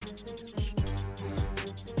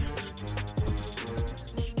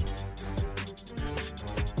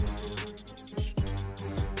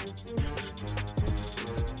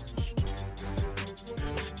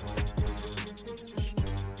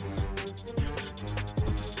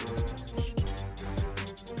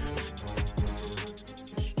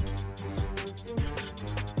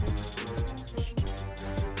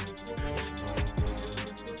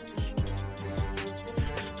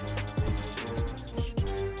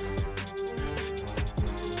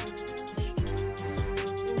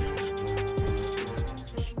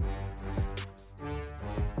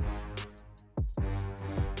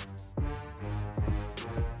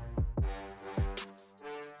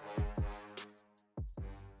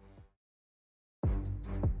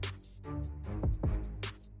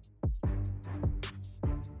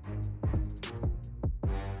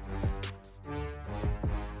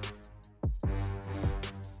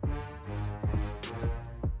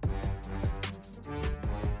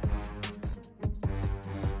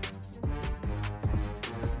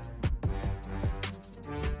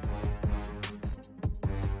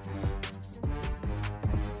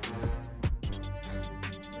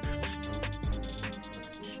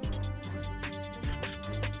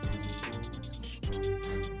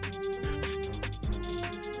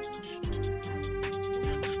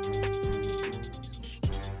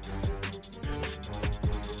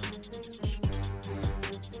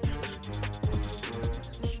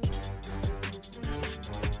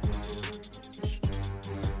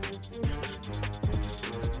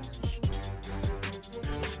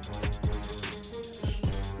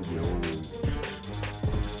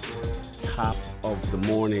top of the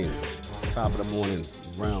morning.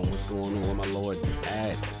 Round, what's going on? Where my lords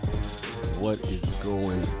at? What is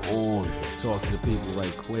going on? Let's talk to the people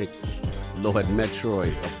right quick. Lord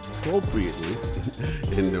Metroid, appropriately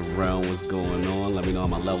in the round, what's going on? Let me know how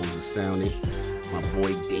my levels are sounding. My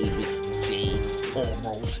boy David J.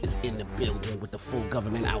 Almost is in the building with the full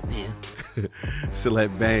government out there.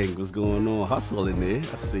 Select Bang, what's going on? Hustle in there.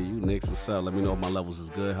 I see you. Nix, what's up? Let me know if my levels is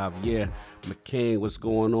good. Javier McCain, what's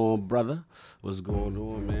going on, brother? What's going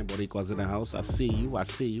on, man? Boricua's in the house. I see you.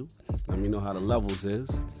 Let me know how the levels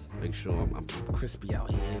is. Make sure I'm crispy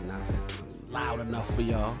out here, not loud enough for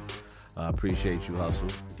y'all. I appreciate you, Hustle.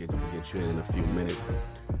 Get you in a few minutes.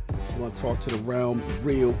 Just want to talk to the realm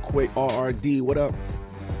real quick. RRD, what up?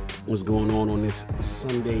 What's going on this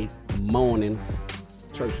Sunday morning?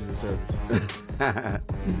 Church is a service.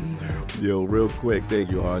 Yo, real quick.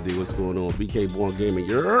 Thank you, RD. What's going on? BK Born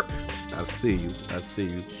Gaming. I see you.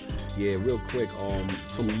 Yeah, real quick.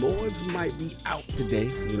 Some lords might be out today.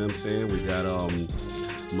 You know what I'm saying? We got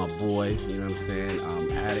my boy, you know what I'm saying?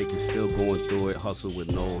 Addict is still going through it. Hustle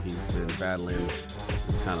with Noel. He's been battling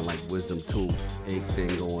this kind of like wisdom tooth egg thing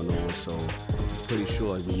going on. So pretty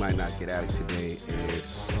sure we might not get Addict today. And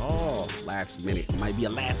it's all last minute. It might be a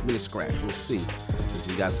last minute scratch. We'll see. Because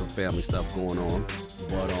he got some family stuff going on.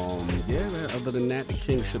 But yeah, man, other than that, the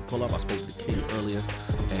King should pull up. I spoke to the King earlier.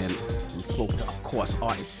 And we spoke to, of course,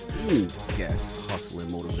 our esteemed guest, Hustle and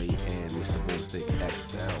Motivate, and Mr. Boomstick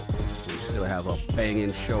XL. We still have a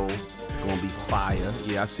banging show. Gonna be fire.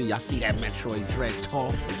 Yeah, I see that Metroid Dread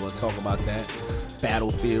talk. We're gonna talk about that.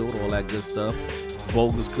 Battlefield, all that good stuff.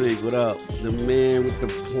 Bogus Creek, what up? The man with the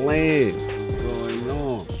plan. What's going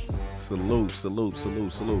on? Salute. So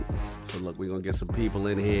look, we're gonna get some people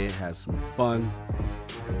in here, have some fun,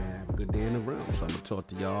 and have a good day in the room. So I'm gonna talk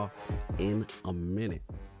to y'all in a minute.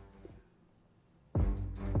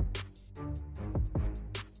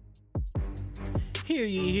 Hear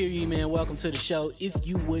ye, man. Welcome to the show. If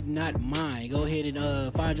you would not mind, go ahead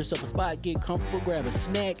and find yourself a spot, get comfortable, grab a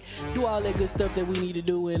snack, do all that good stuff that we need to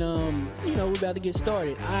do, and we're about to get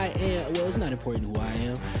started. It's not important who I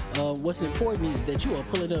am. What's important is that you are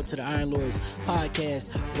pulling up to the Iron Lords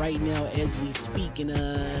podcast right now as we speak, and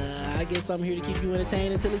I guess I'm here to keep you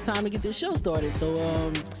entertained until it's time to get this show started. So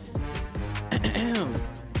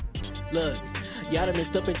look. Y'all done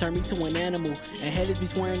messed up and turned me to an animal. And haters be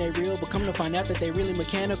swearing they real, but come to find out that they really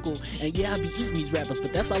mechanical. And yeah, I be eating these rappers,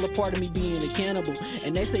 but that's all a part of me being a cannibal.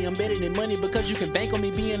 And they say I'm better than money because you can bank on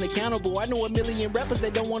me being accountable. I know a million rappers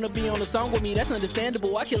that don't want to be on a song with me. That's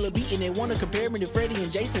understandable. I kill a beat and they want to compare me to Freddie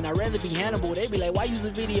and Jason. I'd rather be Hannibal. They be like, why use a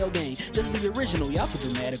video game? Just be original. Y'all too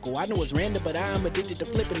dramatical. I know it's random, but I am addicted to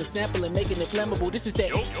flipping the sample and making it flammable. This is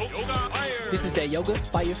that yoga,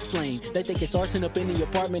 fire, flame. They think it's arson up in the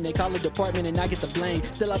apartment. They call it department and I get the blame.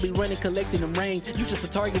 Still I be running, collecting them rings. You just a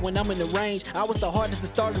target when I'm in the range. I was the hardest to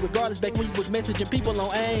start regardless back when you was messaging people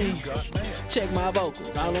on AIM. Check my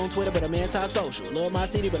vocals. All on Twitter, but I'm anti-social. Love my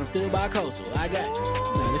city, but I'm still bi-coastal. I got it.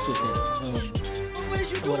 Nah, let's switch that up. What did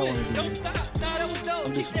you do? Don't stop. Nah, that was dope.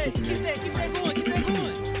 I'm just keep that going.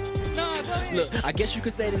 Look, I guess you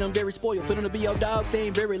could say that I'm very spoiled. For them to be your dogs, they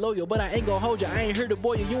ain't very loyal. But I ain't gonna hold you, I ain't here to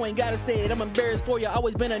boil you. You ain't gotta say it, I'm embarrassed for you.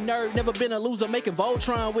 Always been a nerd, never been a loser. Making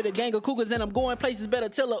Voltron with a gang of cougars. And I'm going places, better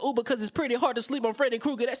tell a Uber. Cause it's pretty hard to sleep on Freddy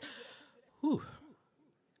Krueger.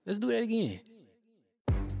 Let's do that again.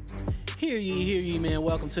 Hear ye, man.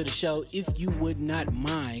 Welcome to the show. If you would not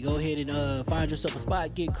mind, go ahead and find yourself a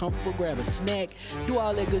spot, get comfortable, grab a snack, do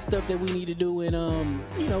all that good stuff that we need to do, and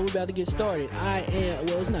we're about to get started.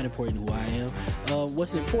 It's not important who I am.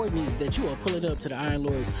 What's important is that you are pulling up to the Iron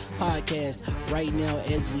Lords podcast right now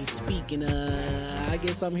as we speak, and I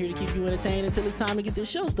guess I'm here to keep you entertained until it's time to get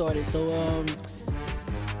this show started. So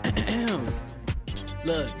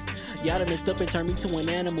look. Y'all done messed up and turned me to an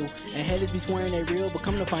animal. And haters be swearing they real, but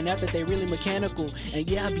come to find out that they really mechanical. And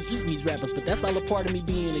yeah, I be eating these rappers, but that's all a part of me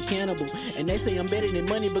being a cannibal. And they say I'm better than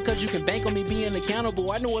money because you can bank on me being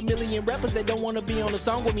accountable. I know a million rappers that don't want to be on a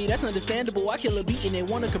song with me. That's understandable. I kill a beat and they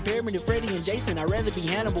want to compare me to Freddie and Jason. I'd rather be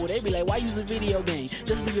Hannibal. They be like, why use a video game?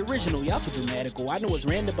 Just be original. Y'all too dramatical. I know it's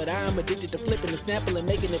random, but I am addicted to flipping the sample and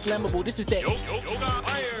making it flammable. This is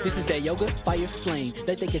that yoga, fire, flame.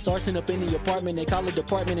 They think it's arson up in the apartment. They call it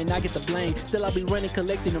department and I get the blame. Still I be running,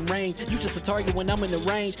 collecting them rings. You just a target when I'm in the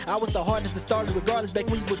range. I was the hardest to start regardless back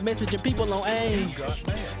when you was messaging people on AIM.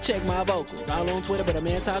 Check my vocals. All on Twitter, but I'm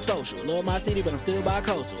anti-social. Love my city, but I'm still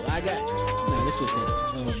bi-coastal. I got it. Nah, let's switch that up.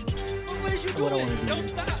 What did you do? Don't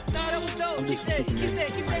stop. Nah, that was dope. I'm just keep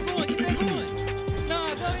that going. Nah,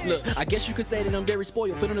 go Look, I guess you could say that I'm very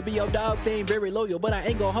spoiled. Feeling to be your dog, they ain't very loyal. But I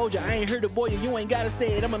ain't gon' hold ya, I ain't here to boil you. You ain't gotta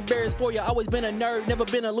say it, I'm embarrassed for ya. Always been a nerd, never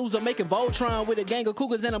been a loser. Making Voltron with a gang of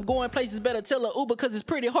cougars. And I'm going places, better tell a Uber. Cause it's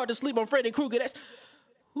pretty hard to sleep on Freddy Krueger.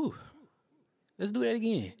 Whew. Let's do that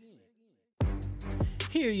again.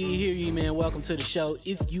 Hear ye, man. Welcome to the show.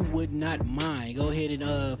 If you would not mind, go ahead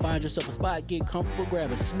and find yourself a spot, get comfortable,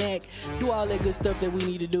 grab a snack, do all that good stuff that we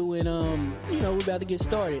need to do, and we're about to get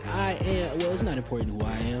started. It's not important who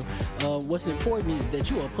I am. What's important is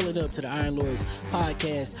that you are pulling up to the Iron Lords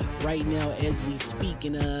podcast right now as we speak,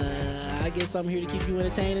 and I guess I'm here to keep you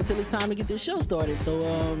entertained until it's time to get this show started. So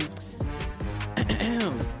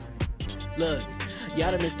look. Y'all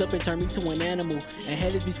done messed up and turned me to an animal. And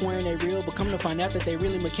haters be swearing they real, but come to find out that they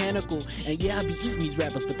really mechanical. And yeah, I be eating these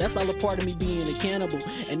rappers, but that's all a part of me being a cannibal.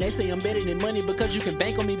 And they say I'm better than money because you can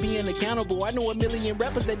bank on me being accountable. I know a million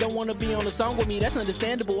rappers that don't wanna be on a song with me, that's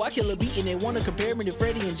understandable. I kill a beat and they wanna compare me to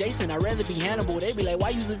Freddie and Jason. I'd rather be Hannibal. They be like,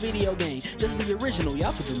 why use a video game? Just be original,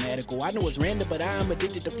 y'all too dramatical. I know it's random, but I am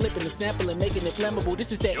addicted to flipping the sample and making it flammable.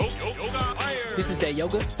 This is that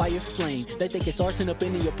yoga, fire, flame. They think it's arson up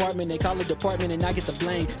in the apartment, they call it department and I get the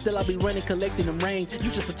blame. Still I be running, collecting them rains.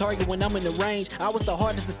 You just a target when I'm in the range. I was the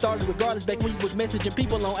hardest to start regardless back when you was messaging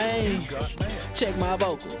people on AIM. Check my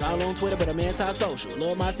vocals, all on Twitter, but I'm anti-social.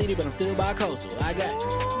 Love my city, but I'm still bi-coastal.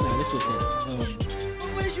 Let's switch that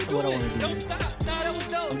up. What is you doing? What I wanna do. Don't stop. Nah, that was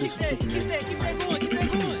dope. I'm just some Keep that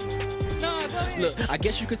going. Nah, go ahead. Look, I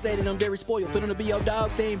guess you could say that I'm very spoiled. Feeling to be your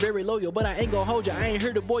dog, they ain't very loyal. But I ain't gon' hold ya, I ain't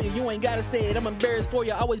here to boil you. You ain't gotta say it, I'm embarrassed for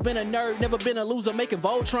ya. Always been a nerd, never been a loser. Making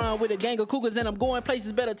Voltron with a gang of cougars. And I'm going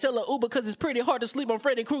places, better tell a Uber. Cause it's pretty hard to sleep on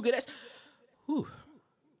Freddy Krueger. Whew.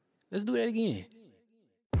 Let's do that again.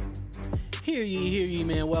 Hear ye,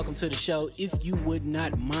 man. Welcome to the show. If you would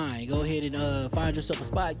not mind, go ahead and find yourself a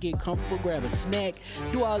spot, get comfortable, grab a snack,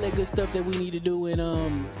 do all that good stuff that we need to do, and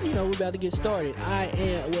we're about to get started.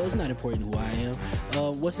 It's not important who I am.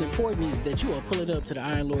 What's important is that you are pulling up to the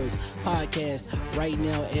Iron Lords podcast right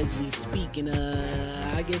now as we speak, and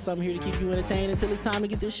I guess I'm here to keep you entertained until it's time to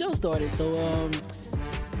get this show started. So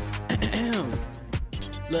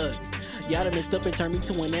look. Y'all done messed up and turned me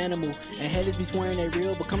to an animal. And haters be swearing they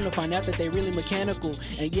real, but come to find out that they really mechanical.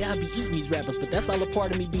 And yeah, I be eating these rappers, but that's all a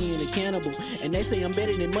part of me being a cannibal. And they say I'm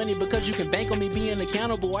better than money because you can bank on me being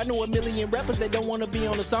accountable. I know a million rappers that don't wanna be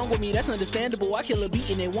on a song with me, that's understandable. I kill a beat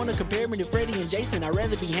and they wanna compare me to Freddie and Jason. I'd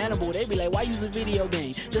rather be Hannibal. They be like, why use a video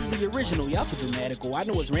game? Just be original, y'all too dramatical. I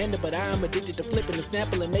know it's random, but I am addicted to flipping the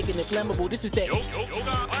sample and making it flammable. This is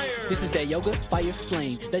that yoga, fire,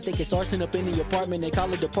 flame. They think it's arson up in the apartment, they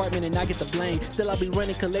call it department and I get the blame. Still I be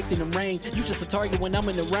running, collecting them rains. You just a target when I'm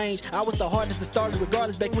in the range. I was the hardest to start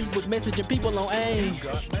regardless back when you was messaging people on AIM.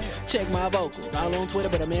 Check my vocals, all on Twitter,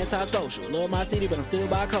 but I'm anti-social. Love my city, but I'm still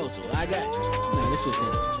bi-coastal. Let's switch that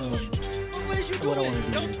up. What is you doing? What I wanna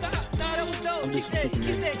do. Don't stop. Nah, that was dope. I'm just Keep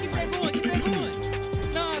that going.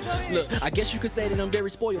 Nah, go ahead. Look, I guess you could say that I'm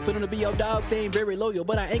very spoiled. Feeling to be your dog, they ain't very loyal.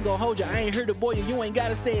 But I ain't gon' hold ya, I ain't here to boil you. You ain't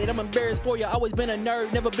gotta say it, I'm embarrassed for ya. Always been a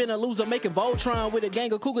nerd, never been a loser. Making Voltron with a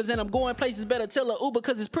gang of cougars. And I'm going places, better tell a Uber.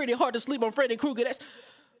 Cause it's pretty hard to sleep on Freddy Krueger.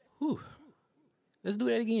 Whew. Let's do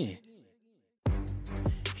that again.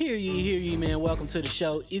 Hear ye, man. Welcome to the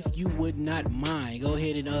show. If you would not mind, go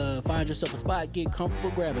ahead and find yourself a spot, get comfortable,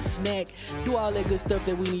 grab a snack, do all that good stuff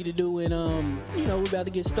that we need to do, and we're about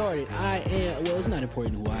to get started. It's not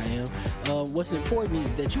important who I am. What's important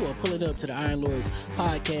is that you are pulling up to the Iron Lords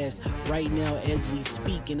podcast right now as we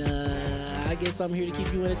speak, and I guess I'm here to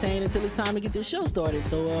keep you entertained until it's time to get this show started.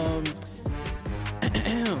 So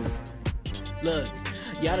look.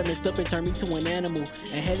 Y'all done messed up and turned me to an animal.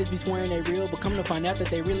 And haters be swearing they real, but come to find out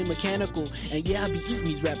that they really mechanical. And yeah, I be eating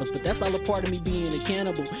these rappers, but that's all a part of me being a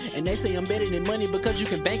cannibal. And they say I'm better than money because you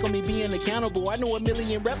can bank on me being accountable. I know a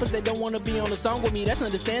million rappers that don't wanna be on a song with me, that's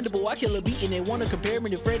understandable. I kill a beat and they wanna compare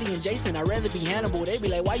me to Freddie and Jason. I'd rather be Hannibal. They be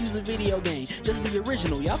like, why use a video game? Just be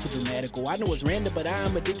original, y'all too dramatical. I know it's random, but I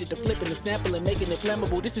am addicted to flipping the sample and making it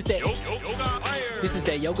flammable. This is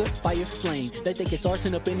that yoga, fire, flame. They think it's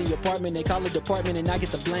arson up in the apartment, they call it department and I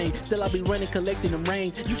get the blame. Still I be running, collecting them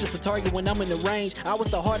rains. You just a target when I'm in the range. I was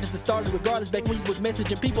the hardest to start regardless back when you was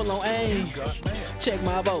messaging people on AIM. Check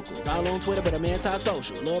my vocals, all on Twitter, but I'm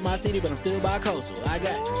anti-social. Love my city, but I'm still bi-coastal.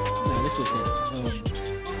 Let's switch that up.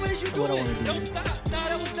 What is you doing? What I wanna do. Don't stop. Nah,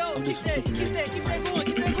 that was dope. I'm just Keep that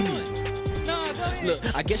going. Nah, go ahead.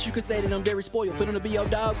 Look, I guess you could say that I'm very spoiled. Feeling to be your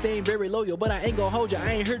dog, they ain't very loyal. But I ain't gon' hold ya,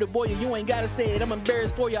 I ain't here to boil you. You ain't gotta say it, I'm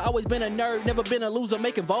embarrassed for ya. Always been a nerd, never been a loser.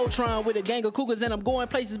 Making Voltron with a gang of cougars. And I'm going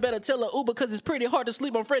places, better tell a Uber. Cause it's pretty hard to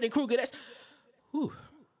sleep on Freddy Krueger. Whew.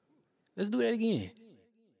 Let's do that again.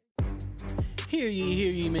 Hear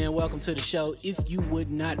ye, man. Welcome to the show. If you would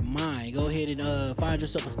not mind, go ahead and find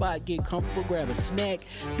yourself a spot, get comfortable, grab a snack,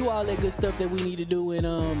 do all that good stuff that we need to do, and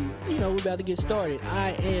we're about to get started.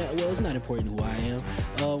 It's not important who I am.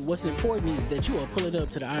 What's important is that you are pulling up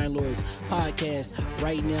to the Iron Lords podcast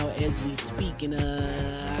right now as we speak, and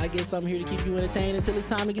I guess I'm here to keep you entertained until it's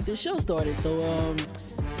time to get this show started. So,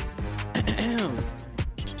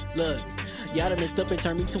 look. Y'all done messed up and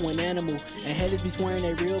turned me to an animal. And haters be swearing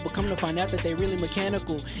they real, but come to find out that they really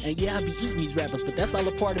mechanical. And yeah, I be eating these rappers, but that's all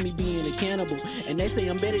a part of me being a cannibal. And they say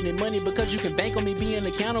I'm better than money because you can bank on me being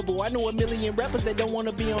accountable. I know a million rappers that don't want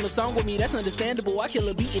to be on a song with me, that's understandable. I kill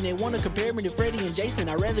a beat and they want to compare me to Freddie and Jason.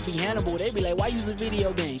 I'd rather be Hannibal. They be like, why use a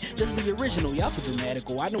video game? Just be original, y'all too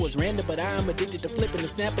dramatical. I know it's random, but I am addicted to flipping the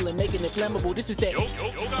sample and making it flammable. This is that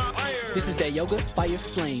yoga, fire,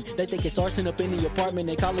 flame. They think it's arson up in the apartment,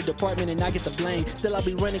 they call it department and I get the blame. Still I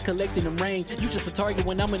be running, collecting them rains. You just a target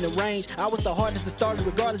when I'm in the range. I was the hardest to start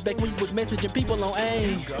regardless back when you was messaging people on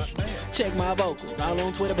AIM. Check my vocals, all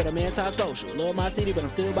on Twitter but I'm anti-social. Love my city but I'm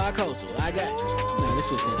still bi-coastal. Let's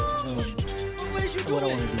switch that up. What is you doing? What I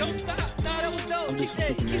wanna do. Don't stop. Nah, that was dope. I'm Keep just that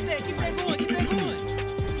super going. Keep that going.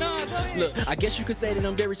 Nah, go ahead. Look, I guess you could say that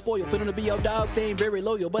I'm very spoiled. For them to be your dogs, they ain't very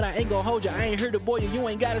loyal. But I ain't gonna hold you, I ain't here to boil you. You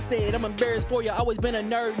ain't gotta say it, I'm embarrassed for you. Always been a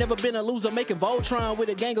nerd, never been a loser. Making Voltron with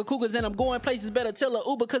a gang of cougars. And I'm going places, better tell a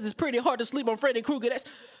Uber. Cause it's pretty hard to sleep on Freddy Krueger.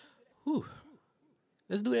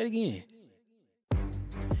 Let's do that again.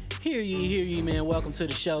 Hear ye, man. Welcome to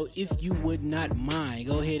the show. If you would not mind,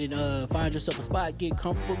 go ahead and find yourself a spot, get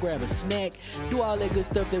comfortable, grab a snack, do all that good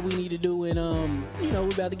stuff that we need to do, and we're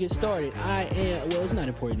about to get started. It's not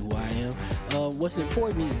important who I am. What's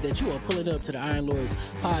important is that you are pulling up to the Iron Lords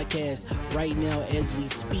podcast right now as we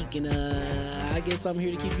speak, and I guess I'm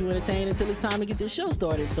here to keep you entertained until it's time to get this show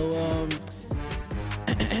started. So,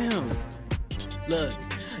 look.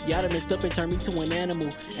 Y'all done messed up and turned me to an animal.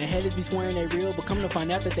 And haters be swearing they real, but come to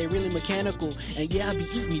find out that they really mechanical. And yeah, I be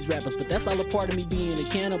eating these rappers, but that's all a part of me being a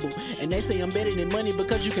cannibal. And they say I'm better than money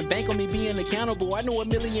because you can bank on me being accountable. I know a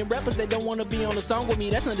million rappers that don't want to be on a song with me,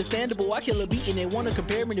 that's understandable. I kill a beat and they want to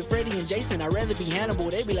compare me to Freddie and Jason. I'd rather be Hannibal.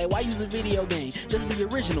 They be like, why use a video game? Just be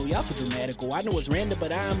original, y'all too dramatical. I know it's random,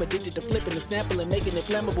 but I am addicted to flipping the sample and making it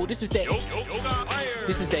flammable. This is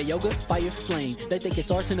that yoga, fire, flame. They think it's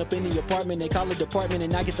arson up in the apartment, they call it department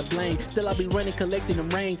and I get the blame. Still I be running, collecting them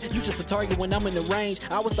rains. You just a target when I'm in the range.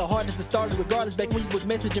 I was the hardest to start regardless back when you was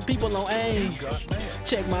messaging people on AIM.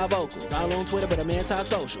 Check my vocals, all on Twitter but I'm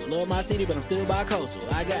anti-social. Love my city but I'm still bi-coastal.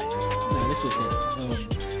 Let's switch that up.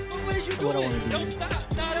 What is you doing? What I wanna do. Don't stop.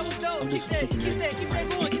 Nah, that was dope. I'm Keep just that super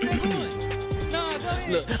going. Keep that going. Nah, go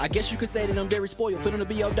ahead. Look, I guess you could say that I'm very spoiled. For them to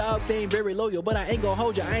be your dogs, they ain't very loyal. But I ain't gonna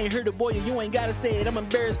hold you, I ain't here to boil you. You ain't gotta say it, I'm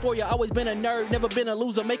embarrassed for you. Always been a nerd, never been a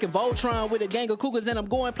loser. Making Voltron with a gang of cougars. And I'm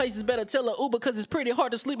going places, better tell a Uber. Cause it's pretty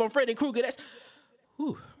hard to sleep on Freddy Krueger.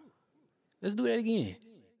 Let's do that again.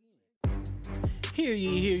 Hear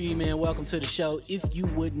ye, man. Welcome to the show. If you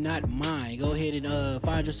would not mind, go ahead and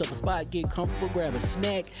find yourself a spot, get comfortable, grab a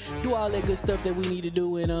snack, do all that good stuff that we need to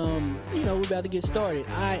do, and we're about to get started.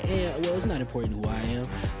 It's not important who I am.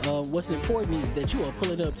 What's important is that you are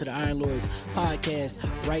pulling up to the Iron Lords podcast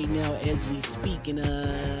right now as we speak, and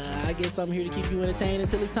I guess I'm here to keep you entertained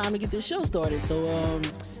until it's time to get this show started. So,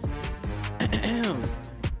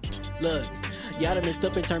 look. Y'all done messed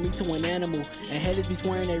up and turned me to an animal. And haters be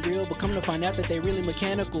swearing they real, but come to find out that they really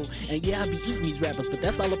mechanical. And yeah, I be eating these rappers, but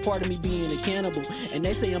that's all a part of me being a cannibal. And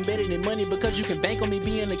they say I'm better than money because you can bank on me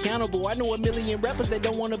being accountable. I know a million rappers that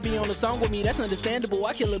don't want to be on a song with me, that's understandable.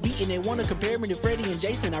 I kill a beat and they want to compare me to Freddie and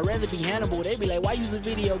Jason. I'd rather be Hannibal. They be like, why use a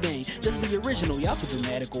video game? Just be original, y'all too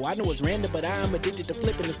dramatical. I know it's random, but I am addicted to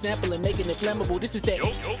flipping the sample and making it flammable. This is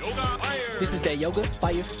that yoga,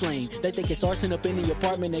 fire, flame. They think it's arson up in the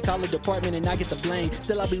apartment, they call it department and I get the blame.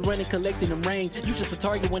 Still I be running, collecting them rains. You just a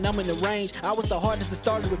target when I'm in the range. I was the hardest to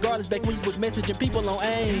start regardless back when you was messaging people on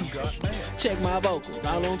AIM. Check my vocals,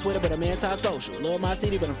 all on Twitter but I'm anti-social. Love my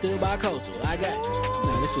city but I'm still bi-coastal.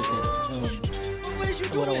 Let's switch that up. What is you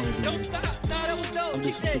doing? What I wanna do. Don't stop. Nah, that was dope. I'm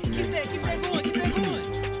just Keep super that going.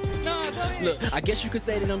 Nah, go ahead. Look, I guess you could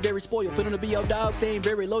say that I'm very spoiled. For them to be your dogs, they ain't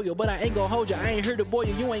very loyal. But I ain't gonna hold you, I ain't here to boil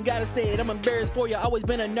you. You ain't gotta say it, I'm embarrassed for you. Always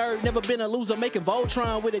been a nerd, never been a loser. Making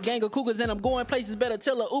Voltron with a gang of cougars. And I'm going places, better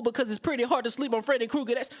tell a Uber. Cause it's pretty hard to sleep on Freddy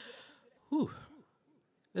Krueger.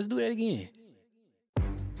 Let's do that again.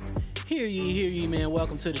 Hear ye, man.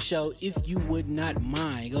 Welcome to the show. If you would not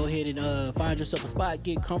mind, go ahead and find yourself a spot,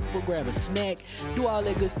 get comfortable, grab a snack, do all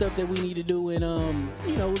that good stuff that we need to do, and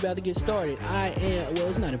we're about to get started.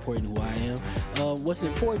 It's not important who I am. What's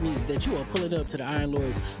important is that you are pulling up to the Iron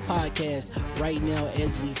Lords podcast right now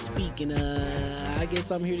as we speak, and I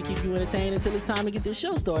guess I'm here to keep you entertained until it's time to get this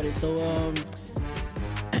show started. So,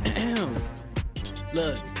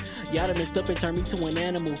 look. Y'all done messed up and turned me to an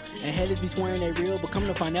animal. And haters be swearing they real, but come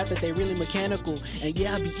to find out that they really mechanical. And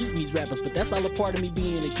yeah, I be eating these rappers, but that's all a part of me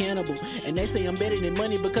being a cannibal. And they say I'm better than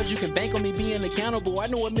money because you can bank on me being accountable. I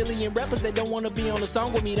know a million rappers that don't want to be on a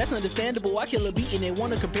song with me, that's understandable. I kill a beat and they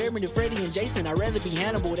want to compare me to Freddie and Jason. I'd rather be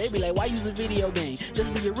Hannibal. They be like, why use a video game?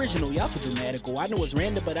 Just be original, y'all too dramatical. I know it's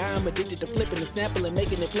random, but I am addicted to flipping the sample and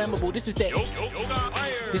making it flammable. This is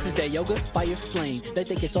that yoga, fire, flame. They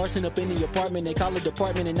think it's arson up in the apartment. They call it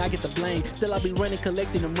department and I get the blame. Still I be running,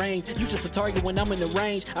 collecting them rains. You just a target when I'm in the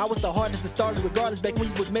range. I was the hardest to start regardless back when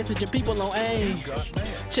you was messaging people on AIM.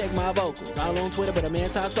 Check my vocals. All on Twitter, but I'm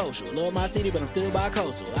anti-social. Love my city, but I'm still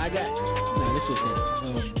bi-coastal. Let's switch that up.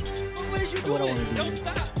 What is you doing? What I wanna do Don't here.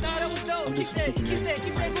 stop. Nah, that was dope. I'm Keep just that super going. nervous.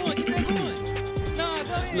 Keep that going. Nah, go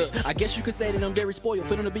ahead. Look, I guess you could say that I'm very spoiled.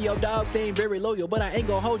 For them to be your dogs, they ain't very loyal. But I ain't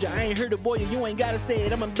gonna hold you, I ain't here to boil you. You ain't gotta say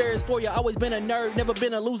it, I'm embarrassed for you. Always been a nerd, never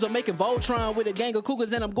been a loser. Making Voltron with a gang of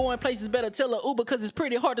cougars. And I'm going places, better tell a Uber. Cause it's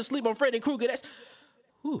pretty hard to sleep on Freddy Krueger.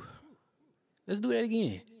 Let's do that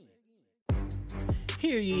again.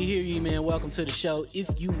 Hear ye, man. Welcome to the show.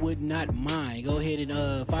 If you would not mind, go ahead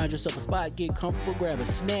and find yourself a spot, get comfortable, grab a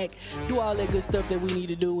snack, do all that good stuff that we need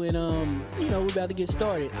to do, and we're about to get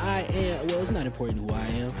started. It's not important who I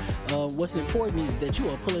am. What's important is that you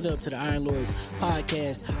are pulling up to the Iron Lords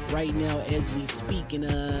podcast right now as we speak, and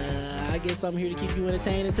I guess I'm here to keep you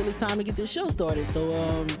entertained until it's time to get this show started. So,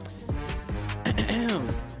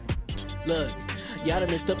 look. Y'all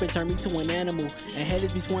done messed up and turned me to an animal. And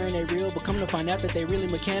haters be swearing they real, but come to find out that they really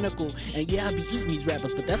mechanical. And yeah, I be eating these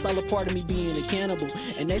rappers, but that's all a part of me being a cannibal.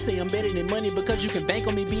 And they say I'm better than money because you can bank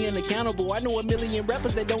on me being accountable. I know a million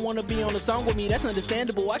rappers that don't want to be on a song with me, that's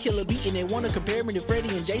understandable. I kill a beat and they want to compare me to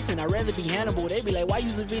Freddie and Jason. I'd rather be Hannibal. They be like, why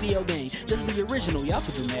use a video game? Just be original, y'all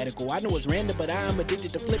too dramatical. I know it's random, but I am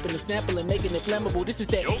addicted to flipping the sample and making it flammable. This is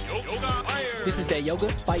that yoga,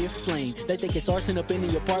 fire, flame. They think it's arson up in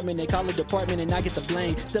the apartment. They call it department and I get the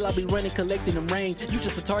blame. Still I be running, collecting them rains. You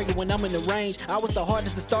just a target when I'm in the range. I was the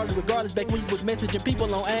hardest to start regardless back when you was messaging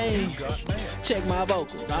people on AIM. Check my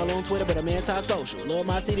vocals. All on Twitter, but I'm anti-social. Love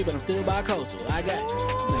my city, but I'm still bi-coastal.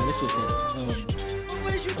 Let's switch that up.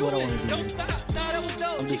 What is you What I doing? wanna do Don't here. stop. Nah, that was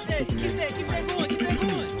dope. I'm just Keep super nervous. that going.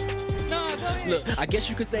 Nah, go ahead. Look, I guess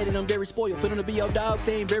you could say that I'm very spoiled. For them to be your dogs,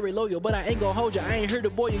 they ain't very loyal. But I ain't gonna hold you, I ain't here to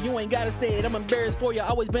boil you. You ain't gotta say it, I'm embarrassed for you.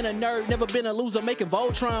 Always been a nerd, never been a loser. Making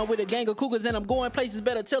Voltron with a gang of cougars. And I'm going places,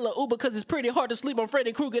 better tell a Uber. Cause it's pretty hard to sleep on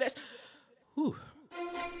Freddy Krueger.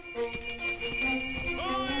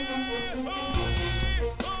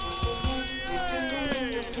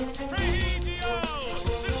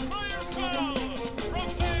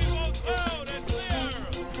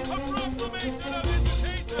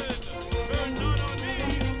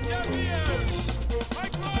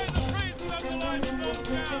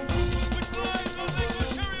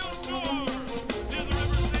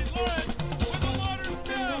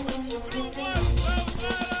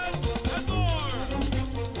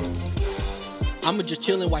 I'ma just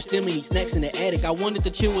chill and watch them and eat snacks in the attic. I wanted to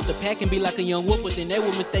chill with the pack and be like a young wolf, but then they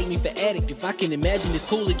would mistake me for addict. If I can imagine it's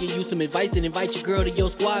cool to give you some advice, then invite your girl to your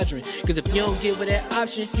squadron. Cause if you don't give her that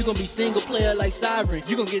option, you gon' be single player like Sovereign.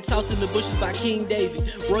 You gon' get tossed in the bushes by King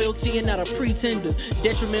David. Royalty and not a pretender.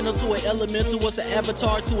 Detrimental to an elemental, what's an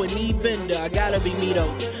avatar to a knee bender? I gotta be me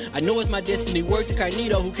though. I know it's my destiny, word to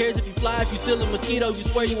Carnito. Who cares if you fly, if you still a mosquito? You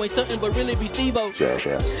swear you ain't stuntin', but really be Steve-O.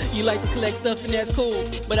 You like to collect stuff and that's cool,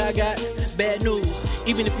 but I got bad news.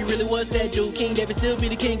 Even if you really was that dude, King David still be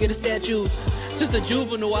the king of the statues. Since a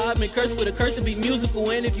juvenile, I've been cursed with a curse to be musical.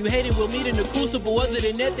 And if you hate it, we'll meet in the crucible. Other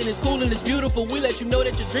than that, then it's cool and it's beautiful. We let you know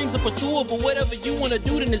that your dreams are pursuable. Whatever you wanna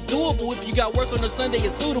do, then it's doable. If you got work on a Sunday,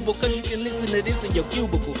 it's suitable. Cause you can listen to this in your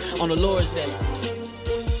cubicle on the Lord's Day.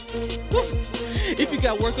 Woo. If you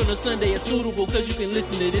got work on a Sunday, it's suitable. Cause you can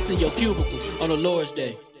listen to this in your cubicle on the Lord's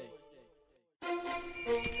Day.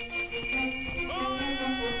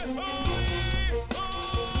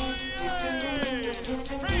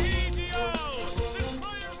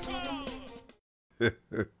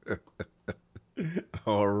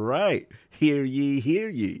 All right. Hear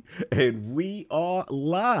ye. And we are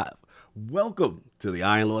live. Welcome to the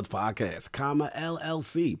Iron Lords Podcast,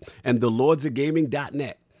 LLC, and the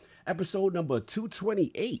lordsofgaming.net. Episode number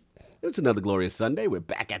 228. It's another glorious Sunday. We're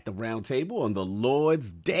back at the round table on the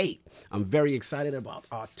Lord's Day. I'm very excited about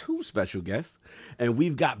our two special guests. And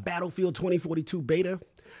we've got Battlefield 2042 Beta,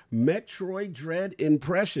 Metroid Dread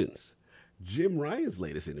Impressions, Jim Ryan's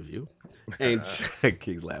latest interview, and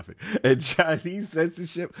King's laughing, and Chinese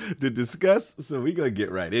censorship to discuss. So we're going to get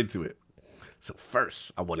right into it. So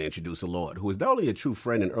first, I want to introduce a Lord who is not only a true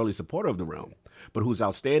friend and early supporter of the realm, but whose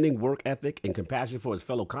outstanding work ethic and compassion for his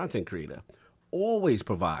fellow content creator always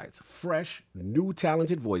provides fresh, new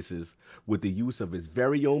talented voices with the use of his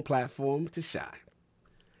very own platform to shine.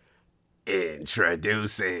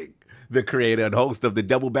 Introducing the creator and host of the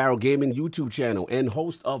Double Barrel Gaming YouTube channel and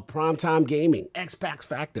host of Primetime Gaming, X-Pax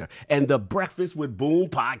Factor, and the Breakfast with Boom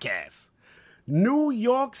podcast. New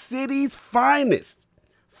York City's finest,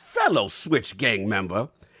 fellow Switch Gang member,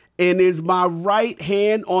 and is my right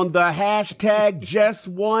hand on the hashtag Just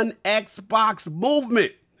One Xbox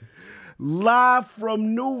movement. Live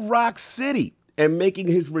from New Rock City and making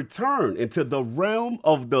his return into the realm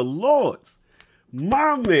of the Lords,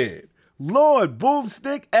 my man, Lord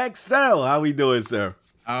Boomstick XL. How we doing, sir?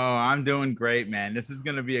 Oh, I'm doing great, man. This is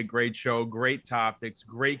going to be a great show, great topics,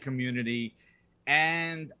 great community.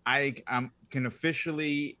 And I can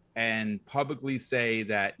officially and publicly say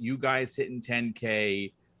that you guys hitting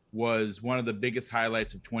 10K was one of the biggest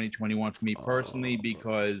highlights of 2021 for me personally,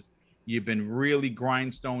 because you've been really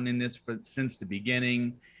grindstoning this since the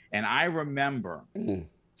beginning. And I remember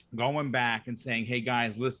going back and saying, hey,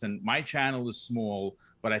 guys, listen, my channel is small,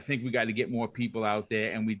 but I think we got to get more people out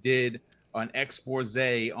there. And we did an expose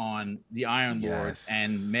on the Iron Lords.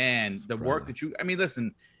 And, man, the work that you – I mean,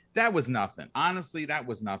 listen, that was nothing. Honestly, that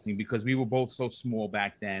was nothing because we were both so small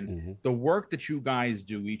back then. The work that you guys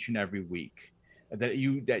do each and every week, that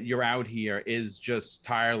you're out here is just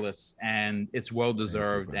tireless, and it's well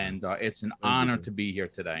deserved, and it's an honor to be here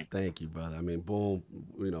today. Thank you, brother. I mean, Boom,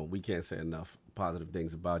 we can't say enough positive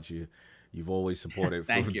things about you. You've always supported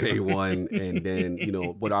from day one, and then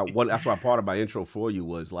that's why part of my intro for you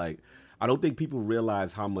was like, I don't think people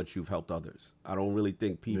realize how much you've helped others. I don't really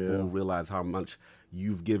think people realize how much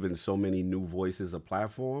you've given so many new voices a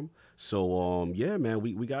platform. So yeah, man,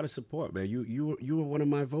 we got to support, man. You were one of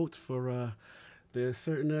my votes for the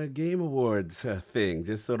certain Game Awards thing,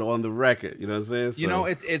 just sort of on the record, you know what I'm saying? So,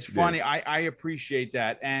 it's funny. I appreciate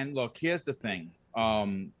that. And look, here's the thing.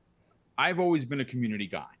 I've always been a community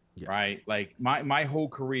guy, right? Like my whole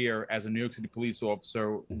career as a New York City police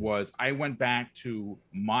officer was, I went back to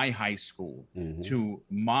my high school, to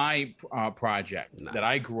my project that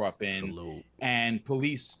I grew up in, and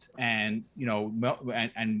policed and,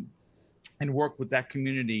 and worked with that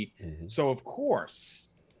community. So of course,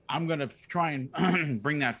 I'm going to try and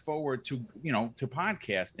bring that forward to, to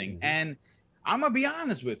podcasting. And I'm going to be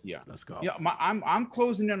honest with you. Let's go. I'm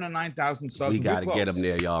closing in on 9,000 subs. We got to get them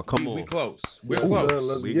there, y'all. Come on. We're close. We're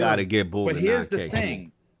close. We got to get Boom. But here's the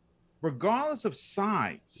thing. Regardless of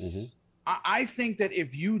size, I think that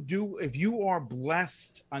if you are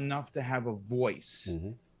blessed enough to have a voice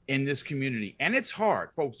in this community, and it's hard,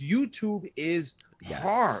 folks. YouTube is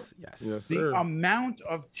hard. Yes, the amount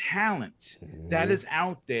of talent that is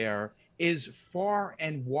out there is far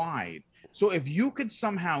and wide. So if you could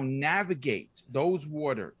somehow navigate those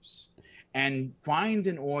waters and find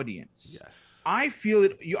an audience, I feel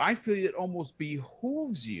it almost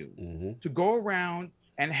behooves you to go around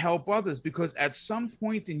and help others, because at some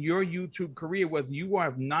point in your YouTube career, whether you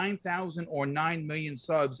have 9,000 or 9 million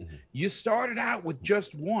subs, you started out with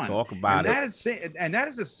just one. Talk about it. And that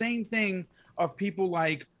is the same thing of people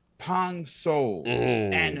like Pong Soul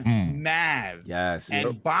and Mav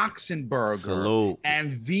and Boxenberger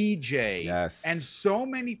and VJ and so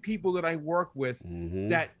many people that I work with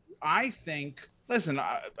that I think, listen,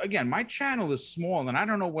 again, my channel is small and I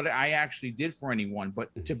don't know what I actually did for anyone,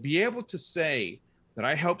 but to be able to say that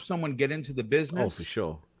I helped someone get into the business, for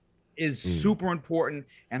sure, is super important,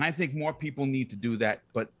 and I think more people need to do that.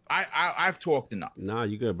 But I've talked enough. Nah,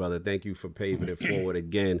 you good, brother. Thank you for paving it forward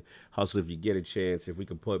again. Hustle, if you get a chance, if we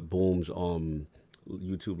could put Boom's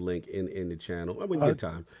YouTube link in the channel when you get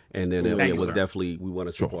time, and then we want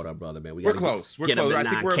to support our brother, man. We're close. We're close. I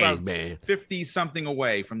think we're about 50 something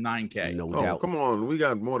away from 9K. No doubt. Come on, we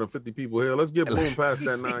got more than 50 people here. Let's get Boom past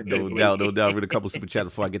that 9K. No doubt. Read a couple super chats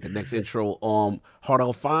before I get the next intro. Hard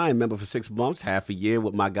Out Fine, member for 6 months, half a year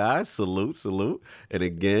with my guys. Salute. And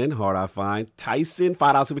again, Hard Out Fine, Tyson,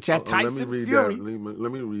 $5 super chat. Tyson Fury.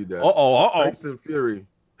 Let me read that. Tyson Fury.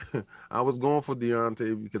 I was going for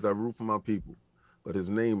Deontay because I root for my people, but his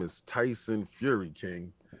name is Tyson Fury,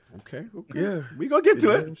 King. Okay. Yeah. We gonna get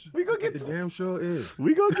to It it. damn We gonna get It to it. damn sure is.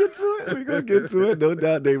 We gonna get to it. We gonna get to it. No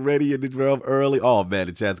doubt. They ready in the realm early. Oh man,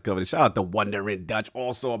 the chat's coming. Shout out to Wondering Dutch,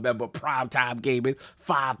 also a member of Primetime Gaming.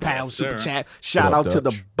 £5 super sir. chat. Shout What up, out to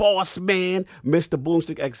the Dutch? boss man, Mr.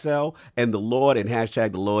 Boomstick XL, and the Lord, and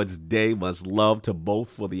hashtag the Lord's Day. Much love to both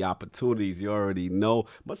for the opportunities. You already know.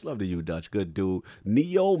 Much love to you, Dutch. Good dude.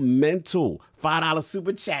 Neo Mental, $5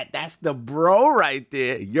 super chat. That's the bro right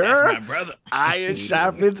there. That's my brother. Iron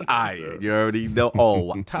sharpens iron. You already know.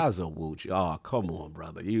 Oh, Taza Wooch. Oh, come on,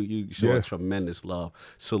 brother. You showing Yeah. tremendous love.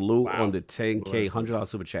 Salute Wow. on the 10K, $100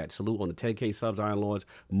 super chat. Salute on the 10K subs, Iron Lords.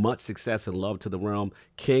 Much success and love to the realm.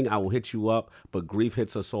 King, I will hit you up, but grief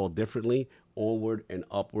hits us all differently. Onward and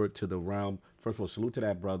upward to the realm. First of all, salute to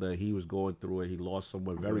that brother. He was going through it. He lost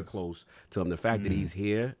someone very close to him. The fact that he's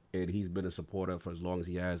here and he's been a supporter for as long as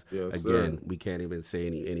he has. Yes, Again, sir. we can't even say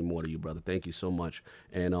any more to you, brother. Thank you so much.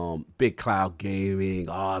 And Big Cloud Gaming.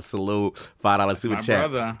 Salute. $5 super my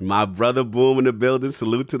chat. brother. My brother Boom in the building.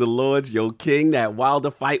 Salute to the Lords. Yo, King, that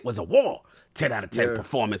Wilder fight was a war. 10 out of 10 Yeah.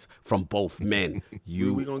 performance from both men.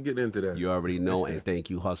 We gonna get into that. You already know, and thank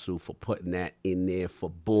you, Hustle, for putting that in there for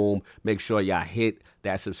Boom. Make sure y'all hit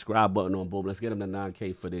that subscribe button on Boom. Let's get him to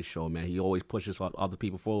 9K for this show, man. He always pushes other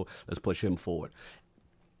people forward. Let's push him forward.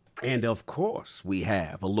 And of course, we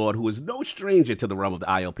have a Lord who is no stranger to the realm of the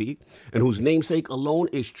ILP, and whose namesake alone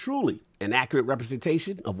is truly an accurate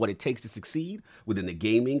representation of what it takes to succeed within the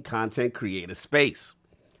gaming content creator space.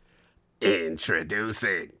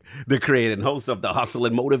 Introducing the creator and host of the Hustle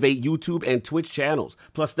and Motivate YouTube and Twitch channels,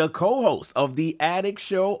 plus the co-host of The Addict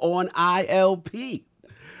Show on ILP,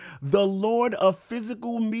 the Lord of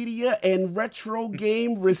Physical Media and Retro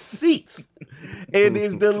Game Receipts, and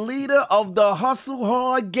is the leader of the Hustle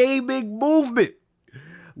Hard Gaming Movement,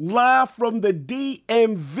 live from the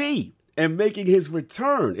DMV and making his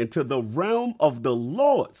return into the realm of the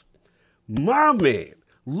Lords. My man,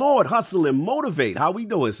 Lord Hustle and Motivate. How we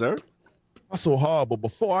doing, sir? So hard, but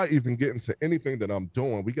before I even get into anything that I'm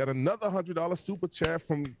doing, we got another $100 super chat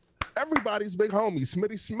from everybody's big homie,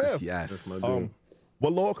 Smitty Smith. Yes. my dude.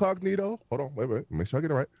 Well, Lord Cognito, hold on, wait, make sure I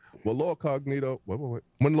get it right. Well, Lord Cognito, wait.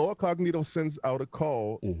 When Lord Cognito sends out a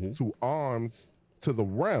call to arms to the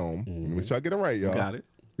realm, make sure I get it right, y'all. Got it.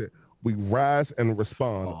 We rise and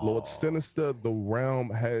respond. Lord Sinister, the realm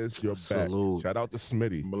has your Salute. back. Shout out to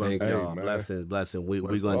Smitty. Thank Hey, y'all. man. Blessings. We're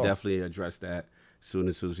Bless going to all. definitely address that soon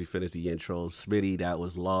as we finish the intro. Smitty, that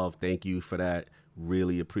was love. Thank you for that.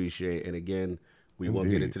 Really appreciate it. And again, we won't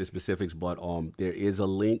get Indeed. into the specifics, but there is a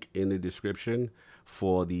link in the description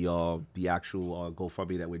for the actual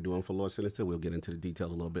GoFundMe that we're doing for Lord Sinister. We'll get into the details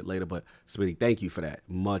a little bit later. But Smitty, thank you for that.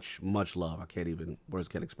 Much love. Words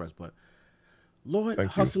can't express, but Lord, Thank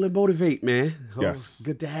you. hustle and motivate, man. Yes.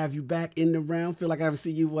 Good to have you back in the round. Feel like I haven't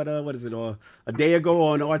seen you, what is it, a day ago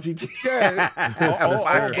on RGT? Yeah,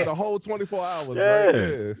 all for the whole 24 hours. Yeah. Right?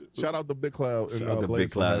 Yeah. Shout out to Big Cloud and Shout out to Blaze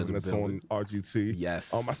Big Cloud in having the us building. on RGT.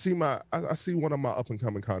 Yes. I see one of my up and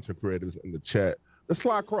coming content creators in the chat, the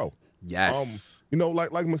Sly Crow. Yes.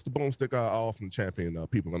 Like Mr. Boomstick, I often champion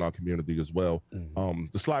people in our community as well.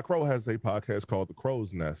 The Sly Crow has a podcast called The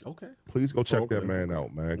Crow's Nest. Okay. Please go check that Okay. man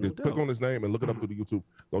out, man. No Just click doubt. on his name and look it up through the YouTube.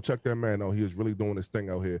 Go check that man out. He is really doing his thing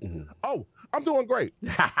out here. Oh, I'm doing great.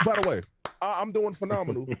 By the way, I'm doing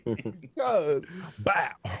phenomenal because, bow,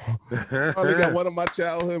 I only got one of my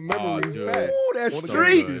childhood memories dude. back. Ooh, that's On the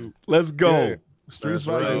street. GameCube. Let's go. Yeah. Streets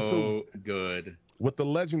That's Volume right. 2 So good. with the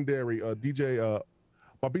legendary DJ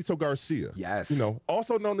Barbito Garcia. Yes.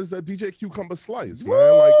 Also known as the DJ Cucumber Slice, Woo!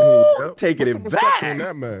 man. Like, Yep. Taking put some it respect back. on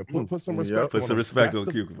that, man. Put some respect. Yep. Put on some him. respect That's on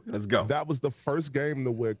the- Cucumber. Let's go. That was the first game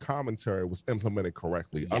to where commentary was implemented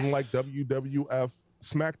correctly. Yes. Unlike WWF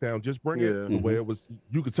SmackDown, just bring Yeah. it the way it was.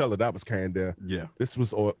 You could tell that was canned there. Yeah. This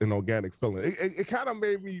was an organic feeling. It kind of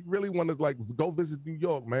made me really want to like go visit New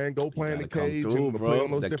York, man. Go play in the Gotta come cage through, and play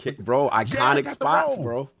on those The different. bro, iconic got the spots, roll.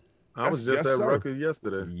 bro. I was Yes, just yes, at sir. Rucker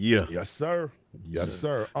yesterday. Yeah. Yes, sir. Yes,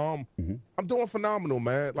 sir. I'm doing phenomenal,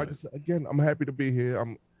 man. Like I said, again, I'm happy to be here.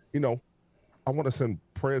 I want to send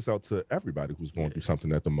prayers out to everybody who's going through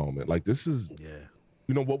something at the moment. Like this is, Yeah.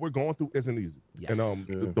 what we're going through isn't easy. Yes. And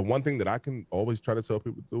the one thing that I can always try to tell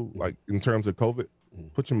people to do, like in terms of COVID,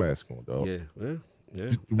 put your mask on, dog. Yeah. Yeah.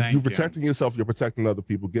 Thank You're you. protecting yourself. You're protecting other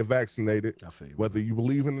people. Get vaccinated. I feel you. Whether you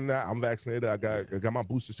believe in it or not, I'm vaccinated. I got my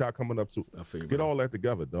booster shot coming up too. I feel you, Get bro. all that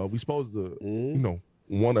together, dog. We supposed to, Mhm.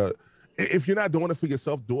 want to. if you're not doing it for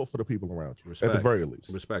yourself, do it for the people around you. At the very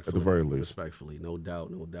least. Respectfully. At the very least. Respectfully. No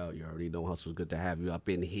doubt. You already know Hustle's good to have you up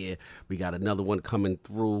in here. We got another one coming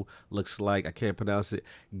through. Looks like, I can't pronounce it.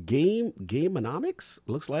 Gameonomics,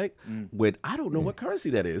 looks like. With, I don't know what currency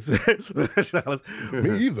that is.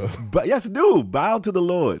 Me either. But yes, dude. Bow to the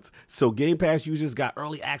Lords. So Game Pass users got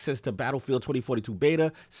early access to Battlefield 2042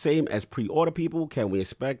 beta. Same as pre-order people. Can we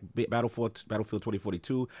expect Battlefield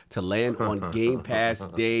 2042 to land on Game Pass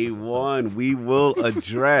day one? We will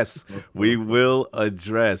address.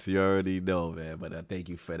 You already know, man. But thank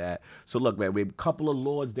you for that. So look, man, we have a couple of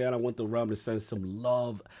lords down. I want the realm to send some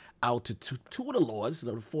love out to two of the lords.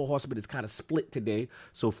 The four horsemen is kind of split today.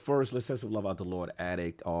 So first, let's send some love out to Lord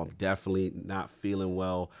Addict. Definitely not feeling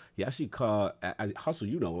well. He actually Hustle,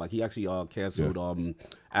 he actually canceled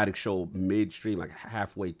Addict show midstream, like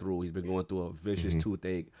halfway through. He's been going through a vicious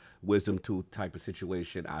toothache, wisdom tooth type of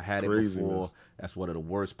situation. I had it before. That's one of the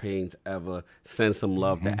worst pains ever. Send some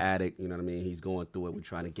love to Addict. You know what I mean? He's going through it. We're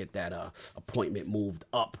trying to get that appointment moved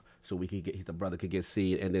up so we could the brother could get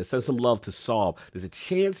seen. And then send some love to Saul. There's a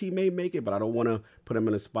chance he may make it, but I don't want to put him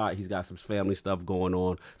in a spot. He's got some family stuff going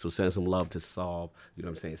on. So send some love to Saul. You know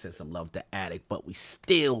what I'm saying? Send some love to Addict. But we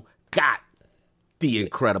still got the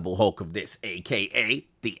Incredible Hulk of this, a.k.a.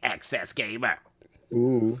 the XS Gamer.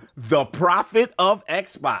 Ooh. The prophet of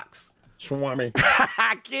Xbox. Swami.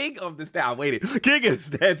 King of the King of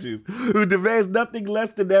the statues, who demands nothing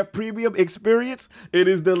less than that premium experience. It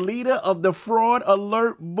is the leader of the Fraud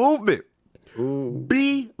Alert movement. Ooh.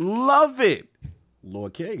 Beloved.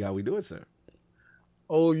 Lord King, how we doing, sir?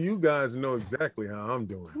 Oh, you guys know exactly how I'm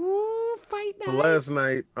doing. Ooh, fight night. So last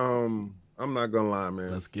night, I'm not gonna lie,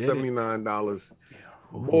 man. Let's get $79.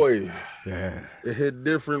 Ooh. Boy, Yeah. it hit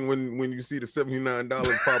different when you see the $79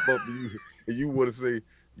 pop up and you want to say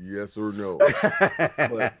yes or no.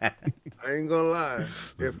 But I ain't gonna lie.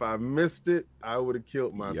 If I missed it, I would have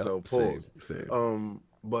killed myself. Pause. Same.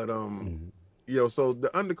 So the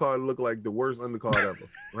undercard looked like the worst undercard ever,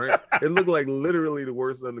 right? It looked like literally the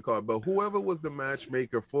worst undercard. But whoever was the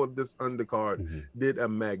matchmaker for this undercard did a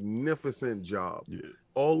magnificent job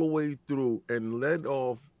all the way through and led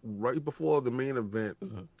off right before the main event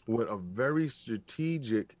with a very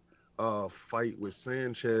strategic fight with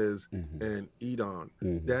Sanchez and Edon.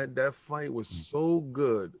 That fight was so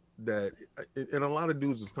good that, and a lot of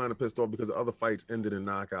dudes was kind of pissed off because the other fights ended in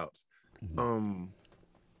knockouts.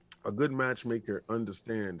 A good matchmaker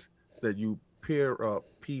understands that you pair up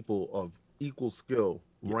people of equal skill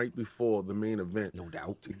right before the main event. No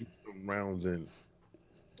doubt. To get some rounds in.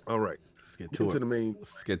 All right. Let's get to it. The main.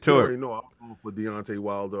 Let's get to it. No, I'm going for Deontay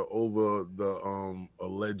Wilder over the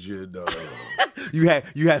alleged. You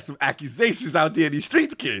had some accusations out there in these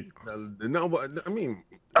streets, King. No, but I mean,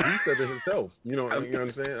 he said it himself. You know what I'm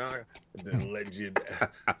saying? The alleged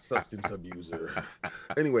substance abuser.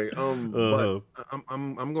 Anyway, but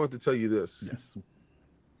I'm going to tell you this. Yes.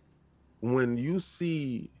 When you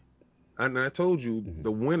see, and I told you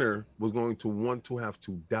the winner was going to want to have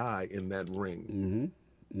to die in that ring.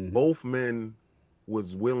 Both men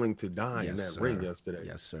was willing to die in that ring yesterday.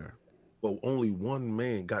 Yes, sir. But only one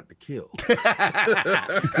man got the kill.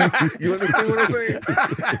 You understand what I'm saying?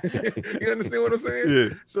 You understand what I'm saying? Yeah.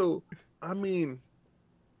 So, I mean,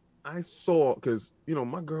 I saw, because,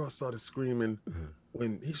 my girl started screaming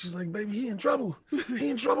when she's like, baby, he in trouble.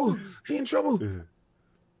 He in trouble. He in trouble.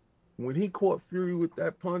 When he caught Fury with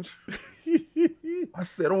that punch, I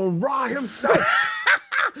said, on Ra himself.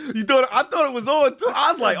 I thought it was on too.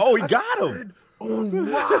 I was like, oh, he got him.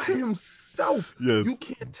 On Ra himself. Yes. You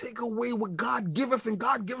can't take away what God giveth, and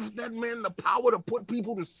God giveth that man the power to put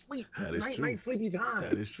people to sleep. That is true. Night, sleepy time.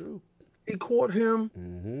 That is true. He caught him.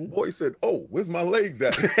 Boy said, oh, where's my legs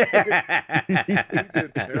at? He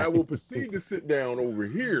said, and I will proceed to sit down over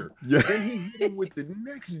here. Yeah. Then he hit him with the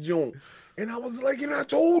next joint. And I was like, and I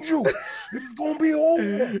told you, it's going to be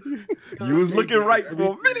over. You was looking right for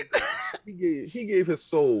a minute. He gave his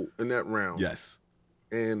soul in that round. Yes.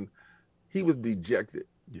 And he was dejected.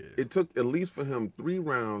 Yeah. It took at least for him 3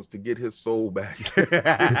 rounds to get his soul back.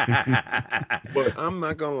 But I'm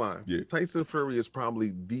not going to lie. Yeah. Tyson Fury is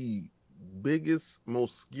probably the biggest,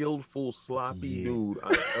 most skillful, sloppy dude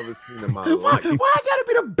I've ever seen in my life. Why I gotta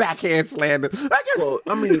be the backhand slander? Well,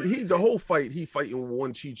 I mean, the whole fight, he fighting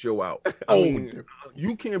one Chicho out. I mean,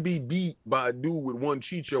 you can't be beat by a dude with one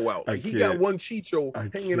Chicho out. Like, he got one Chicho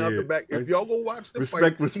hanging out the back. If y'all go watch the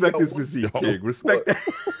fight, respect his physique, King. Respect.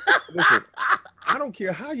 Listen, I don't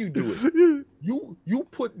care how you do it. You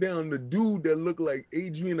put down the dude that looked like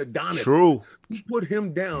Adrian Adonis. True. You put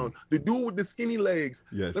him down. The dude with the skinny legs.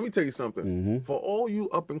 Yes. Let me tell you something. For all you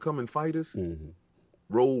up and coming fighters,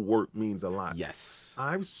 road work means a lot. Yes.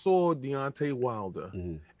 I saw Deontay Wilder,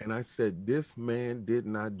 Mhm. and I said, this man did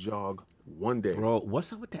not jog one day. Bro,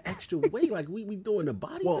 what's up with the extra weight? Like we doing the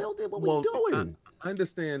bodybuilding? What we doing? I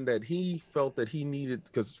understand that he felt that he needed,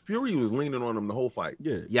 because Fury was leaning on him the whole fight.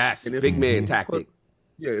 Yeah. Yes. And if Big he man didn't tactic.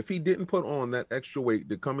 if he didn't put on that extra weight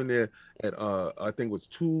to come in there at I think it was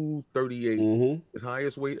 238, Mhm. his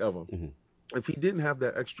highest weight ever. Mhm. If he didn't have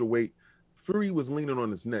that extra weight, Fury was leaning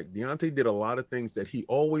on his neck. Deontay did a lot of things that he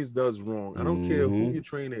always does wrong. I don't care who Mhm. your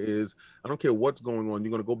trainer is. I don't care what's going on.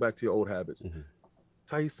 You're going to go back to your old habits. Mhm.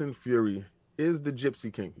 Tyson Fury is the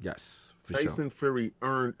Gypsy King. Yes. For Tyson Fury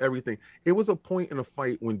earned everything. It was a point in a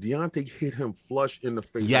fight when Deontay hit him flush in the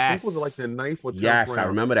face. I Yes. think it was like the ninth or 10th Yes, round. I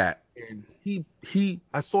remember that. And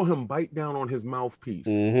I saw him bite down on his mouthpiece.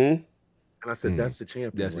 Mm-hmm. And I said, that's the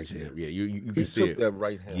champion. That's right the there. champ. Yeah, you He can see took it. that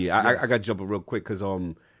right hand. Yeah, I Yes. got to jump in real quick because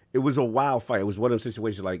it was a wild fight. It was one of those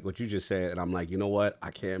situations like what you just said, and I'm like, you know what?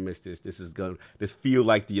 I can't miss this. This feel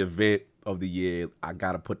like the event of the year. I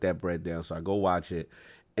gotta put that bread down. So I go watch it,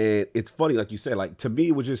 and it's funny, like you said. Like to me,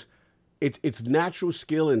 it was just it's natural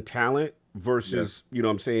skill and talent versus you know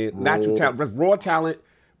what I'm saying, natural talent, versus raw talent,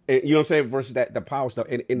 and you know what I'm saying, versus the power stuff.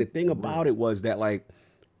 And the thing about it was that like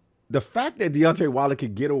the fact that Deontay Wilder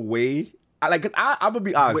could get away. I'm gonna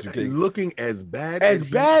be honest with you, King. Looking as bad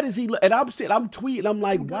as he and I'm tweeting, I'm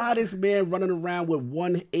like, why this man running around with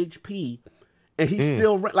 1 HP and he's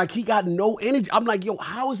still like he got no energy. I'm like, yo,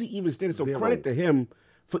 how is he even standing? So Zero. credit to him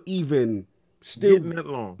for even still getting that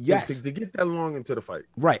long. Yes, to get that long into the fight.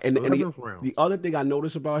 Right. And rounds. The other thing I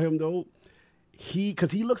noticed about him though, because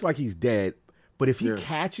he looks like he's dead, but if he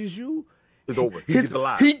catches you, it's over. He's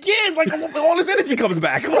alive. He gets like all his energy comes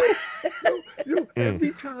back.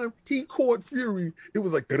 Every time he caught Fury, it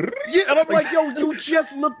was like yeah, and I'm like, yo, you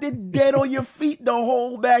just looked at dead on your feet the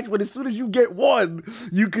whole match, but as soon as you get one,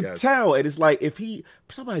 you could tell. And it's like if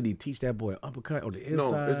somebody need to teach that boy uppercut on the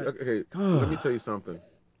inside. No, okay. Let me tell you something.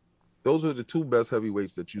 Those are the two best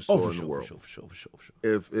heavyweights that you saw in the world. For sure.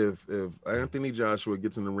 If Anthony Joshua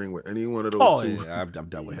gets in the ring with any one of those two, I'm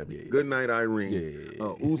done with him. Yeah. Good night, Irene. Yeah.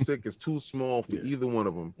 Usyk is too small for either one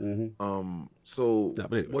of them. Mm-hmm. So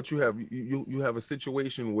what you have, you have a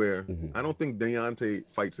situation where I don't think Deontay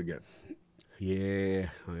fights again. Yeah.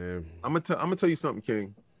 I'm gonna tell you something,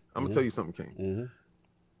 King. I'm gonna tell you something, King.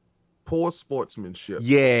 Poor sportsmanship.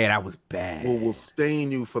 Yeah, that was bad. Will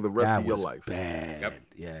stain you for the rest of your life. Bad. Yep.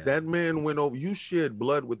 Yeah. That man went over. You shared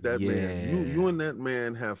blood with that man. You and that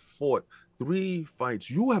man have fought 3 fights.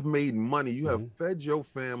 You have made money. You have fed your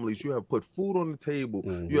families. You have put food on the table.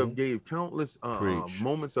 You have gave countless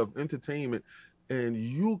moments of entertainment. And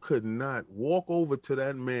you could not walk over to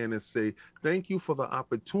that man and say, thank you for the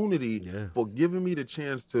opportunity for giving me the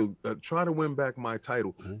chance to try to win back my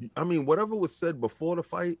title. I mean, whatever was said before the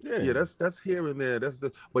fight, that's here and there.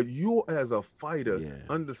 But you as a fighter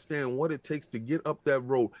understand what it takes to get up that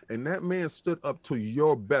road. And that man stood up to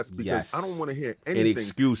your best because I don't want to hear anything. Any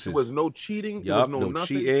excuses. There was no cheating. There was no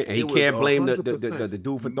nothing. Cheating. And he can't blame the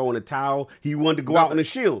dude for throwing the towel. He wanted to go out in the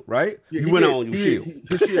shield, right? Yeah, he went on your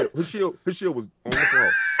shield. His shield was on the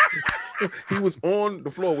floor. He was on the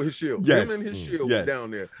floor with his shield. Him and his shield was down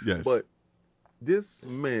there. Yes. But this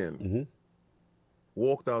man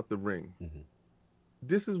walked out the ring.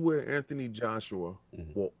 This is where Anthony Joshua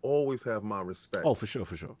will always have my respect. Oh, for sure.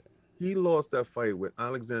 He lost that fight with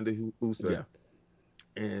Alexander Usyk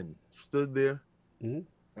and stood there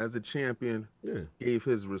as a champion, gave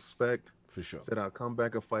his respect. For sure. Said, I'll come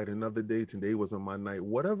back and fight another day. Today wasn't my night.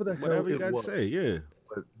 Whatever the hell you it got was. to say,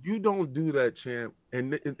 But you don't do that, champ,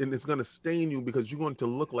 and it's going to stain you because you're going to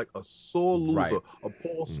look like a sore loser, a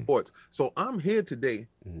poor sports. So I'm here today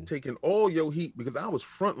taking all your heat because I was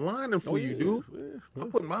front lining for you, dude. I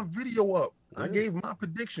put my video up. I gave my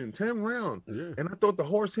prediction, 10 round. And I thought the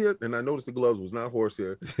horse hit, and I noticed the gloves was not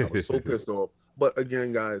horsehair. I was so pissed off. But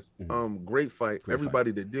again, guys, great fight.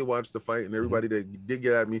 Everybody that did watch the fight and everybody that did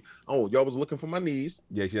get at me. Oh, y'all was looking for my knees.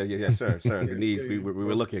 Yes, sir. The knees. We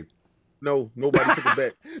were looking. No, nobody took a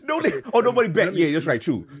bet. Nobody bet. Yeah, that's right.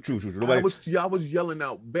 True. Nobody. I was yelling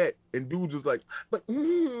out bet, and dude was like, but they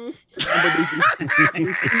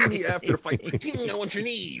see me after the fight. I want your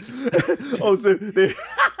knees. So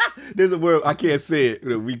there's a word I can't say it.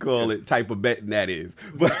 We call it type of betting that is.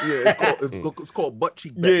 But it's called butt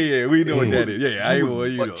cheek betting. Yeah, we know what that is. Yeah, I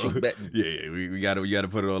know. Butt cheek betting. Yeah, we gotta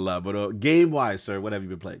put it on live. But game wise, sir, what have you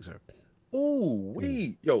been playing, sir? Oh,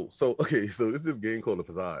 yo, so there's this game called the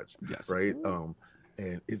Visage, right?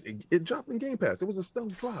 And it dropped in Game Pass. It was a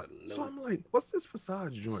stealth drop. So I'm like, what's this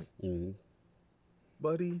Visage joint?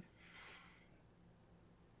 Buddy,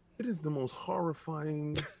 it is the most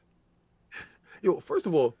horrifying. Yo, first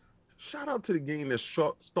of all, shout out to the game that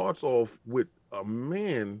starts off with a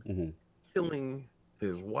man killing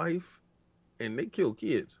his wife, and they kill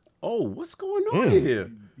kids. Oh, what's going on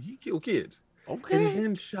here? He killed kids. Okay. And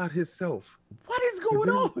then shot himself. What is going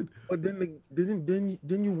on? But then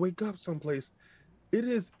you wake up someplace. It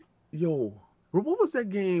is, yo. What was that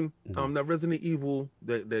game? That Resident Evil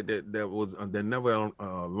that was that never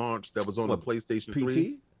launched. That was on the PlayStation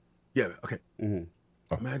 3. PT? Yeah. Okay.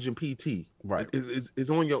 Imagine PT. Right. It's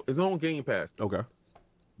on Game Pass. Okay.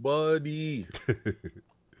 Buddy.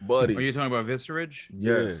 Are you talking about Viscerage?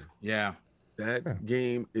 Yes. Yeah. That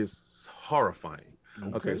game is horrifying.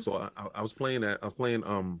 Okay, so I was playing that. I was playing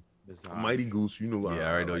Mighty Goose. You know. Yeah,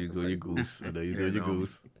 I already know you're doing your goose. I know you're doing your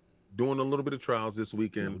goose. Doing a little bit of trials this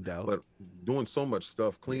weekend, No doubt. but doing so much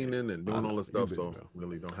stuff, cleaning and doing all this stuff, so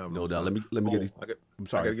really don't have No doubt. time. Let me get these. I'm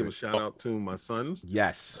sorry. I gotta give a shout out to my sons.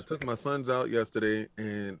 Yes. I took my sons out yesterday,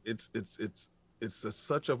 and it's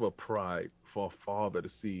such of a pride for a father to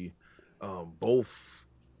see both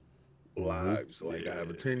lives. Like I have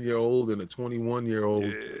a 10-year-old and a 21-year-old.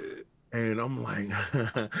 And I'm like,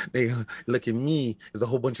 they look at me. There's a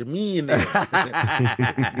whole bunch of me in there. Took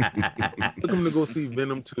them to go see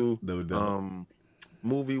Venom 2. No doubt.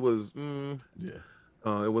 Movie was, it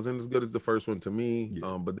wasn't as good as the first one to me.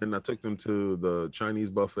 Yeah. But then I took them to the Chinese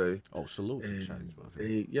buffet. Oh, salute to the Chinese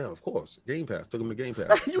buffet. Yeah, of course. Game Pass. Took them to Game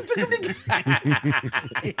Pass. You took them to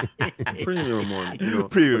Premium on,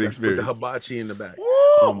 premium with experience. the hibachi in the back.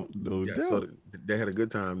 No doubt. So they had a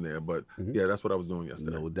good time there. But yeah, that's what I was doing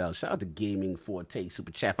yesterday. No doubt. Shout out to Gaming Forte,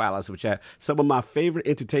 Super Chat, $5 Super Chat. Some of my favorite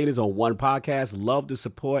entertainers on one podcast. Love to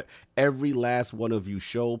support every last one of you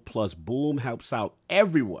show. Plus, Boom helps out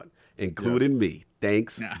everyone, including me.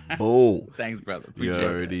 Thanks, Boom. Thanks, brother. You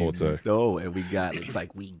Appreciate it. already know. And we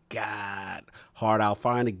got Hard Out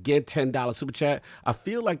Fine again, $10 Super Chat. I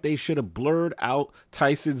feel like they should have blurred out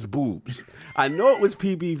Tyson's boobs. I know it was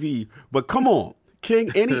PBV, but come on.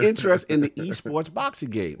 King, any interest in the esports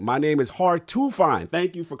boxing game? My name is Hard to Find.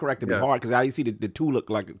 Thank you for correcting me. Hard, because I see the two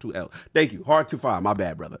look like a 2L. Thank you. Hard to Find. My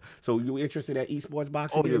bad, brother. So you interested in that esports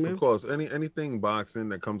boxing game? Yes, man? of course. Anything boxing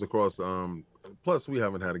that comes across. Plus, we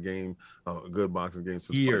haven't had a good boxing game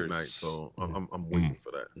since Years. Fight Night, so I'm waiting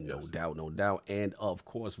for that. No doubt. And of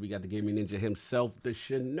course, we got the gaming ninja himself, the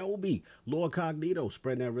Shinobi, Lord Cognito,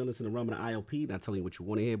 spreading that realness in the realm of the ILP. Not telling you what you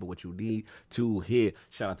want to hear, but what you need to hear.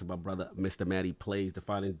 Shout out to my brother, Mr. Matty Plays. The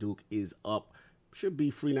Fighting Duke is up. Should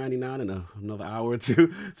be free 99 in another hour or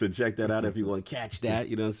two. So check that out if you want to catch that.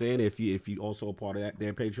 You know what I'm saying? If you also a part of that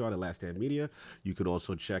their Patreon at Last Stand Media, you could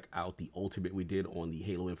also check out the ultimate we did on the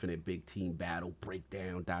Halo Infinite Big Team Battle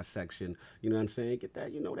breakdown dissection. You know what I'm saying? Get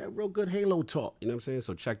that, that real good Halo talk. You know what I'm saying?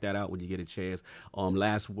 So check that out when you get a chance.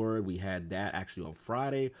 Last word, we had that actually on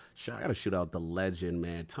Friday. I gotta shoot out the legend,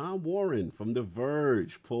 man. Tom Warren from The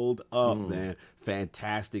Verge pulled up, man.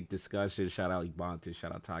 Fantastic discussion. Shout out Ebontis.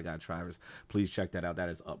 Shout out Ty Guy Travers. Please check that out. That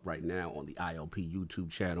is up right now on the ILP YouTube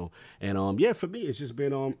channel. And for me, it's just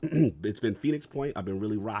been it's been Phoenix Point. I've been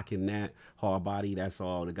really rocking that hard body. That's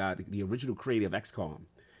all. The guy, the original creator of XCOM.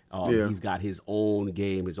 He's got his own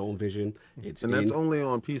game, his own vision. That's only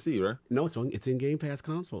on PC, right? No, it's in Game Pass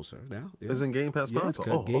console, sir. Now it's in Game Pass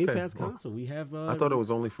console. Game Pass console. We have. I thought it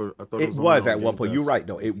was only for. It was at one point. You're right,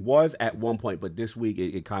 though. It was at one point, but this week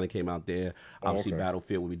it kind of came out there. Obviously,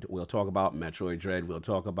 Battlefield. We'll talk about Metroid Dread. We'll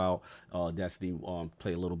talk about Destiny.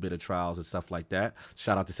 Play a little bit of Trials and stuff like that.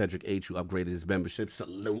 Shout out to Cedric H, who upgraded his membership.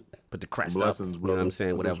 Salute. Put the crest Blessings, up. brother. You know what I'm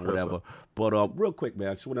saying? Whatever. But real quick, man.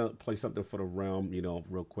 I just want to play something for the realm.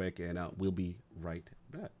 Real quick, and we'll be right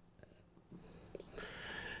back.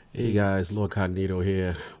 Hey guys, Lord Cognito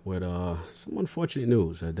here with some unfortunate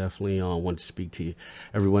news. I definitely want to speak to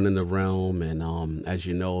everyone in the realm, and as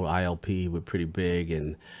you know, ILP, we're pretty big,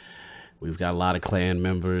 and we've got a lot of clan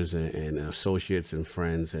members and associates and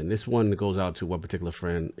friends, and this one goes out to one particular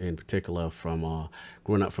friend in particular from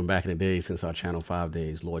growing up from back in the day since our Channel 5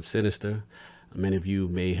 days, Lord Sinister. Many of you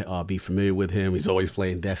may be familiar with him. He's always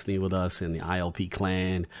playing Destiny with us in the ILP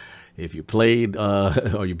clan. If you played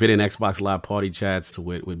or you've been in Xbox Live party chats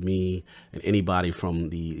with me and anybody from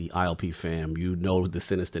the ILP fam, you know the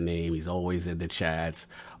Sinister name. He's always in the chats,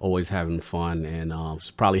 always having fun, and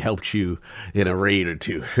it's probably helped you in a raid or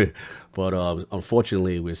two. But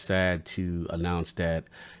unfortunately, we're sad to announce that,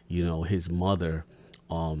 his mother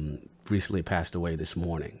recently passed away this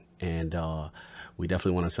morning. And we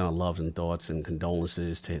definitely want to send our loves and thoughts and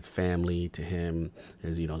condolences to his family, to him,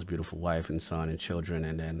 his beautiful wife and son and children,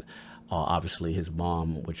 and then obviously his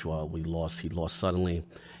mom, which he lost suddenly.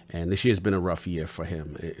 And this year's been a rough year for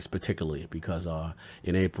him, it's particularly because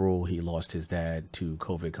in April he lost his dad to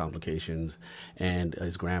COVID complications and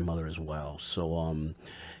his grandmother as well. So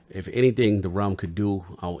if anything the realm could do,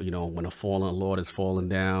 when a fallen Lord is falling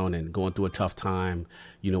down and going through a tough time,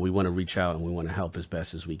 we want to reach out and we want to help as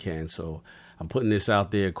best as we can. So I'm putting this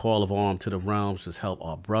out there, call of arm to the realms to help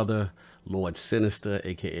our brother, Lord Sinister,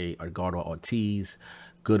 a.k.a. Edgardo Ortiz.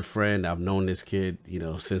 Good friend. I've known this kid,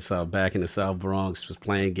 since back in the South Bronx, was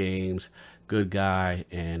playing games. Good guy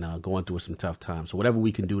and going through some tough times. So whatever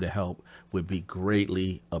we can do to help would be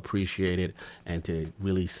greatly appreciated and to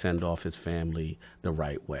really send off his family the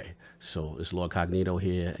right way. So it's Lord Cognito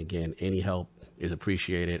here. Again, any help is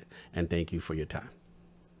appreciated, and thank you for your time.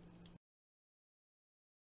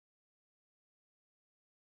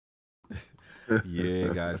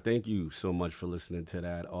 Yeah, guys, thank you so much for listening to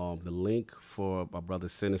that. The link for my brother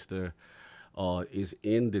Sinister is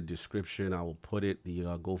in the description. I will put it, the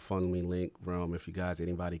GoFundMe link. If you guys,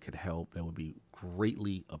 anybody could help, that would be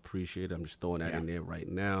greatly appreciated. I'm just throwing that in there right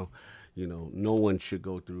now. No one should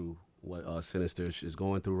go through what Sinister is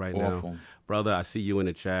going through right now. Brother, I see you in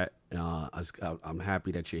the chat. I'm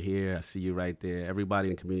happy that you're here. I see you right there. Everybody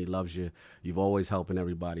in the community loves you. You've always helping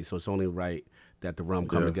everybody, so it's only right that the realm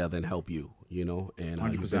come together and help you,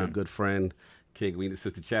 and you've been a good friend. King, we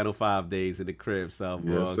since the Channel 5 days in the crib, South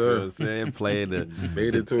Bronx, yes, sir. You know what I'm saying? Playing the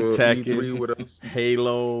made it to a E3 with us.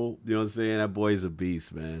 Halo, you know what I'm saying? That boy's a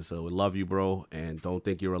beast, man. So we love you, bro, and don't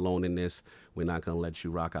think you're alone in this. We're not gonna let you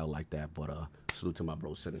rock out like that. But salute to my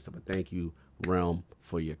bro Sinister. But thank you, Realm,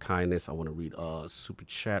 for your kindness. I want to read a super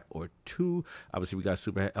chat or two. Obviously, we got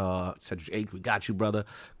Super Cedric 8. We got you, brother.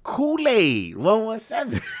 Kool-Aid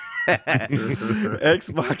 117.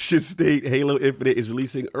 Xbox should state Halo Infinite is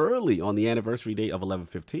releasing early on the anniversary date of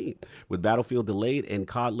 11/15. With Battlefield delayed and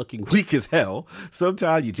COD looking weak as hell,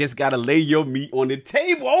 sometimes you just gotta lay your meat on the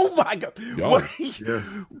table. Oh my God! Yeah.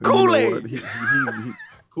 Kool-Aid.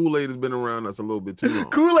 Kool-Aid has been around us a little bit too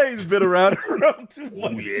long. Kool-Aid's been around too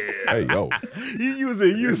long. Yeah. Hey, yo. He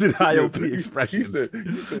using IOP expressions. He said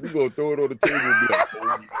he's gonna throw it on the table and be like,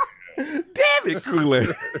 oh, yeah. Damn it,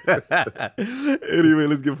 Kool-Aid. Anyway,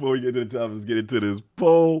 let's get before we get to the top. Let's get into this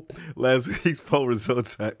poll. Last week's poll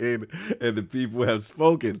results are in, and the people have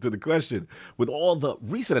spoken to the question. With all the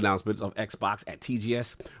recent announcements of Xbox at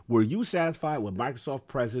TGS, were you satisfied with Microsoft's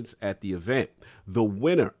presence at the event? The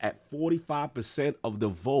winner at 45% of the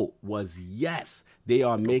vote was yes. They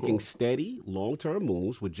are making steady, long-term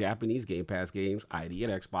moves with Japanese Game Pass games, ID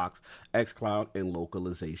at Xbox, xCloud, and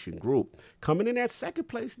Localization Group. Coming in at second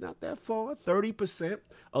place, not that far, 30%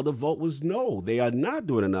 of the vote was no. They are not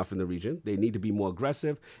doing enough in the region. They need to be more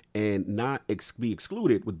aggressive and not be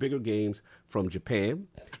excluded with bigger games from Japan.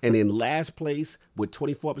 And in last place, with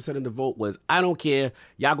 24% of the vote, was I don't care.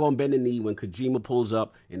 Y'all gonna bend the knee when Kojima pulls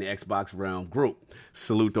up in the Xbox Realm group.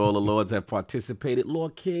 Salute to all the lords that have participated.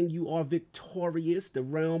 Lord King, you are victorious. The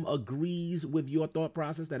Realm agrees with your thought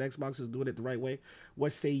process that Xbox is doing it the right way.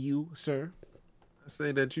 What say you, sir? I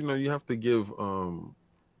say that you have to give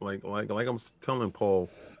like I'm telling Paul,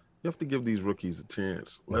 you have to give these rookies a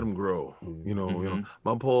chance. Let them grow. Me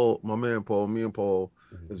and Paul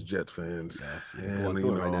is Jet fans. Yes, and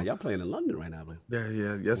right now. Y'all playing in London right now, man.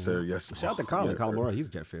 Yes, sir. Yes. Shout out to Colin. Colin Moore, he's a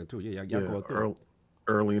Jet fan too. Yeah, y'all going through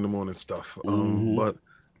early in the morning stuff. But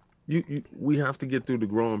we have to get through the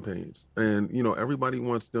growing pains, and everybody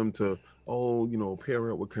wants them to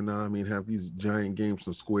pair up with Konami and have these giant games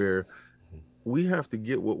from Square. We have to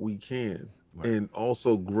get what we can. Right. And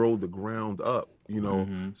also grow the ground up,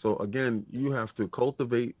 So again, you have to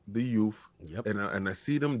cultivate the youth, and I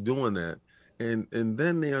see them doing that, and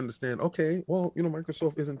then they understand. Okay, well,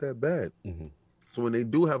 Microsoft isn't that bad. So when they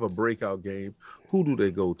do have a breakout game, who do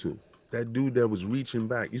they go to? That dude that was reaching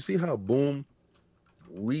back. You see how Boom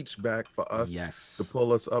reached back for us to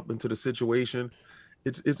pull us up into the situation.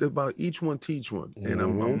 It's about each one teach one, and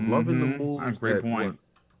I'm loving the moves that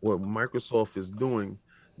what Microsoft is doing.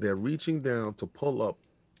 They're reaching down to pull up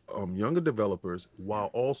younger developers while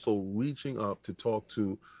also reaching up to talk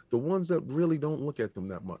to the ones that really don't look at them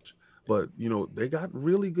that much. But, they got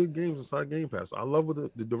really good games inside Game Pass. I love what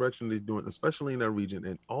the direction they're doing, especially in that region.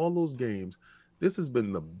 And all those games, this has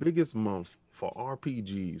been the biggest month for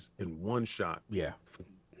RPGs in one shot. Yeah.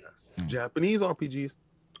 Japanese RPGs.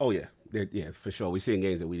 Oh, yeah. Yeah, for sure. We're seeing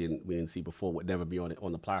games that we didn't see before, would never be on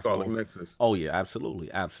the platform. Scarlet Nexus. Oh yeah, absolutely.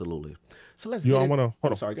 So let's. I want to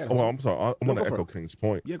hold on. Sorry, I'm sorry. I want to echo King's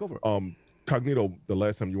point. Yeah, go for it. Cognito, the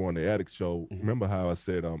last time you were on the Addict Show, remember how I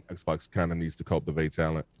said Xbox kind of needs to cultivate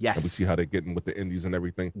talent? Yes. And we see how they're getting with the indies and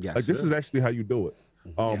everything. Yes. Like this is actually how you do it.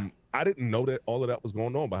 I didn't know that all of that was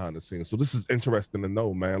going on behind the scenes. So this is interesting to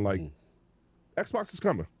know, man. Like Xbox is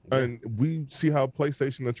coming, and we see how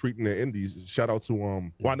PlayStation are treating their indies. Shout out to well,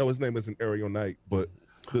 I know his name isn't Ariel Knight, but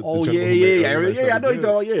I know you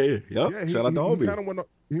talking. Yeah. Shout out to homie.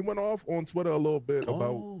 He went off on Twitter a little bit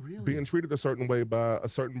about being treated a certain way by a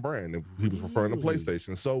certain brand, and he was referring to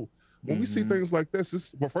PlayStation. So when we see things like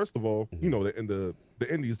this, first of all, you know, in the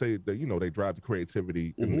indies, they drive the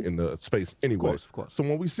creativity in the space anyway. Of course. So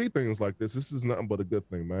when we see things like this is nothing but a good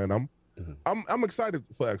thing, man. I'm excited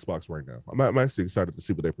for Xbox right now. I'm actually excited to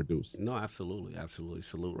see what they produce. No, absolutely.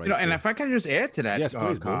 Salute right. And if I can just add to that, yes,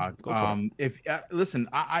 please, Cog, listen,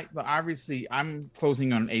 I obviously I'm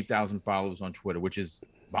closing on 8,000 followers on Twitter, which is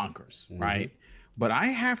bonkers, right? But I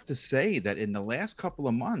have to say that in the last couple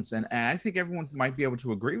of months, and I think everyone might be able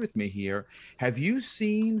to agree with me here, have you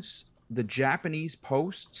seen the Japanese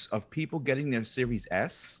posts of people getting their Series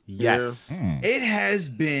S? Yes. It has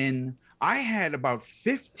been, I had about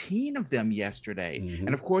 15 of them yesterday.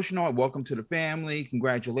 And of course, you know, welcome to the family,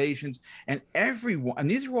 congratulations. And everyone,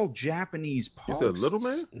 and these are all Japanese posts. You said little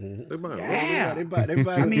man? They buy they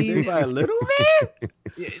buy a little man?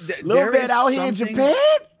 Little man out here in Japan?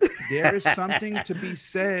 There is something to be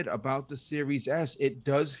said about the Series S. It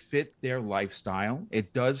does fit their lifestyle.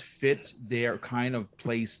 It does fit their kind of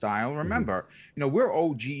play style. Remember, you know, we're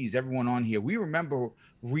OGs, everyone on here. We remember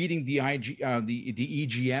reading the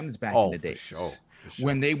EGMs back in the days, for sure.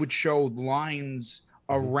 when they would show lines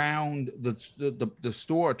around the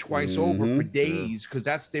store twice over for days,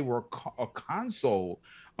 because they were a console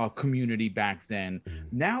community back then.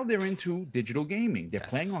 Now they're into digital gaming. They're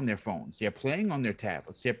playing on their phones. They're playing on their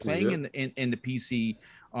tablets. They're playing in the PC,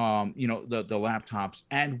 you know, the laptops.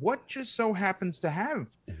 And what just so happens to have,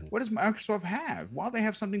 what does Microsoft have? Well, they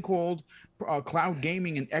have something called cloud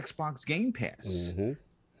gaming and Xbox Game Pass.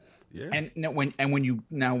 Yeah. And when you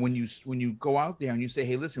go out there and you say,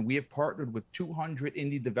 hey, listen, we have partnered with 200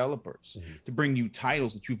 indie developers to bring you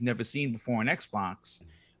titles that you've never seen before on Xbox,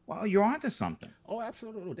 well, you're onto something. Oh,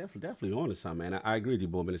 absolutely, definitely onto something, man. I agree with you,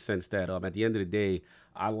 Boom, in the sense that at the end of the day,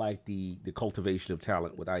 I like the cultivation of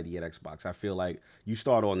talent with ID at Xbox. I feel like you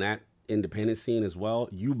start on that independent scene as well,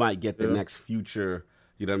 you might get the next future.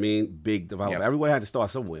 You know what I mean? Big developer. Everyone had to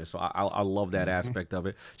start somewhere. So I love that aspect of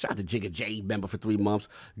it. Shout out to Jigga J, member for 3 months.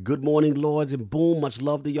 Good morning, Lords, and Boom. Much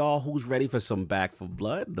love to y'all. Who's ready for some Back for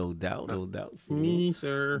Blood? No doubt. Me,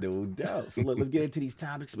 sir. No doubt. So let's get into these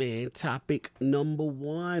topics, man. Topic number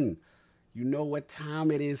 1. You know what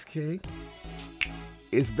time it is, King?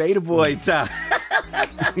 It's Beta Boy time.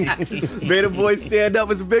 Beta Boy stand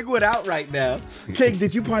up. It's a big one out right now. King,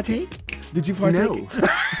 did you partake? No.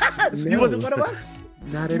 You wasn't one of us?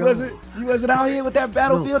 Not at all. You wasn't out here with that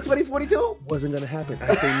Battlefield 2042? Wasn't gonna happen.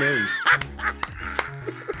 I say no.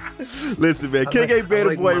 Listen, man, King ain't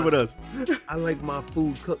Beta Boy with us. I like my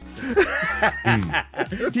food cooked.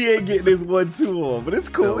 He ain't getting this 1-2 on, but it's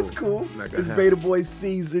cool. No, it's cool. It's happen. Beta Boy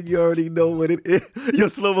season. You already know what it is. Yo,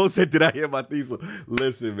 Slow-Mo said, did I hear my theme song?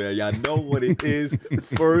 Listen, man, y'all know what it is.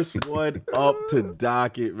 First one up to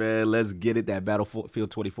docket, man. Let's get it. That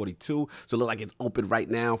Battlefield 2042. So it look like it's open right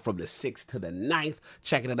now from the 6th to the 9th.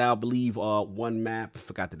 Checking it out. I believe one map.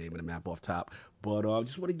 Forgot the name of the map off top. But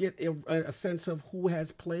just want to get a sense of who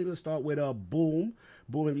has played. Let's start with Boom.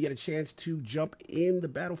 Boom, have you get a chance to jump in the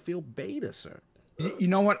Battlefield beta, sir? You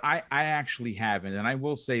know what? I actually haven't, and I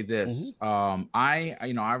will say this.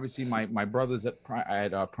 Obviously my brothers at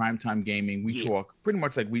Primetime Gaming, we talk pretty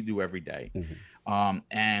much like we do every day.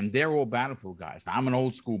 And they're all Battlefield guys. Now, I'm an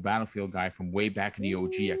old school Battlefield guy from way back in the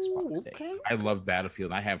OG Xbox days. I love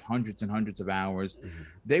Battlefield. I have hundreds and hundreds of hours.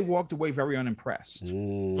 They walked away very unimpressed. So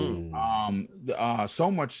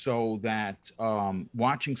much so that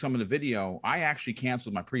watching some of the video, I actually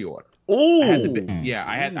canceled my pre-order.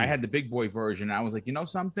 I had the big boy version. I was like, you know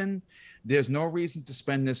something? There's no reason to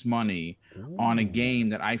spend this money on a game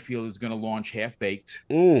that I feel is going to launch half-baked.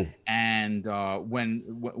 And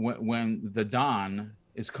when the Don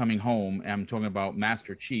is coming home, and I'm talking about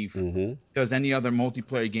Master Chief, does any other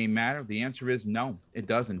multiplayer game matter? The answer is no, it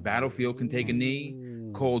doesn't. Battlefield can take a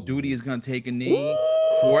knee. Call of Duty is going to take a knee.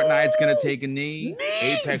 Fortnite's going to take a knee.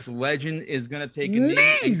 Apex Legend is going to take a knee.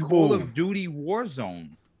 And Call of Duty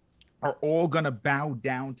Warzone are all going to bow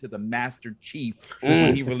down to the Master Chief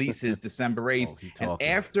when he releases December 8th. And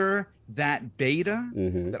after that beta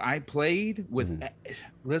that I played with,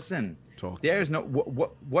 listen, there's no,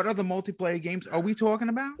 what other multiplayer games are we talking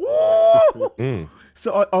about?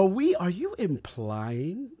 So are you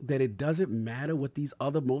implying that it doesn't matter what these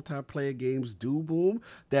other multiplayer games do, Boom?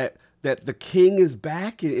 That that the king is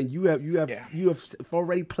back and you have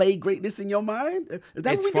already played greatness in your mind? Is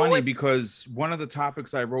that it's what we funny doing? because one of the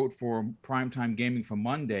topics I wrote for Primetime Gaming for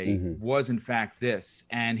Monday was in fact this.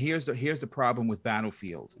 And here's the problem with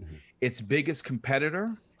Battlefield. Its biggest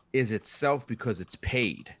competitor is itself because it's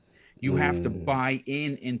paid. You have to buy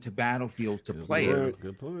into Battlefield to play it.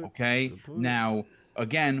 Good point. Okay. Good point. Now,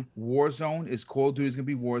 again, Warzone is Call of Duty is going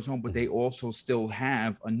to be Warzone, but they also still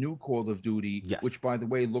have a new Call of Duty, which, by the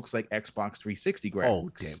way, looks like Xbox 360 graphics.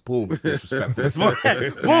 Oh, damn. Boom is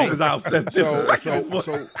disrespectful. Boom is out.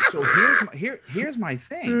 So here's my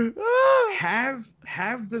thing.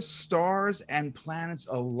 Have the stars and planets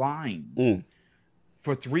aligned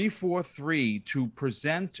for 343 to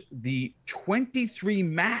present the 23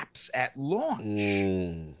 maps at launch.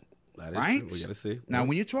 Right? We gotta see. Now,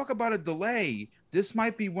 when you talk about a delay, this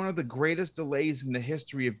might be one of the greatest delays in the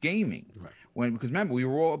history of gaming. Right. Because remember, we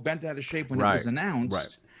were all bent out of shape when it was announced.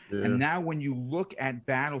 Right. Yeah. And now when you look at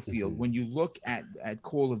Battlefield, when you look at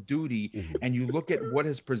Call of Duty, and you look at what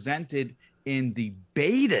is presented in the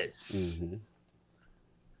betas,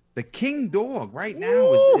 the king dog right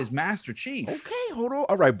now is Master Chief. Okay, hold on.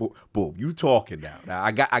 All right, boom. You talking now? Now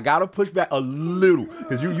I got to push back a little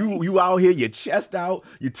because you out here, your chest out,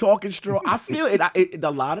 you talking strong. I feel it.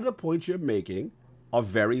 A lot of the points you're making are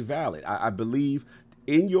very valid. I believe,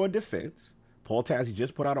 in your defense, Paul Tassi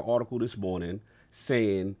just put out an article this morning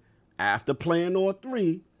saying after playing on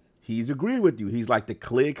 3, he's agreed with you. He's like the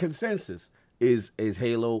clear consensus is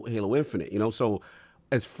Halo Infinite. You know, so.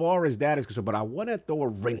 As far as that is concerned, but I want to throw a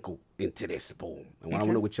wrinkle into this, boom. And I want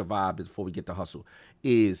to know what your vibe is before we get to hustle.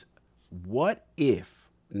 Is what if,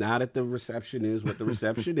 now that the reception is what the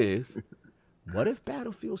reception is, what if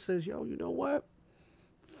Battlefield says, yo, you know what?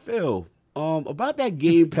 Phil, about that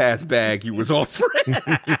Game Pass bag you was offering.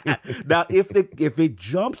 Now, if it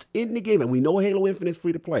jumps in the game, and we know Halo Infinite is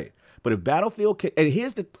free to play, but if Battlefield can, and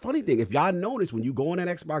here's the funny thing, if y'all notice when you go on that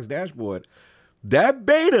Xbox dashboard, that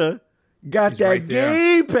beta got that right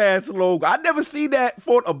Game Pass logo. I never seen that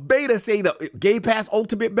for a beta saying the Game Pass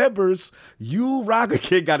Ultimate members. You Rocker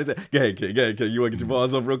Kid got it. Go ahead, kid. You want to get your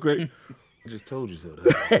balls up real quick? I just told you so.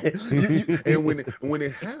 And when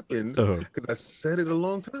it happened, because I said it a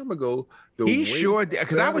long time ago, He sure did.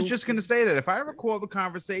 Because I was just going to say that if I recall the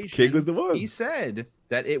conversation, King was the one. He said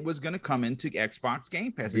that it was going to come into Xbox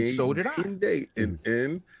Game Pass, and so did I.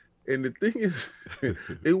 And the thing is,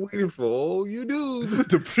 they waiting for all you dudes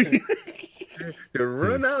to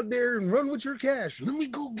run out there and run with your cash. Let me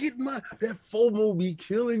go get that FOMO be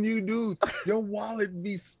killing you dudes. Your wallet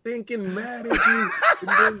be stinking mad at you.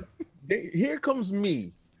 And then here comes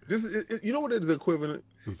me. This is, you know what it is equivalent?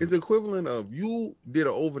 It's equivalent of you did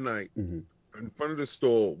an overnight in front of the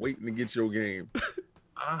store waiting to get your game.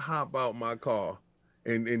 I hop out my car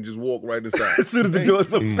and just walk right inside. As soon as the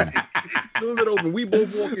doors open. As soon as it open, we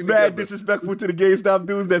both walk in. Bad disrespectful to the GameStop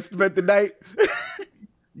dudes that spent the night.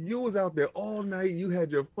 You was out there all night. You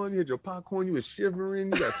had your fun. You had your popcorn. You was shivering.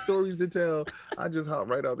 You got stories to tell. I just hopped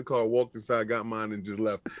right out the car, walked inside, got mine, and just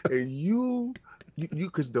left. And you,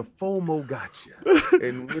 because the FOMO got you.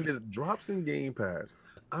 And when it drops in Game Pass,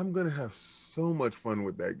 I'm gonna have so much fun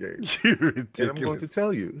with that game. You're ridiculous. And I'm going to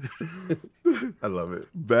tell you, I love it.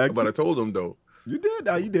 But I told them though. You did.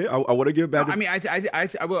 No, you did. I want to give back. No, I mean,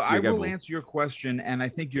 I will answer your question, and I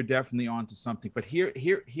think you're definitely onto something. But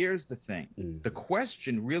here's the thing: the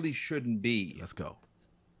question really shouldn't be, let's go,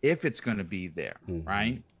 if it's going to be there,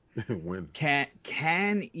 right? When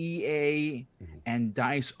can EA and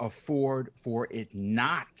DICE afford for it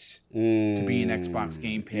not to be an Xbox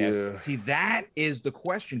Game Pass? Yeah. See, that is the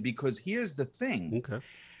question, because here's the thing. Okay.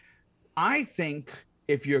 I think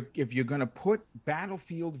if you're gonna put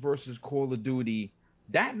Battlefield versus Call of Duty,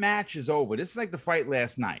 that match is over. This is like the fight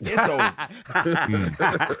last night. It's over.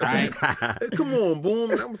 Right? Hey, come on, Boom.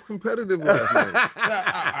 That was competitive last night. All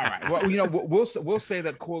right. Well, you know, we'll say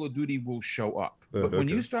that Call of Duty will show up. But when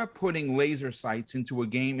you start putting laser sights into a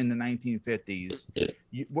game in the 1950s,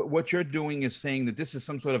 what you're doing is saying that this is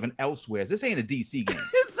some sort of an Elsewhere. This ain't a DC game.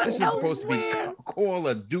 This is supposed to be Call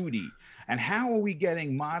of Duty. And how are we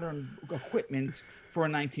getting modern equipment for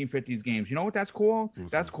 1950s games? You know what that's called?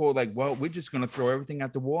 That's called like, well, we're just going to throw everything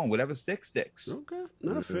at the wall and whatever sticks. Okay,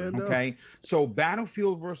 not fair enough. Okay, so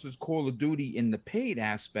Battlefield versus Call of Duty in the paid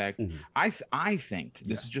aspect, I think,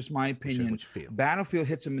 this is just my opinion, Battlefield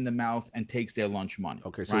hits them in the mouth and takes their lunch money.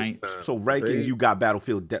 Okay, so, right? So ranking, you got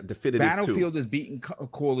Battlefield definitive Battlefield is beating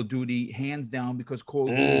Call of Duty hands down because Call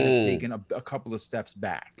of Duty has taken a couple of steps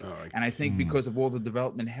back. Right. And I think because of all the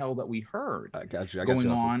development hell that we heard going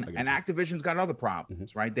on, and Activision's got other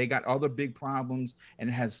problems, right? They got other big problems, and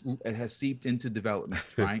it has seeped into development,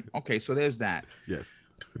 right? Okay, so there's that. Yes.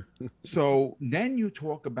 So then you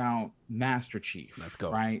talk about Master Chief. Let's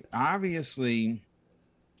go. Right? Obviously,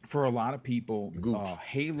 for a lot of people,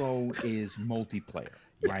 Halo is multiplayer.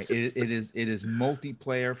 Right, it is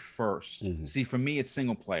multiplayer first. See, for me, it's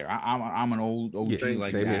single player. I'm an old OG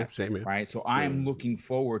like that. Same here. Right, so I am looking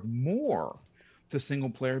forward more to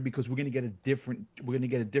single player because we're gonna get a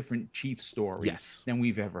different Chief story than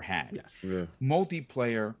we've ever had.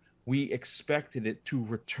 Multiplayer, we expected it to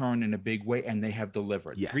return in a big way, and they have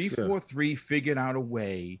delivered. 343 figured out a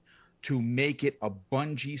way to make it a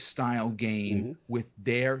Bungie style game with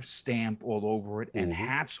their stamp all over it, and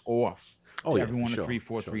hats off to everyone at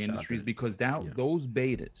 343 Industries because those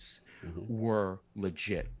betas were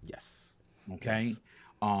legit. Okay.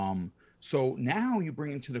 So now you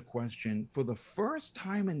bring into the question, for the first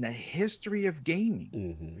time in the history of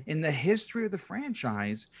gaming, in the history of the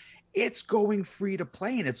franchise, it's going free to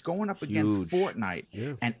play, and it's going up against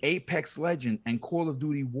Fortnite and Apex Legends and Call of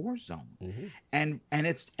Duty Warzone, and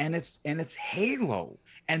it's Halo,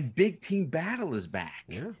 and Big Team Battle is back.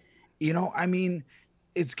 You know, I mean,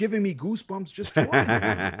 it's giving me goosebumps just talking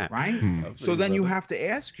about it, right? So then you have to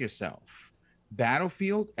ask yourself,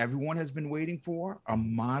 Battlefield, everyone has been waiting for a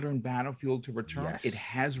modern Battlefield to return. It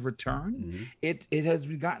has returned. It has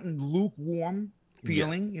gotten lukewarm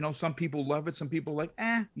feeling. You know, some people love it, some people like,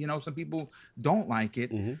 you know, some people don't like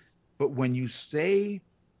it. But when you say,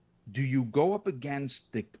 do you go up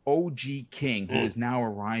against the OG King who is now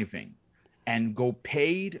arriving and go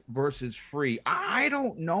paid versus free? I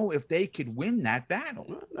don't know if they could win that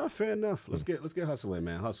battle. No, fair enough. Let's get Hustle in,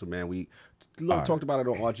 man. Hustle, man. We talked about it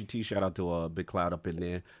on RGT. Shout out to Big Cloud up in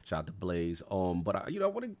there. Shout out to Blaze. But you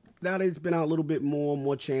know, now that it's been out a little bit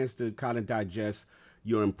more chance to kind of digest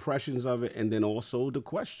your impressions of it, and then also the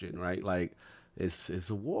question, right? Like, it's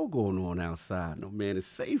a war going on outside. No man is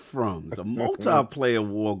safe from. It's a multiplayer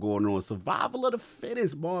war going on. Survival of the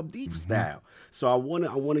fittest, Mobb Deep style. So I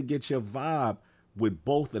wanna get your vibe with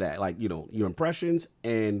both of that. Like, you know, your impressions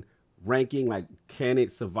and ranking. Like, can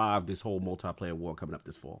it survive this whole multiplayer war coming up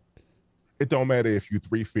this fall? It don't matter if you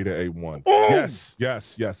 3 feet of A1. Yes.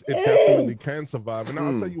 It definitely can survive. And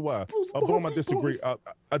I'll tell you why. Boom, I disagree.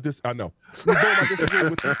 I know. Boom,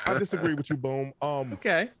 I disagree with you, Boom.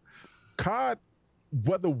 Okay. COD,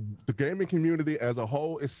 whether the gaming community as a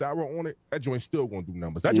whole is sour on it, that joint still gonna do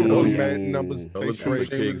numbers. That joint gonna be bad numbers.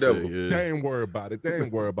 They ain't worried about it. They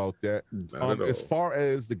ain't worried about that. As far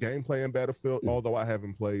as the gameplay in Battlefield, although I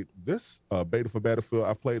haven't played this beta for Battlefield,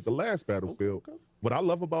 I played the last Battlefield. What I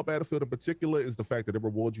love about Battlefield in particular is the fact that it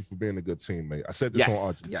rewards you for being a good teammate. I said this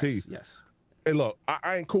on RGT. Hey, look,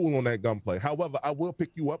 I ain't cool on that gunplay. However, I will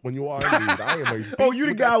pick you up when you are in need. I am a beast. You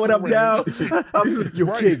the guy with up down.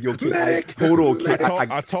 Your kid. Hold on, kid.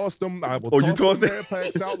 I tossed them. I will toss them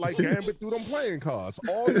packs out like Gambit through them playing cards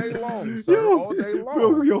all day long, sir. All day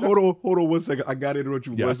long. Yo, hold on 1 second. I got to interrupt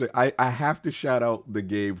you. One second. I have to shout out the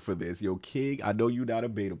game for this. Yo, King, I know you're not a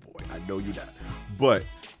beta boy. I know you're not. But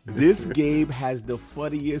this game has the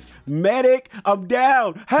funniest medic. I'm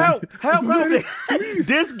down. Help me.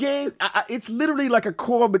 This game, it's literally like a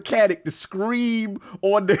core mechanic to scream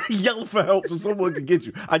on the yell for help so someone can get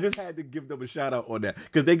you. I just had to give them a shout out on that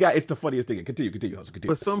because it's the funniest thing. Continue.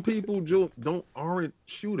 But some people aren't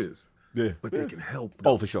shooters. But they can help.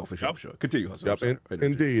 Oh, for sure. Continue.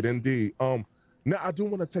 Indeed. Now, I do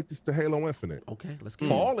want to take this to Halo Infinite. Okay, let's go.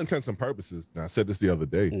 For all intents and purposes, and I said this the other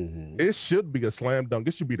day, it should be a slam dunk.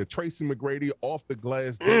 It should be the Tracy McGrady off the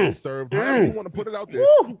glass served. However you want to put it out there.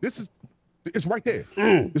 It's right there.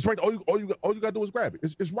 It's right. All you gotta do is grab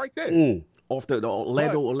it. It's right there. Off the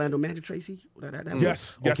Orlando Magic Tracy?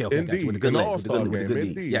 Yes, indeed. With the good All-Star game,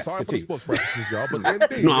 indeed. Yes, sorry continue. for the sports references, y'all, but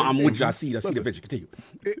indeed. No, I'm with you. I see the picture. Continue.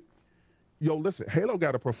 Listen, Halo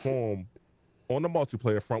got to perform on the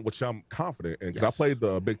multiplayer front, which I'm confident in, because I played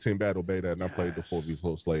the Big Team Battle beta and I played the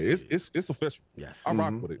 4v4 Slay. It's official. Yes. I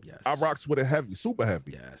rock with it. Yes. I rocks with it heavy, super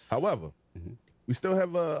heavy. Yes. However, we still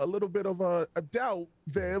have a little bit of a doubt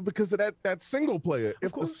there because of that single player.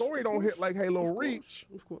 If the story don't hit like Halo Reach,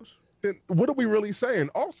 of course, then what are we really saying?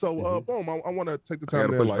 Also, Boom, I want to take the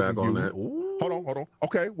time there. Push back on that. Hold on.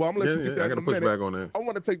 Okay, well, I'm going to let you get that I got to push back on that. I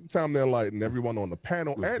want to take the time to enlighten everyone on the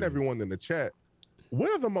panel and everyone in the chat.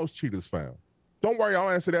 Where are the most cheaters found? Don't worry, I'll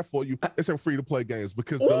answer that for you. It's in free-to-play games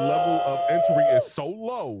because the level of entry is so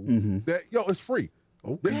low that, it's free.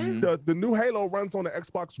 Okay. The new Halo runs on the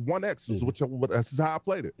Xbox One X, which is how I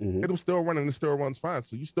played it. It'll still run and it still runs fine.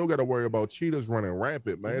 So you still got to worry about cheaters running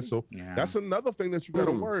rampant, man. So that's another thing that you got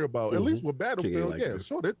to worry about. At least with Battlefield,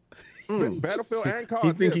 Battlefield and COD.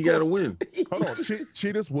 You think you got to win? Hold on,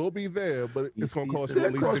 cheaters will be there, but it's going to cost you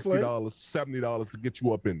at least $60, $70 to get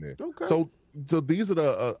you up in there. Okay. So So these are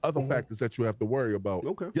the other factors that you have to worry about.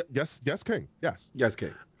 Okay. Yes, King. Yes. Yes,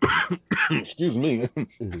 King. Excuse me.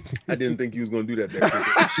 I didn't think you was gonna do that.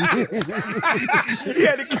 He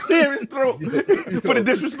had to clear his throat for the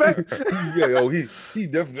disrespect. Yeah, he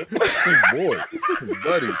definitely boy, his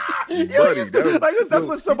buddy. That's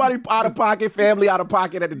when somebody out of pocket, family out of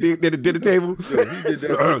pocket at the dinner table. Yo, he did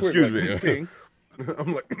that so quick, Excuse like, me. King.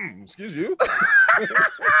 I'm like, excuse you.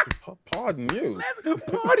 Pardon you.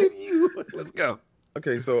 Pardon you. Let's go.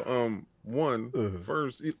 Okay, so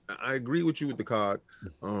first, I agree with you with the card.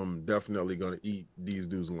 Definitely gonna eat these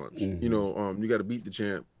dudes' lunch. You know, you got to beat the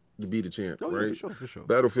champ to be the champ, right? For sure.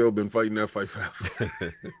 Battlefield been fighting that fight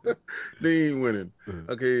forever. They ain't winning.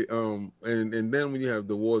 Okay, and then when you have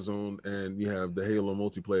the Warzone and you have the Halo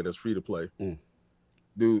multiplayer that's free to play.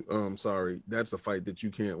 Dude, sorry, that's a fight that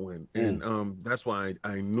you can't win, and that's why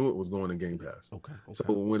I knew it was going in Game Pass. Okay. So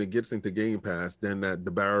when it gets into Game Pass, then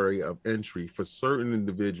the barrier of entry for certain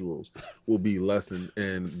individuals will be lessened,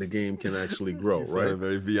 and the game can actually grow. Right?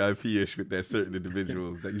 Very VIP-ish with that certain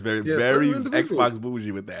individuals. He's very Xbox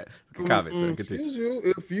bougie with that. Comment, sir. Excuse you,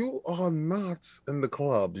 if you are not in the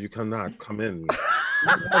club, you cannot come in. You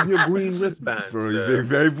have your green wristband. Bro, you're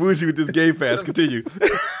very bougie with this Game Pass. Continue.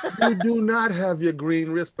 You do not have your green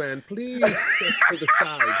wristband. Please step to the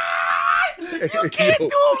side. You can't do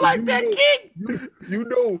him like that, King. You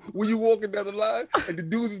know when you walking down the line and the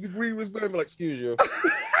dudes with the green wristband be like, excuse you.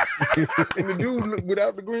 And the dude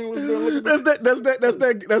without the green wristband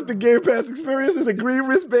That's the Game Pass experience. It's a green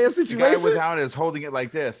wristband The situation. guy without it is holding it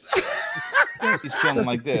like this. He's chilling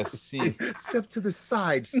like this. See? Step to the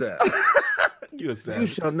side, sir. You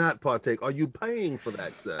shall not partake. Are you paying for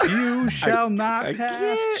that, sir? You shall not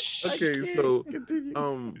pass. Okay, so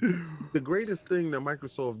the greatest thing that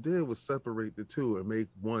Microsoft did was separate the two and make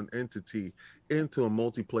one entity into a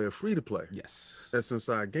multiplayer free-to-play. Yes. That's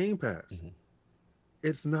inside Game Pass.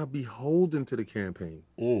 It's not beholden to the campaign.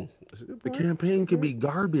 The campaign could be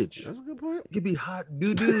garbage. That's a good point. It could be hot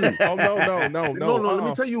doo-doo. Oh, no. No, let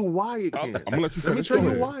me tell you why it can. I'm gonna let you finish. Let me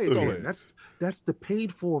tell you why it Go can. ahead. That's the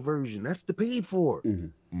paid for version. That's the paid for.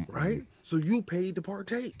 Right? So you paid to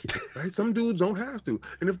partake. Right? Some dudes don't have to.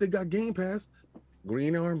 And if they got Game Pass,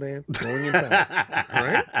 green armband going inside.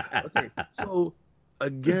 Right? Okay. So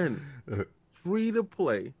again, free to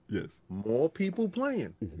play. Yes. More people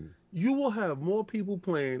playing. You will have more people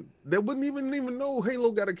playing that wouldn't even know Halo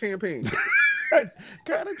got a campaign.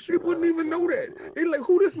 Kind of They wouldn't even know that. They like,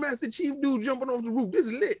 who this Master Chief dude jumping off the roof? This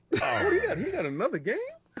is lit. He got another game?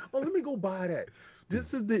 Oh, let me go buy that.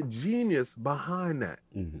 This is the genius behind that.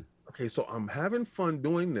 Okay, so I'm having fun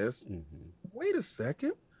doing this. Wait a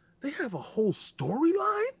second. They have a whole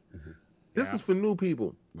storyline? This is for new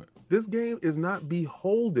people. This game is not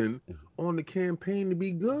beholden on the campaign to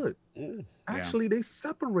be good. Actually, they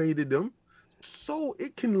separated them so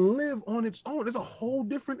it can live on its own. It's a whole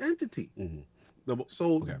different entity.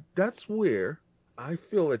 So that's where I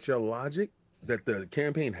feel that your logic that the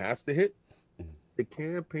campaign has to hit, the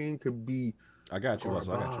campaign could be I got you.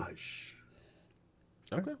 garbage.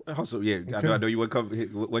 Okay. Also, yeah, I know you want to cover.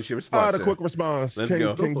 What's your response? The quick response. Let's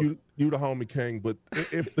go. King, you the homie King, but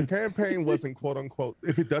if the campaign wasn't quote unquote,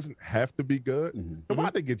 if it doesn't have to be good, then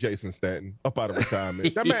why'd they get Jason Statham up out of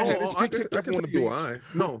retirement? That man had his feet kicked up on the beach.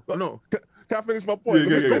 No. Can I finish my point?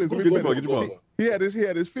 Yeah. He had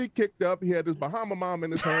his feet kicked up. He had his Bahama mom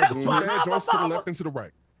in his hand. The two man joints to the left and to the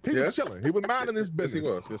right. He was chilling. He was minding his business.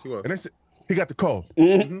 Yes, he was. And they said he got the call.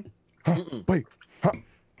 Wait,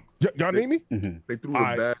 y'all need me? They threw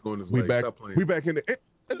a bag on his leg. Stop playing. We back in the. It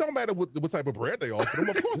don't matter what type of bread they offer them.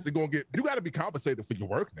 Of course, they're gonna get. You got to be compensated for your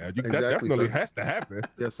work now. That definitely has to happen.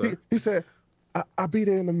 Yes, sir. He said, "I'll be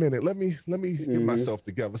there in a minute. Let me get myself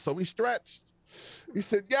together." So he stretched. He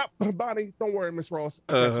said, "Yep, Bonnie, don't worry, Miss Ross.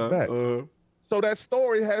 I got you back." So that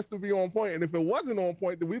story has to be on point. And if it wasn't on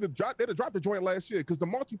point, then they'd have dropped the joint last year because the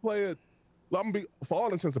multiplayer. For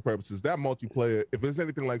all intents and purposes, that multiplayer, if it's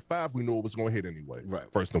anything like 5, we knew it was going to hit anyway. Right.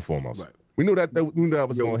 First and foremost. Right. We knew that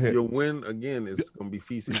was going to hit. Your win again is going to be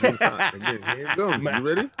feasting inside. Again, here it comes. You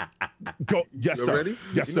ready? Go. Yes, sir. Ready?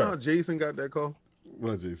 Yes, sir. You know how Jason got that call?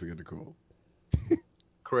 Well, Jason got the call.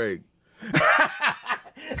 Craig.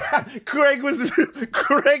 Craig was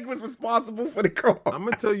responsible for the call. I'm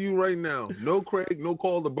gonna tell you right now, no Craig, no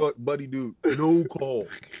call to buddy dude, no call.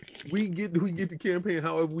 We get the campaign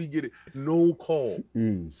however we get it, no call.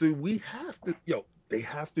 So we have to, they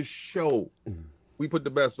have to show We put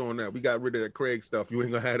the best on that. We got rid of that Craig stuff. You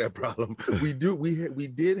ain't gonna have that problem. We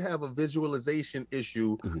did have a visualization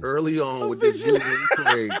issue early on with this dude named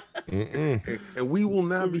Craig, and we will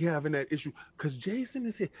not be having that issue because Jason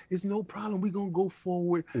is here. It's no problem. We're gonna go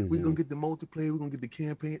forward. We're gonna get the multiplayer. We're gonna get the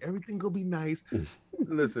campaign. Everything gonna be nice.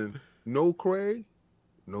 Listen, no Craig,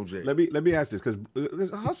 no Jay. Let me ask this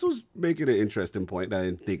because Hustle's making an interesting point that I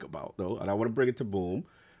didn't think about though, and I want to bring it to Boom,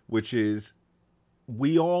 which is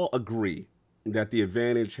we all agree that the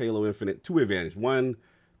advantage Halo Infinite, two advantages. One,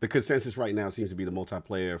 the consensus right now seems to be the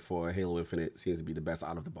multiplayer for Halo Infinite seems to be the best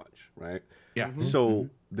out of the bunch, right? Yeah. So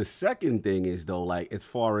the second thing is though, like as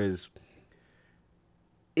far as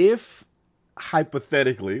if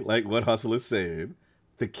hypothetically, like what Hustle is saying,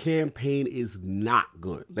 the campaign is not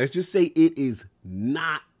good. Let's just say it is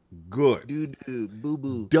not good.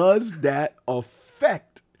 Boo-boo. Does that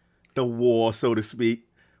affect the war, so to speak?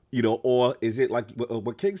 You know, or is it like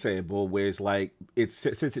what King said, Bull, where it's like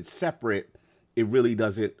since it's separate, it really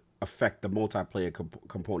doesn't affect the multiplayer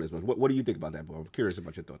components. What do you think about that, Bull? I'm curious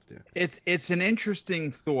about your thoughts there. It's an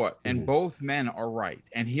interesting thought, and both men are right.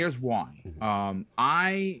 And here's why.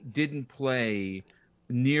 I didn't play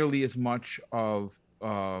nearly as much of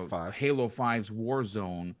Halo 5's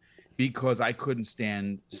Warzone because I couldn't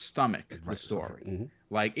stomach the story.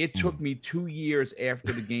 Like it took me 2 years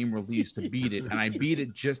after the game released to beat it, and I beat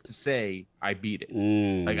it just to say I beat it.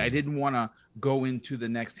 Like I didn't want to go into the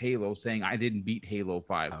next Halo saying I didn't beat Halo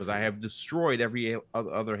 5 because I have destroyed every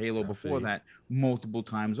other Halo before that multiple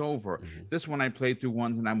times over. This one I played through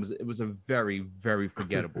once, and it was a very, very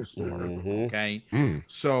forgettable story. Okay,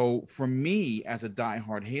 so for me as a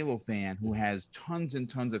diehard Halo fan who has tons and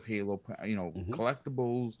tons of Halo,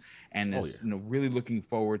 collectibles, and is, really looking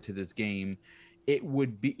forward to this game. I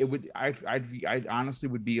honestly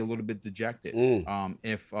would be a little bit dejected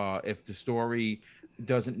if the story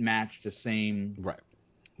doesn't match the same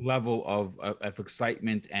level of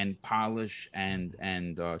excitement and polish and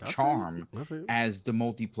charm as the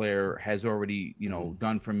multiplayer has already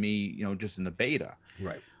done for me just in the beta.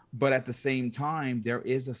 But at the same time, there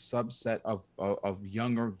is a subset of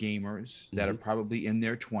younger gamers that are probably in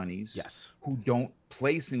their 20s who don't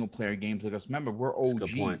play single player games like us. Remember, we're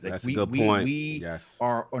OGs. That's Like a good point. We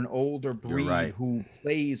are an older breed who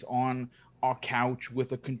plays on our couch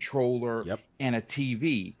with a controller and a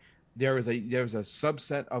TV. There's a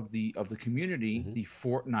subset of the community, the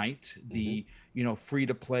Fortnite, the free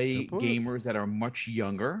to play gamers that are much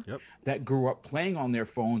younger, that grew up playing on their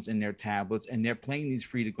phones and their tablets, and they're playing these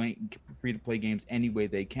free to play games any way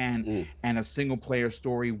they can. And a single player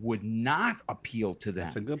story would not appeal to them.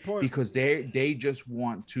 That's a good point. Because they just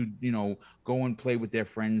want to go and play with their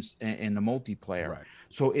friends in the multiplayer.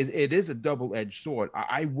 So it is a double-edged sword.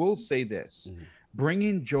 I will say this: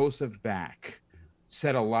 bringing Joseph back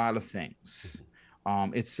said a lot of things.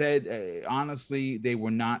 It said, honestly, they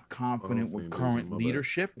were not confident with current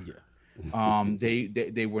leadership.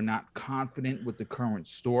 They were not confident with the current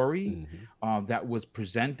story that was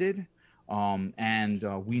presented.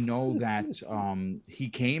 And we know that he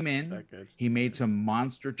came in, he made some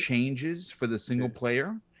monster changes for the single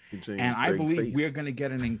player. And I believe we're going to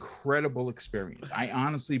get an incredible experience. I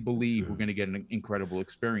honestly believe we're going to get an incredible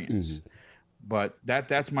experience. But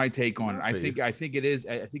that's my take on it. I think it is.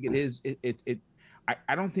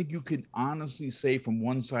 I don't think you could honestly say from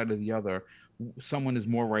one side or the other someone is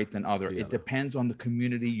more right than other. It depends on the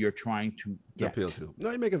community you're trying to appeal to.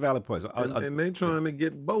 No, you make a valid point. And they trying to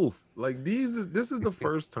get both. Like this is the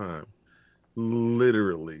first time,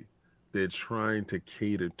 literally, they're trying to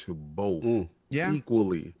cater to both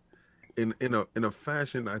equally, in a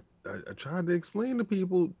fashion. I tried to explain to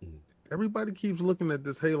people. Everybody keeps looking at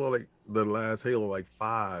this Halo like the last Halo, like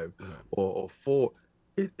 5 or 4.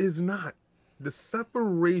 It is not. The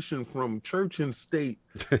separation from church and state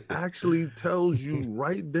actually tells you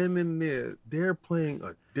right then and there they're playing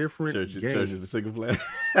a different game. Church is the single player.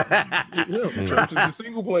 Church is the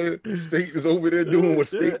single player. State is over there doing what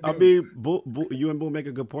state. I mean, you and Boom make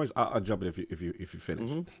a good points. I'll jump in if you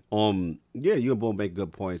finish. You and Boom make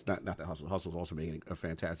good points. Not that Hustle's also making a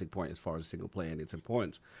fantastic point as far as single player and its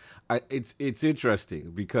importance. It's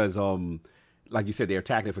interesting because like you said, they're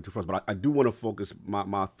attacking it for two fronts, but I do want to focus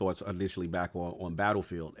my thoughts initially back on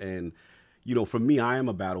Battlefield. And, for me, I am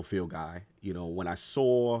a Battlefield guy. When I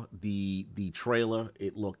saw the trailer,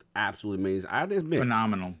 it looked absolutely amazing. I have to admit,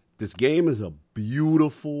 phenomenal. This game is a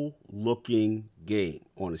beautiful looking game.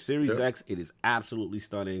 On the Series X, it is absolutely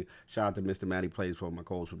stunning. Shout out to Mr. Matty plays for my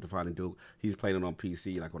co-host from Defining Duke. He's playing it on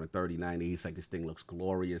PC, like on a 3090. He's like, this thing looks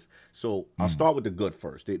glorious. So I'll start with the good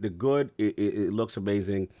first. The good, it looks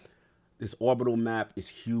amazing. This orbital map is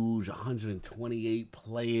huge, 128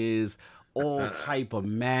 players, all type of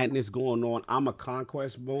madness going on. I'm a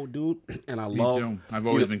conquest mode dude, and I Me love. too. I've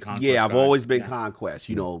always been conquest. Yeah, I've guy. always been conquest.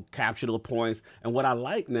 You know, capture the points. And what I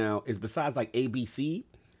like now is besides like ABC,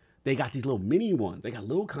 they got these little mini ones. They got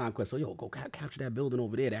little conquests. So yo, go capture that building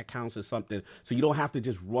over there. That counts as something. So you don't have to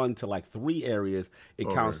just run to like 3 areas. It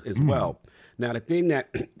counts as well. Now the thing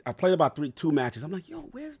that I played about 2 matches. I'm like, yo,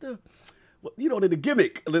 where's the the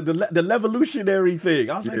gimmick, the Levolutionary thing.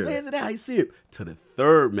 I was like, where's it at? I see it. To the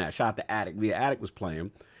 3rd match, shout out to Attic. The Attic was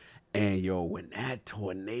playing. And yo, when that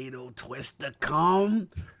tornado twister come,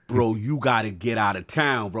 bro, you gotta get out of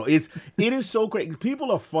town, bro. It is so great. People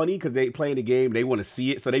are funny because they playing the game, they want to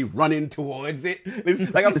see it, so they running towards it.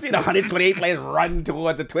 It's like I'm seeing 128 players run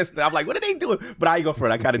towards the twister. I'm like, what are they doing? But I ain't go for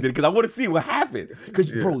it. I kind of did it because I want to see what happened. Because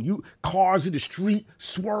bro, you cars in the street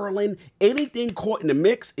swirling, anything caught in the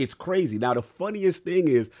mix, it's crazy. Now the funniest thing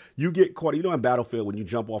is you get caught. You know, in Battlefield when you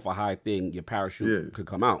jump off a high thing, your parachute could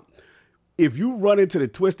come out. If you run into the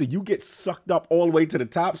twister, you get sucked up all the way to the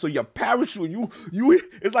top. So your parachute, you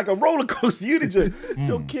it's like a roller coaster.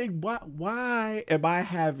 So King, why am I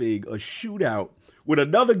having a shootout with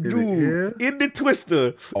another dude in the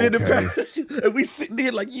twister in the parachute, and we sitting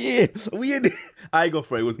there like, we in there. I ain't go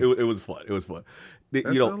for it. It was fun. It was fun. That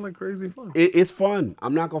sounds like crazy fun. It's fun.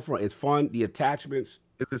 I'm not going for it. It's fun. The attachments.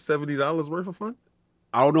 Is it $70 worth of fun?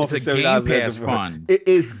 I don't know if It's it's a Game Pass fun. It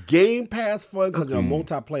is Game Pass fun because it's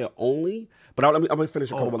multiplayer only. But I'm gonna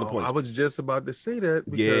finish a couple other points. I was just about to say that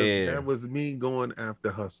because that was me going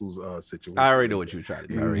after Hustle's situation. I already know what you're trying to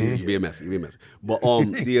do. You be a mess. But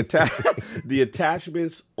the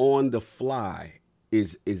attachments on the fly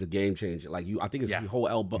is a game changer. Like I think it's the whole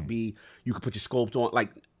LB. You can put your scopes on. Like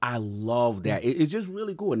I love that. It's just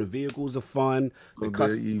really cool, and the vehicles are fun. They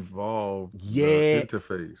evolved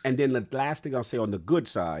interface. And then the last thing I'll say on the good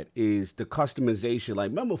side is the customization. Like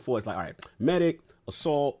remember before, it's like, all right, medic,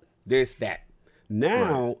 assault, this, that.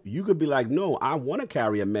 Now you could be like, no, I want to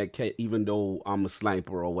carry a med kit even though I'm a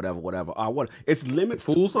sniper or whatever. I want it's limited.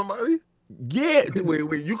 Fool somebody? Yeah.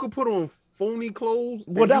 Wait. You could put on phony clothes.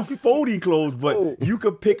 Well, not phony clothes, but you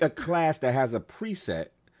could pick a class that has a preset.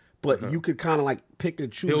 But you could kind of like pick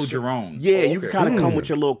and choose. Build your own. Yeah, you can kind of come with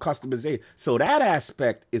your little customization. So that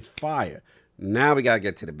aspect is fire. Now we got to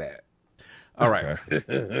get to the bad. All right.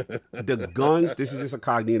 The guns, this is just a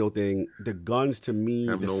Cognito thing. The guns to me,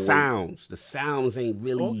 the sounds ain't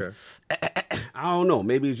really, I don't know.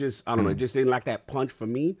 Maybe it's just, I don't know. It just didn't like that punch for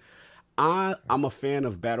me. I'm a fan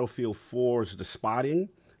of Battlefield 4's the spotting.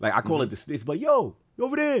 Like I call it the snitch, but yo,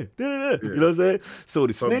 over there. You know what I'm saying? So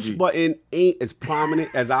the snitch button ain't as prominent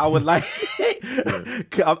as I would like.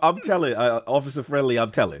 I'm telling, Officer Friendly, I'm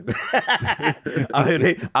telling.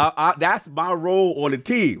 That's my role on the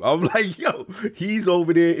team. I'm like, yo, he's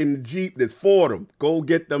over there in the Jeep. There's 4 of them. Go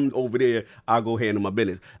get them over there. I'll go handle my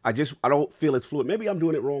business. I don't feel it's fluid. Maybe I'm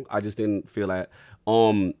doing it wrong. I just didn't feel that.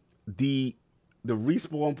 The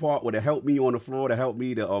respawn part where to help me on the floor, to help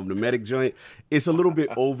me, the medic joint, it's a little bit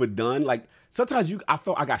overdone. Like sometimes I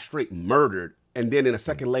felt I got straight murdered, and then in a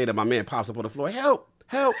second later, my man pops up on the floor, help.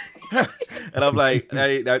 And I'm like,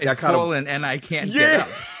 that kind of and I can't get up.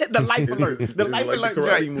 The life alert, the life alert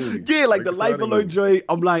joint. Yeah, like the life alert joint.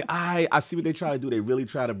 I'm like, I see what they try to do. They really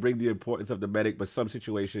try to bring the importance of the medic, but some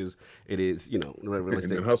situations it is, realistic.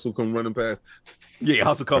 And then Hustle come running past. Yeah,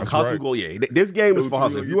 Hustle go. Yeah, this game is for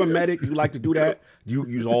Hustle. If you're a medic, you like to do that.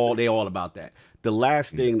 They all about that. The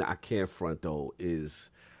last thing that I can't front though is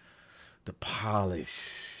the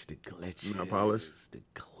polish, the glitches, the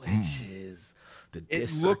glitches.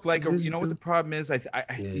 It looked like you know what the problem is.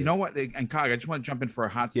 You know what? And Cog, I just want to jump in for a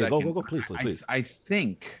hot second. Yeah, go, please. I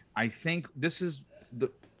think this is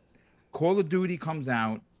the Call of Duty comes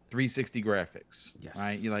out 360 graphics. Yes.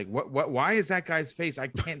 Right? You're like, what? Why is that guy's face? I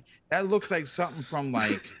can't. That looks like something from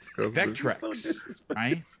like Vectrex,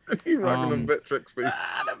 right? He rocking the Vectrex face.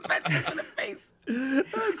 The Vectrex in the face.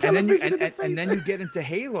 And then you get into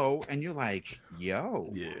Halo, and you're like,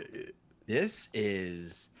 yo. Yeah. This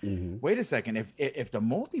is wait a second. If the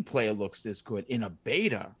multiplayer looks this good in a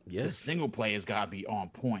beta, the single player's gotta be on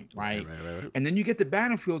point, right? Right. And then you get the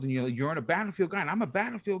Battlefield, and you're in a Battlefield guy, and I'm a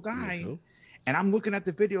Battlefield guy, and I'm looking at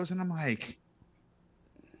the videos, and I'm like,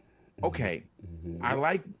 okay, I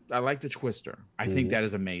like the Twister. I think that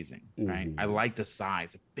is amazing, right? I like the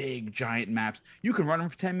size, big giant maps. You can run them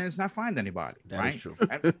for 10 minutes, not find anybody, right? Is true.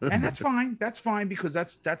 and that's fine. That's fine because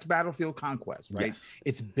that's Battlefield Conquest, right? Yes.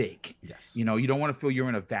 It's big. Yes. You don't want to feel you're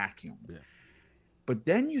in a vacuum. Yeah. But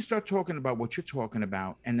then you start talking about what you're talking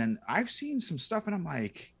about, and then I've seen some stuff, and I'm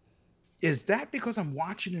like, is that because I'm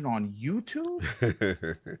watching it on YouTube?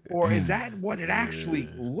 Or is that what it actually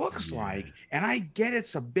looks like? And I get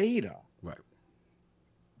it's a beta. Right.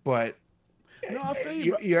 But No, I feel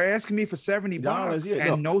you. You're asking me for $70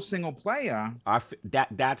 yeah, and no single player.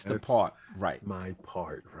 That's the part, right? My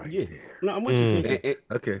part, right Yeah. there. No, I'm with you.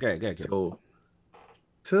 Okay. Okay. So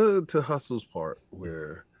to Hustle's part,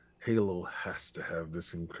 where Halo has to have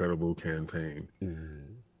this incredible campaign.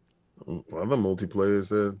 Other multiplayer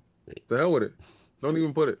said, "The hell with it. Don't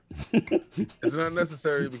even put it. It's not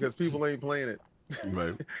necessary because people ain't playing it."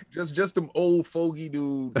 Right. just them old fogey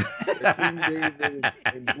dudes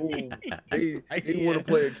and boom, they want to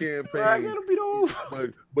play a campaign. I gotta be old.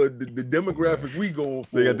 But the demographic we going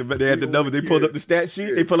for, They had the number. They pulled up the stat sheet.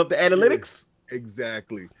 Yeah. They pulled up the analytics.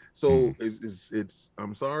 Exactly. So it's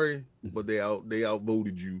I'm sorry, but they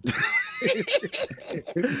outvoted you.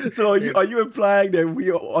 So are you implying that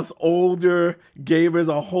us older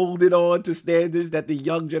gamers are holding on to standards that the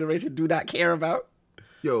young generation do not care about?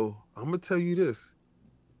 Yo, I'm gonna tell you this.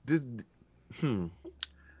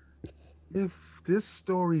 If this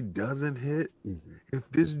story doesn't hit, if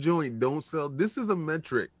this joint don't sell, this is a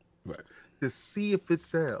metric to see if it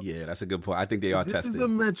sells. Yeah, that's a good point. I think they are This testing. is a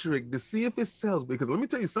metric to see if it sells. Because let me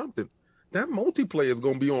tell you something. That multiplayer is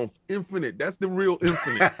gonna be on Infinite. That's the real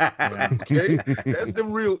Infinite. Okay, that's the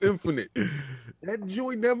real Infinite. That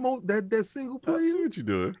joint, that single I see player. what you're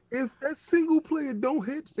doing. If that single player don't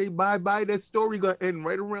hit, say bye-bye. That story gonna end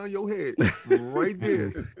right around your head, right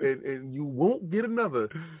there, and you won't get another.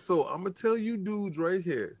 So I'm gonna tell you, dudes, right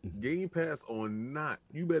here, Game Pass or not,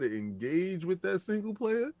 you better engage with that single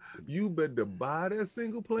player. You better buy that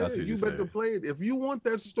single player. That's what You you're better saying. play it. If you want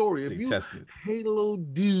that story, if They you tested. Halo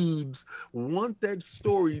dudes want that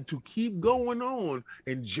story to keep going on,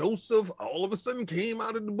 and Joseph all of a sudden came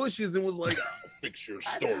out of the bushes and was like, "I'll fix your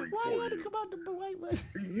story for you."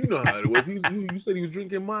 You know how it was. You said he was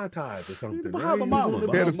drinking Mai Tais or something. Right? Bahama He was on Mama.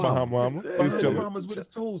 the That is Bahama Bahama Mama. He's Bahama chilling. Mamas with his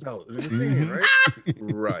toes out in the sand, right?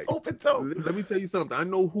 Right. Open toe. Let me tell you something. I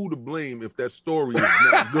know who to blame if that story is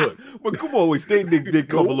not good. But come on, they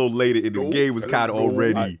come a little later, and the Nope. game was kind of Nope.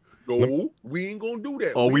 already. No, we ain't gonna do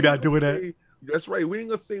that. Oh, we ain't not doing gonna that? say- That's right. We ain't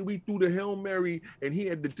gonna say we threw the Hail Mary and he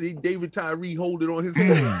had the David Tyree hold it on his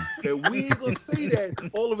head. And we ain't gonna say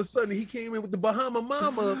that all of a sudden he came in with the Bahama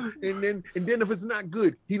Mama and then if it's not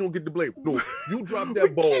good, he don't get the blame. No, you dropped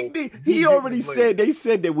that ball. He you already get the blame. said, they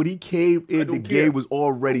said that when he came in, the don't game care. was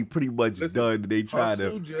already pretty much Listen, done. They tried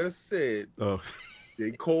Hustle to. just said Oh.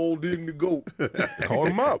 they called in the GOAT. Call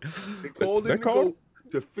him up. They called They in the called- GOAT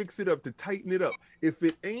to fix it up, to tighten it up. If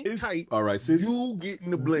it ain't tight, All right, since you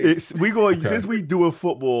getting the blame. since we doing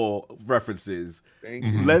football references, Thank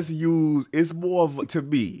you. let's use. It's more of to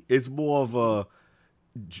me. It's more of a.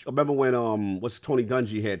 Remember when what's Tony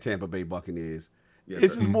Dungy had Tampa Bay Buccaneers? Yes,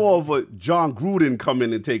 This sir. is more of a John Gruden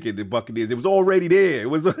coming and taking the Buccaneers. It was already there. It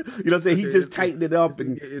was, you know what I'm saying? He just tightened it up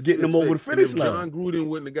and getting them over the fixed. And finish if line. John Gruden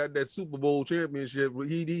wouldn't have got that Super Bowl championship,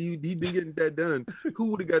 he didn't get that done. Who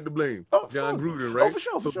would have got the blame? Oh, of John course. Gruden, Oh, right? for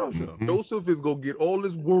sure, for sure. Joseph is gonna get all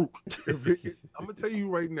this work. I'm gonna tell you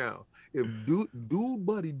right now, if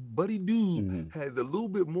buddy dude has a little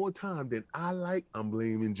bit more time than I like, I'm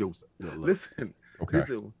blaming Joseph. Listen, Okay.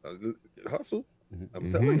 Hustle.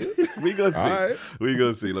 I'm telling you. We gonna see. All right. We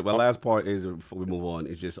gonna see. Look, my last part is before we move on.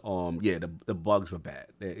 It's just yeah, the bugs were bad.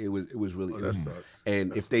 It was really. That sucks.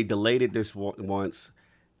 And if they delayed it this once,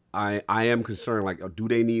 I am concerned. Like, do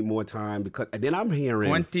they need more time? Because and then I'm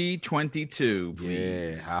hearing 2022,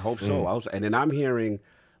 please. Yeah, I hope so. And then I'm hearing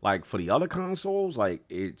like for the other consoles, like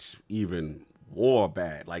it's even more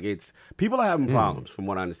bad. Like it's people are having problems from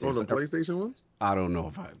what I On understand. the PlayStation ones? I don't know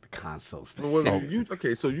about the consoles.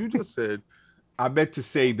 So you just said I meant to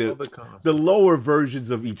say other the consoles. lower versions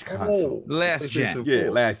of each console. Last gen. PlayStation Yeah,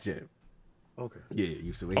 4. last gen. Okay. Yeah, it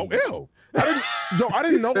used to. Oh, ew. I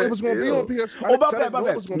didn't know it was going to be on PS. Oh, my I didn't bad, my know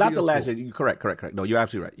it was bad. gonna Not be the PS4. last gen. You correct. No, you're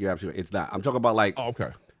absolutely right. It's not. I'm talking about like Oh, okay.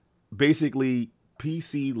 basically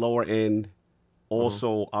PC lower end.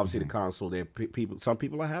 Also, obviously the console. There, some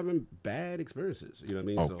people are having bad experiences. You know what I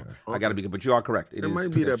mean? Okay. So I got to be good. But you are correct. It is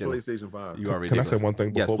might be that general. PlayStation 5. You already Can I did say listen. one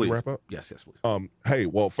thing Yes, before we please. wrap up? Yes, please. Hey,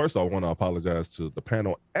 well, first I want to apologize to the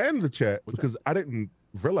panel and the chat because I didn't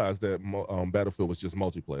realize that Battlefield was just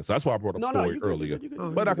multiplayer. So that's why I brought up story earlier.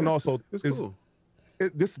 But I can also It's cool.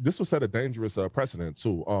 this will set a dangerous precedent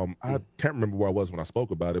too. I can't remember where I was when I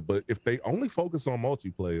spoke about it, but if they only focus on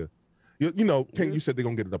multiplayer, you know, King, you said they're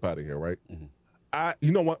gonna get it up out of here, right?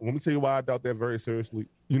 You know what? Let me tell you why I doubt that very seriously.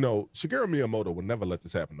 You know, Shigeru Miyamoto would never let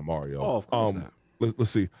this happen to Mario. Oh, of course not. Let's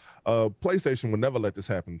see. PlayStation would never let this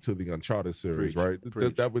happen to the Uncharted series, Preach, right?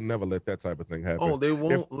 preach. That would never let that type of thing happen. Oh, they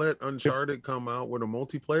won't let Uncharted come out with a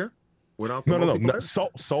multiplayer without the No.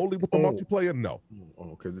 multiplayer? Solely with the multiplayer, no. Oh,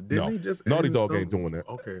 because didn't they just Naughty end Dog ain't something? doing that.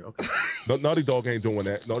 Okay. No, Naughty Dog ain't doing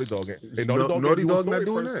that. Naughty Dog ain't. Hey, Naughty Dog not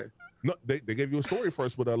doing that. No, they gave you a story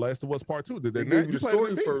first with Last of Us Part 2. Did They they gave not? you the played it in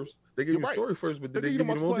story beta. first. They gave You're you the right. story first, but They did they give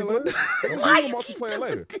you give the you the multiplayer later. multiplayer? They give you the multiplayer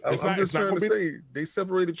later. I'm It's not just trying gonna to be. say they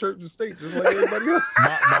separated church and state just like everybody else.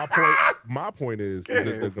 My point is that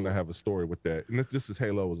they're gonna have a story with that, and this is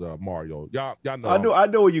Halo's Mario. Y'all know. I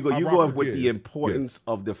know where you go. I'm You go rocking with with the Giz. importance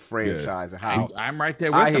of the franchise and how. I'm right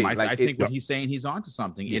there I with him. hate, I like, think it- what he's saying, he's onto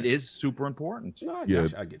something. It is super important. No, I Yeah.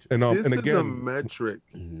 get you. I get you. And This and is a again, metric.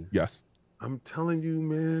 yes, I'm telling you,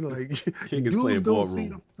 man, like King is dudes playing don't see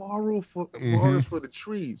ballroom. the forest for the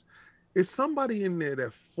trees. It's somebody in there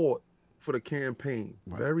that fought for the campaign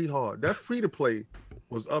very hard. That free to play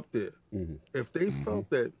was up there. If they felt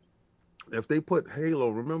that, if they put Halo,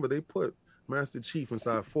 remember they put Master Chief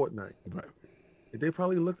inside Fortnite. Right. They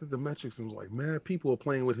probably looked at the metrics and was like, man, people are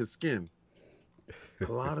playing with his skin.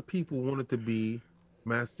 A lot of people wanted to be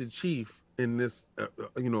Master Chief in this,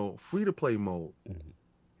 free to play mode.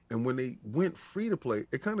 And when they went free to play,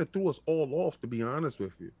 it kind of threw us all off, to be honest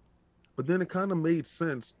with you. But then it kind of made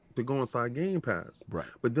sense to go inside Game Pass. Right.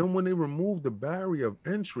 But then when they removed the barrier of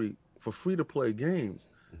entry for free to play games,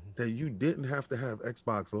 that you didn't have to have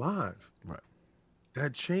Xbox Live. Right.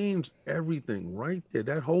 That changed everything right there,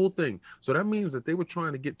 that whole thing. So that means that they were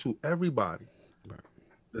trying to get to everybody. Right.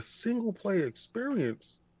 The single player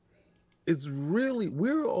experience is really,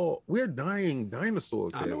 we're dying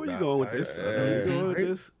dinosaurs. I here know where you're now, going with guys. this. I know where you're going with Right?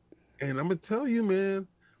 this. And I'm gonna tell you, man,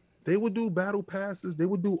 they would do battle passes. They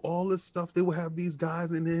would do all this stuff. They would have these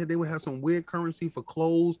guys in there. They would have some weird currency for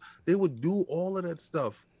clothes. They would do all of that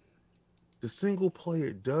stuff. The single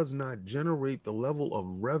player does not generate the level of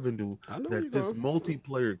revenue I know where that you're this going.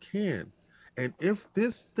 multiplayer can. And if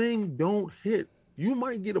this thing don't hit, you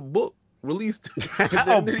might get a book released. at the end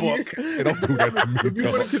of the year. Hey, don't do that to me. If you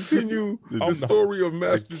want dog. to continue I'm the not- story of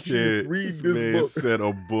Master Chief, read This this man book. said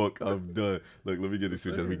a book. I'm done. Look, let me get this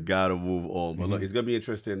switch. We gotta move on. But look, it's gonna be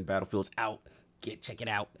interesting. Battlefield's out. Check it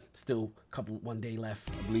out. Still one day left.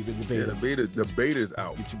 I believe in the Yeah, beta. the beta's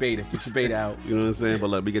out. Get your beta out. You know what I'm saying? But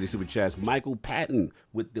look, we get these super chats. Michael Patton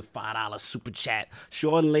with the $5 super chat.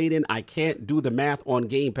 Sean Layden, I can't do the math on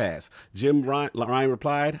Game Pass. Jim Ryan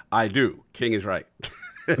replied, I do. King is right.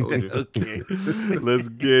 Okay. Let's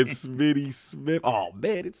get Smitty Smith. Oh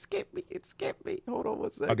man, it skipped me. Hold on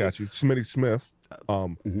one second. I got you, Smitty Smith.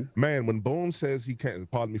 Man, when Boom says he can't,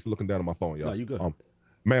 pardon me for looking down at my phone, y'all. No, you good.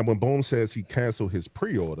 Man, when Boom says he canceled his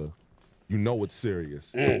pre-order, you know it's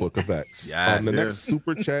serious. The Book of X. Yes, the yes. next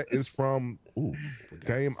super chat is from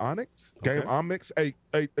Game Onyx. Game Onyx. Hey,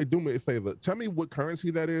 do me a favor. Tell me what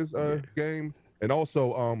currency that is, Game, and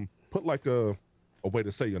also put like a way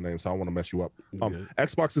to say your name, so I don't want to mess you up.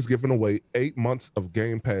 Xbox is giving away 8 months of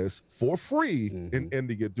Game Pass for free in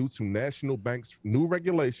India due to National Bank's new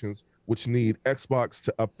regulations, which need Xbox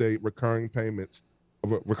to update recurring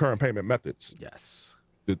payment methods. Yes.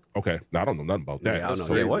 Okay, now I don't know nothing about that. Yeah, I don't That's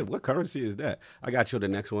know. Yeah, crazy. what currency is that? I got you the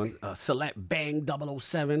next one. Select Bang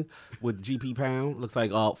 007 with GP Pound. Looks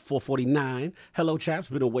like 449. Hello, chaps.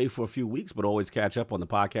 Been away for a few weeks, but always catch up on the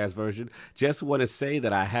podcast version. Just want to say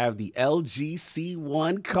that I have the LG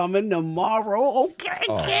C1 coming tomorrow. Okay,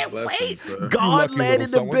 can't bless wait. you, sir. God You lucky led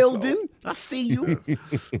in the little so-and-so. building. I see you.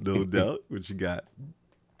 No doubt. What you got?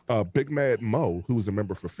 Big Mad Mo, who's a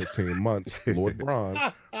member for 15 months, Lord Bronze.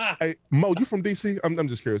 Hey, Mo, you from DC? I'm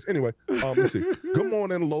just curious. Anyway, let's see. Good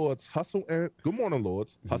morning, Lords. Good morning,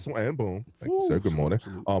 Lords. Hustle and Boom. Thank you, sir. Good morning.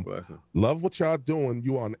 Blessing. Love what y'all doing.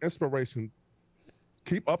 You are an inspiration.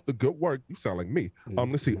 Keep up the good work. You sound like me.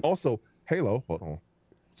 Let's see. Also, Halo. Hold on.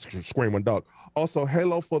 Screaming dog. Also,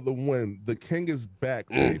 Halo for the win. The king is back,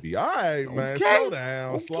 baby. All right, man. Slow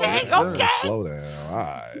down. Slow down. Slow down. All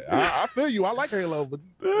right. I feel you. I like Halo, but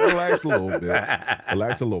relax a little bit.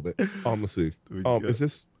 Relax a little bit. Let's see. Is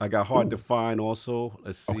this? I got hard to find also.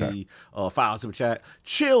 Let's see. File super chat.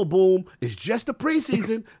 Chill, Boom. It's just the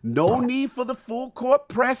preseason. No need for the full court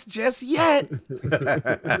press just yet.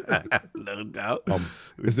 No doubt.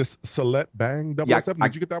 Is this Select Bang 007? Yeah,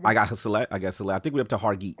 Did you get that one? I got Select. I think we're up to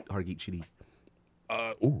Hargeet Shidi.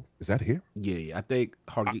 Is that here? Yeah, I think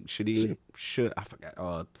Hargeet Shidi should. I forgot.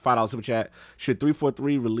 $5 super chat. Should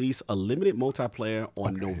 343 release a limited multiplayer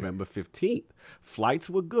on November 15th? Flights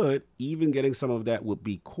were good. Even getting some of that would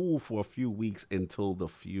be cool for a few weeks until the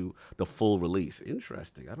full release.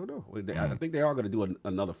 Interesting. I don't know. I think they are going to do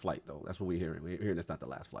another flight though. That's what we're hearing. We're hearing it's not the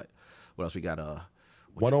last flight. What else we got?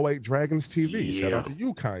 108 Dragons TV. Shout out to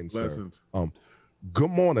you, kind sir.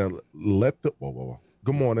 Good morning. Whoa.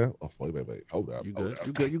 Good morning. Oh, wait. Hold up. You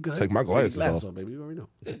good? You good? Take my glasses off. on, baby. You already know.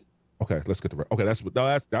 Okay, let's get the okay.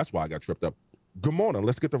 That's why I got tripped up. Good morning.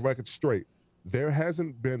 Let's get the record straight. There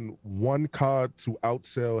hasn't been one card to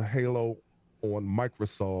outsell Halo on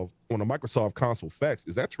a Microsoft console. Facts.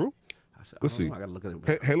 Is that true? Let's see. I gotta look at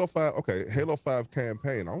it. Halo 5. Okay, Halo 5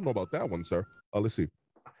 campaign. I don't know about that one, sir. Let's see.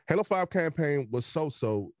 Halo 5 campaign was so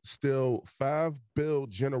still 5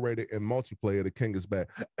 build generated in multiplayer. The king is back.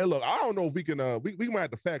 Hey, look, I don't know if we can we might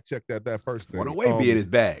have to fact check that first thing. 108 be in his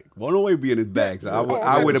bag. 108 be in his bag. So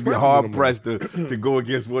I would have been hard pressed to go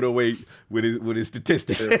against 108 with his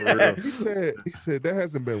statistics. Yeah, he said there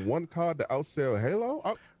hasn't been one card to outsell Halo.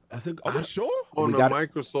 Are we sure? On the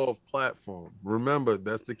Microsoft platform. Remember,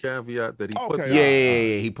 that's the caveat that he put.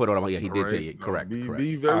 Yeah, he put on. Yeah, he did say it. Correct.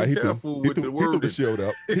 Be very careful with the word. He threw the shield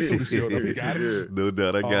up. He got it. No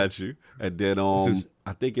doubt, I got you. And then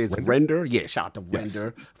I think it's Render. Yeah, shout out to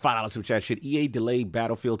Render. $5 super chat. Should EA delay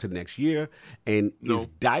Battlefield to next year? And is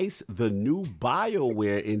DICE the new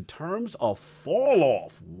BioWare in terms of fall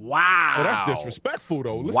off? Wow. Oh, that's disrespectful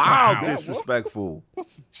though. Wow, disrespectful.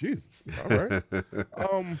 Jesus. All right.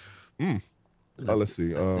 Let's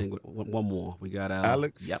see. One more. We got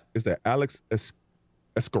Alex. Yep. Is that Alex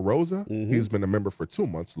Escarosa? He's been a member for 2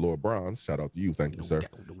 months. Lord Bronze. Shout out to you. Thank you, sir.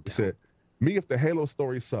 He said, me if the Halo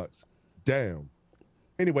story sucks. Damn.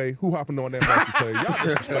 Anyway, who hopping on that multiplayer? Y'all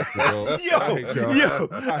disrespectful, bro. I hate y'all.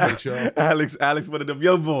 I hate y'all. Alex, one of them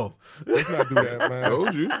young boys. Let's not do that, man.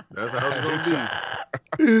 Told you. That's how it's gonna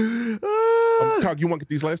be. Talk, you want to get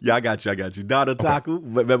these last? Yeah, I got you. Don Otaku,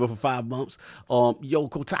 member for 5 months. Yo,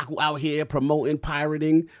 Kotaku out here promoting,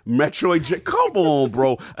 pirating Metroid. Come on,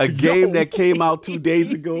 bro. A game that came out 2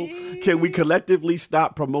 days ago. Can we collectively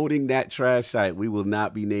stop promoting that trash site? We will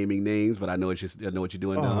not be naming names, but I know what you're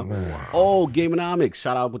doing now. Man. Oh, Gameonomics.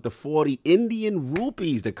 Shout out with the 40 Indian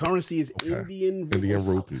rupees. The currency is Indian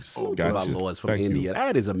rupees. Oh, gotcha. Our lords from Thank India. you.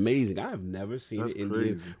 That is amazing. I have never seen an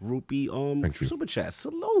Indian crazy. rupee super chat.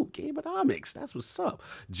 Salute, Gameonomics. That's what's up.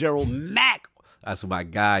 Gerald Mack. That's my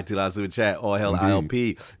guy. $2 super chat. All hell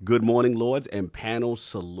ILP. Good morning, lords and panel.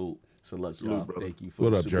 Salute. Salute, y'all. Thank you for what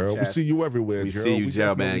the up, super Gerald? chat. We see you everywhere, We Gerald. see you,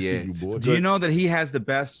 Gerald, man. definitely Yeah. see you, boy. Do you know that he has the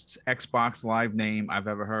best Xbox Live name I've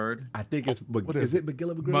ever heard? I think it's is it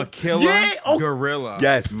Magilla Gorilla? Makilla Gorilla.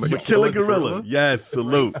 Yes, Makilla Gorilla. Yes,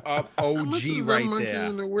 salute. Up OG right there.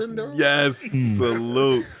 In the window? Yes,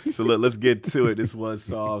 salute. So let's get to it. This was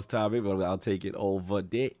Saul's topic, but I'll take it over.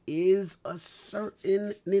 There is a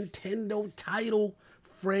certain Nintendo title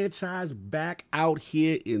franchise back out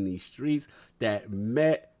here in these streets. That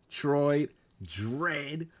Metroid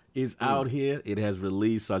Dread is out here. It has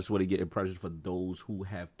released, so I just want to get impressions for those who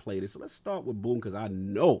have played it. So let's start with Boom, because I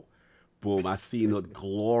know, Boom, I seen a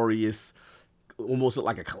glorious, almost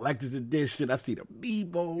like a collector's edition. I see the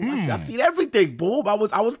Amiibo. I seen everything, Boom. I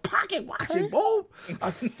was pocket watching, Boom. I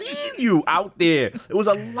seen you out there. It was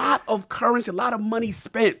a lot of currency, a lot of money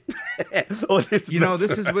spent.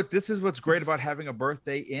 This is what's great about having a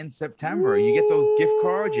birthday in September. You get those gift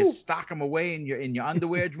cards, you stock them away in your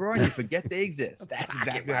underwear drawer, and you forget they exist. That's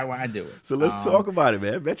exactly how I do it. So let's talk about it,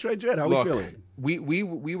 man. Metroid Dread, how we feeling?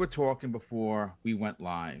 We were talking before we went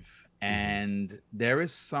live, and there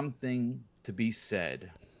is something to be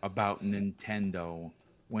said about Nintendo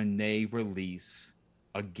when they release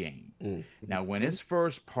a game. Now, when it's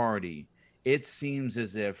first party, it seems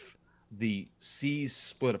as if the seas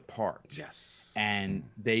split apart. Yes. And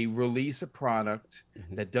they release a product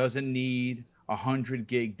that doesn't need 100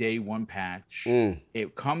 gig day one patch.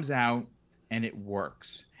 It comes out and it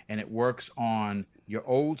works. And it works on your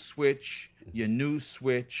old Switch, your new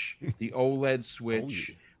Switch, the OLED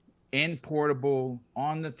Switch, in portable,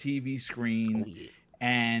 on the TV screen.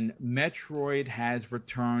 And Metroid has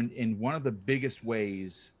returned in one of the biggest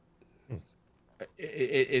ways.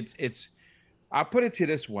 It's I'll put it to you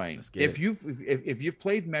this way. If you've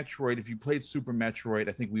played Metroid, if you played Super Metroid,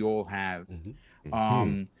 I think we all have.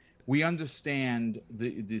 We understand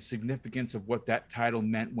the significance of what that title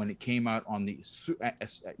meant when it came out on the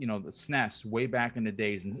SNES way back in the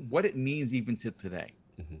days, and what it means even to today.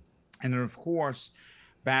 And then, of course,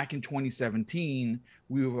 back in 2017,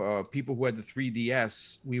 we were people who had the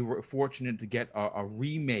 3DS. We were fortunate to get a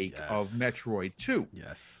remake of Metroid 2,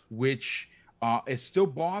 which it still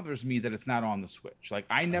bothers me that it's not on the Switch. Like,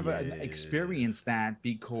 I never experienced that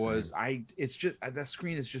because it's just that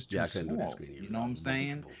screen is just too small. You know what I'm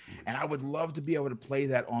saying? And I would love to be able to play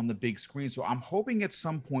that on the big screen. So I'm hoping at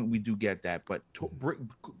some point we do get that. But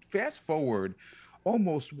fast forward,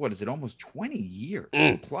 almost 20 years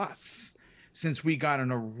plus since we got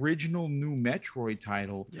an original new Metroid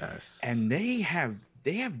title. And they have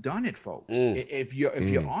done it, folks. If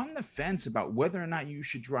you're on the fence about whether or not you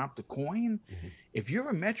should drop the coin, if you're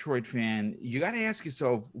a Metroid fan, you got to ask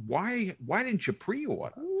yourself, why didn't you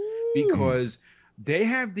pre-order? Because They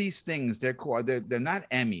have these things. They're called. They're not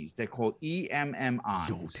Emmys. They're called EMMIs.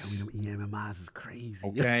 Yo, tell me them EMMIs is crazy.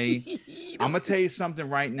 Okay, I'm gonna tell you something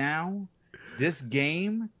right now. This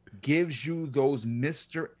game gives you those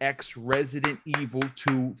Mr. X Resident Evil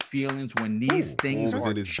 2 feelings when these things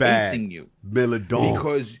are chasing you. Melodon.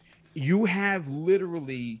 Because you have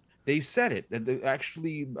literally, they said it.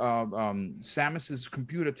 Actually, Samus's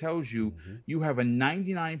computer tells you you have a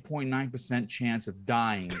 99.9% chance of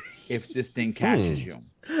dying if this thing catches you.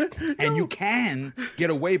 And you can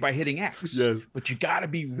get away by hitting X. Yes. But you got to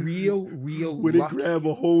be real when lucky. they grab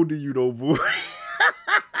a hold of you, though, boy.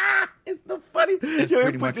 It's the funny.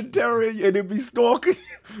 Yo, they put the terror in you and they be stalking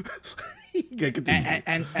you.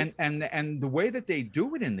 And the way that they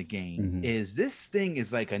do it in the game is this thing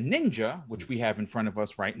is like a ninja, which we have in front of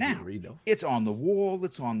us right now. It's on the wall,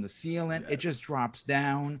 it's on the ceiling, it just drops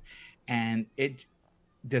down, and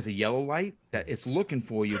there's a yellow light that it's looking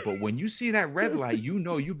for you, but when you see that red light, you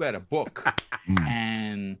know you better book.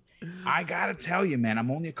 And I gotta tell you, man,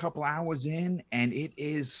 I'm only a couple hours in, and it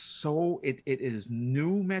is it is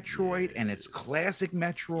new Metroid, and it's classic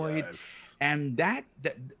Metroid. And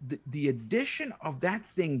the addition of that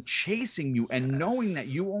thing chasing you and knowing that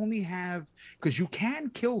you only have, because you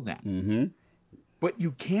can kill them, but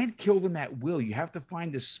you can't kill them at will. You have to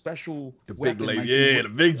find this special weapon.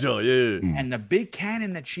 The big jaw, And the big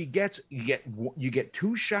cannon that she gets, you get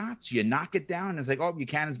 2 shots, you knock it down, and it's like, oh, your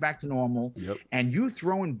cannon's back to normal. And you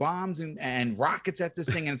throwing bombs and rockets at this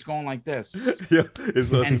thing, and it's going like this.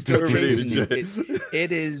 It's still chasing you.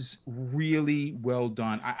 It is really well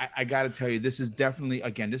done. I got to tell you, this is definitely,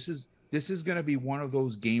 again, this is going to be one of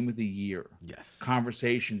those game of the year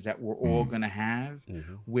conversations that we're all going to have,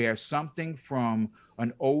 where something from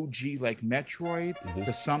an OG like Metroid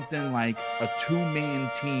to something like a 2-man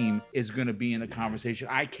team is going to be in a conversation.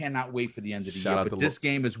 I cannot wait for the end of the year, but this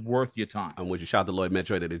game is worth your time. I'm with you. Shout out to Lloyd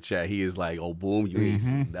Metroid in the chat. He is like, oh, boom, you ain't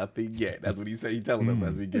seen nothing yet. That's what he said. He's telling us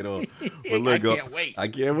as we get on. But look, I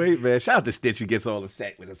can't wait, man. Shout out to Stitch who gets all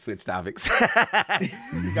upset with the Switch topics.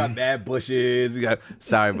 You got bad bushes. You got,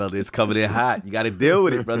 sorry, brother, it's coming in hot. You got to deal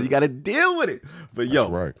with it, brother. You got to deal with it. But yo,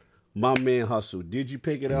 That's right. My man Hustle, did you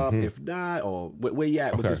pick it up? If not, or where you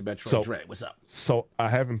at with this Metroid Dread? What's up? So I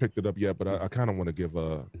haven't picked it up yet, but I kind of want to give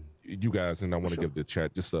you guys, and I want to give the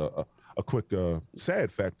chat just a quick sad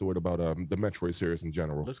factoid about the Metroid series in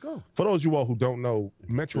general. Let's go. For those of you all who don't know,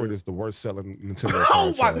 Metroid is the worst selling Nintendo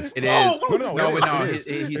franchise. It is.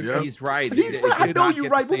 He's right. He's right. I know you're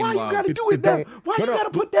right, but why you gotta do it now? Why you gotta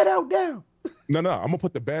put that out now? No, I'm gonna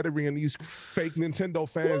put the battery in these fake Nintendo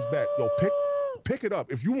fans back. Yo, pick it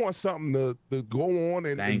up. If you want something to go on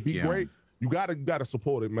and be great, you gotta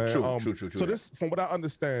support it, man. True. So this, from what I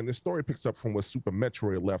understand, this story picks up from where Super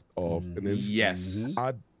Metroid left off, and it's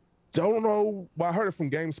I don't know. Well, I heard it from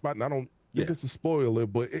GameSpot, and I don't think it's a spoiler,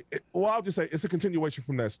 but I'll just say it's a continuation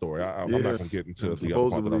from that story. I'm not gonna get into the other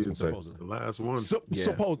part, but I was gonna say the last one.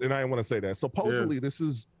 Supposed, and I didn't want to say that. Supposedly, this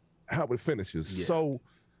is how it finishes. So.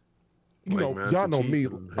 You know, y'all know me.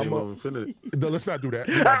 Let's not do that.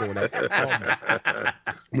 We're not doing that.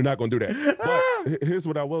 We're not going to do that. But here's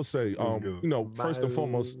what I will say. You know, first and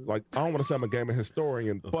foremost, like, I don't want to say I'm a gaming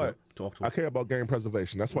historian, but I care about game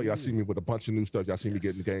preservation. That's why y'all see me with a bunch of new stuff. Y'all see me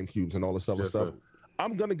getting GameCubes and all this other stuff.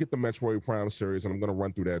 I'm going to get the Metroid Prime series, and I'm going to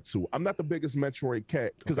run through that too. I'm not the biggest Metroid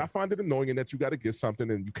cat because I find it annoying that you got to get something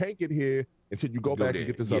and you can't get here until you go back and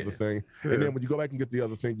get this other thing. And then when you go back and get the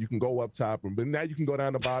other thing, you can go up top, but now you can go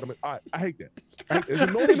down the bottom. I hate that. It's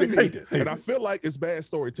annoying to me, and I feel like it's bad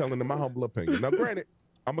storytelling in my humble opinion. Now, granted,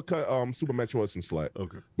 I'm going to cut Super Metroid some slack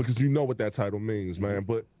because you know what that title means, man.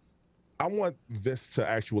 But I want this to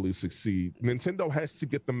actually succeed. Nintendo has to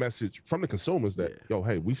get the message from the consumers that, yo,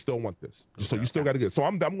 hey, we still want this. So you still got to get it. So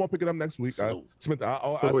I'm going to pick it up next week. I went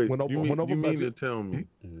over you mean to tell me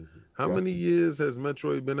how many years has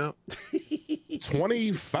Metroid been out?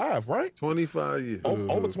 25, right? 25 years.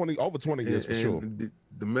 Over 20 years for sure.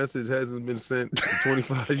 The message hasn't been sent in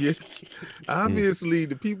 25 years. Obviously,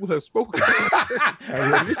 the people have spoken.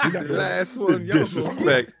 This is the last one.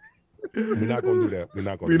 Disrespect. We're not gonna do that. We're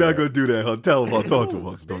not gonna do that. Tell them. I'll talk to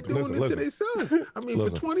them. They're doing it to themselves. I mean, for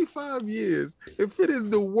 25 years, if it is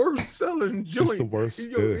the worst selling joint, it's the worst.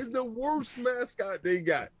 It's the worst mascot they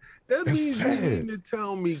got. That means you mean to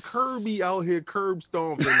tell me Kirby out here curb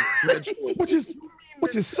stomping, which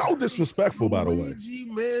is so disrespectful, by the way. Luigi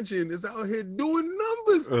Mansion is out here doing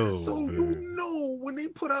numbers, you know when they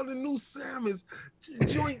put out a new Samus,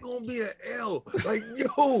 joint gonna be an L. Like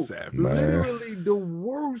literally the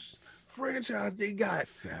worst franchise they got.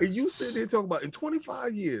 And you sit there talking about in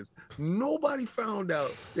 25 years, nobody found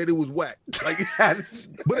out that it was whack. Like,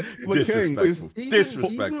 but King, it's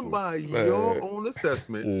even by your own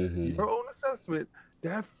assessment,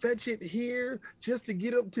 that fetch it here just to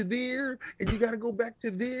get up to there, and you got to go back to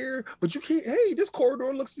there. But you can't. Hey, this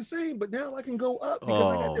corridor looks the same, but now I can go up because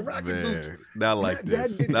I got the rocket boots. Not like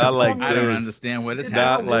this. Not like this. I don't understand what is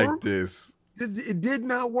happening. Not like this. It did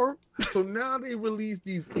not work. So now they release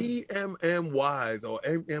these EMMYs or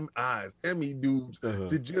MMIs, Emmy dudes,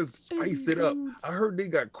 to just spice it up. I heard they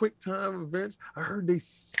got quick time events. I heard they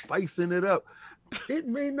spicing it up. It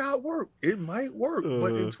may not work. It might work,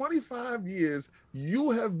 but in 25 years,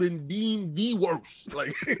 you have been deemed the worst.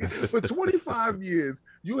 Like for 25 years,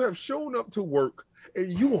 you have shown up to work,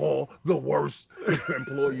 and you are the worst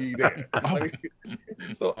employee there.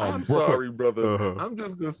 So I'm sorry, brother. I'm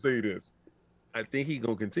just gonna say this. I think he's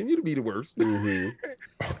gonna continue to be the worst. I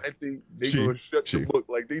think they're gonna shut the book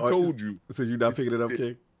like they told you. So you're not picking it up,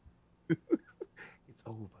 King? It's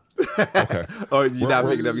over. Okay. Or you're not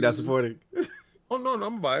picking it up? You're not supporting? Oh no, I'm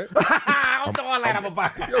gonna buy it. I'm gonna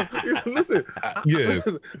buy it. Listen,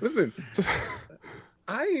 listen.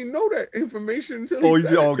 I ain't know that information until he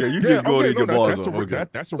said you just go to your balls.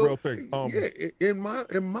 That's a real thing. In my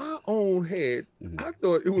own head, I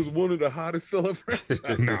thought it was one of the hottest selling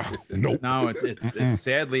franchises. No, it's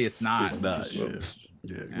sadly it's not. At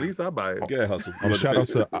least I buy it. Yeah, hustle. Shout out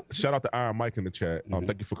to Iron Mike in the chat.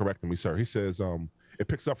 Thank you for correcting me, sir. He says it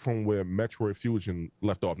picks up from where Metroid Fusion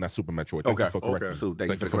left off, not Super Metroid. Thank you for correcting. So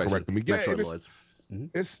thank you for correcting me. Yeah,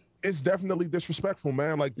 it's definitely disrespectful,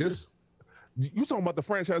 man. Like this. You talking about the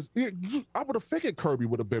franchise? I would have figured Kirby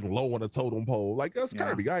would have been low on the totem pole. Like that's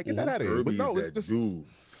Kirby, I get that out of here. But no, it's just dude.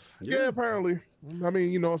 Yeah, apparently. I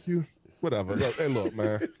mean, if you whatever. Look,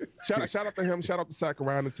 man. Shout out to him. Shout out to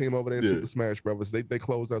Sakurai and the team over there at Super Smash Brothers. They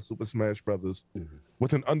closed out Super Smash Brothers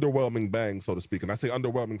with an underwhelming bang, so to speak. And I say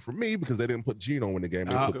underwhelming for me because they didn't put Geno in the game.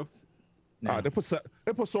 They put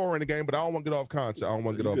Sora in the game, but I don't want to get off content. I don't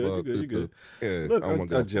want to get off. Look, I don't want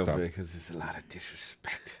to I'll jump in because there's a lot of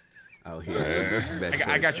disrespect out here.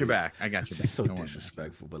 I got your back. It's so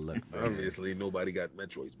disrespectful, but look, obviously nobody got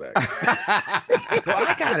Metroid's back. Well,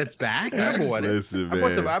 I got its back. I bought it. Listen,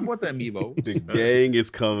 I bought the amiibo. The gang is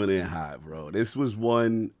coming in hot, bro. This was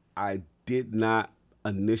one I did not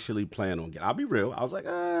initially plan on getting. I'll be real. I was like,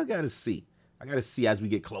 I gotta see as we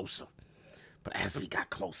get closer. But as we got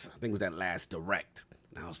closer, I think it was that last direct,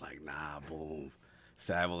 and I was like, nah, boom.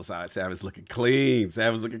 Savage looking clean. And I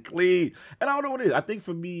don't know what it is. I think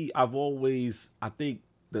for me, I think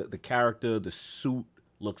the character, the suit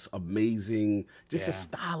looks amazing. Just a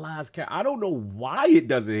stylized character. I don't know why it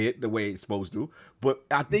doesn't hit the way it's supposed to, but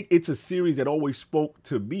I think it's a series that always spoke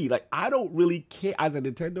to me. Like, I don't really care as a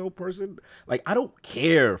Nintendo person. Like, I don't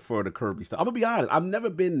care for the Kirby stuff. I'm gonna be honest. I've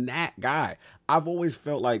never been that guy. I've always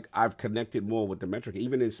felt like I've connected more with the Metroid.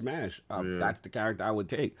 Even in Smash, that's the character I would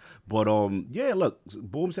take. But look,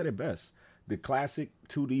 Boom said it best. The classic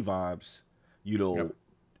 2D vibes,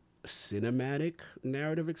 cinematic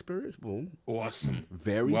narrative experience. Boom. Awesome.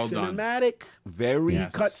 Very well cinematic, done. Very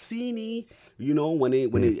cutscene-y.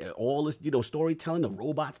 When it all this, storytelling, the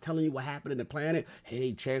robots telling you what happened in the planet.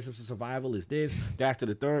 Hey, chance of survival is this, that's to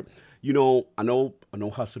the third. I know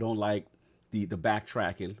Hustle don't like the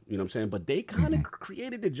backtracking, you know what I'm saying? But they kind of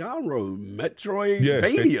created the genre,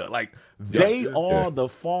 Metroidvania. They are the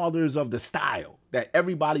fathers of the style that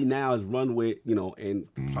everybody now has run with, and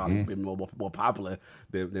probably been more popular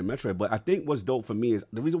than Metroid. But I think what's dope for me is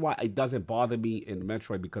the reason why it doesn't bother me in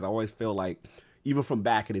Metroid, because I always feel like, even from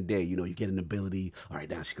back in the day, you get an ability. All right,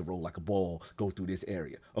 now she can roll like a ball, go through this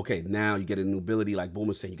area. Okay, now you get a new ability, like Boom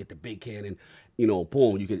was saying, you get the big cannon,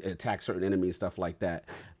 boom, you can attack certain enemies and stuff like that.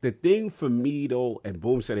 The thing for me, though, and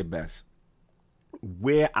Boom said it best,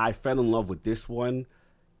 where I fell in love with this one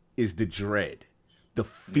is the dread, the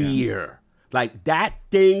fear. Yeah. Like, that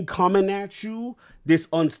thing coming at you, this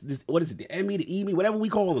what is it, the Emmy, the Emi, whatever we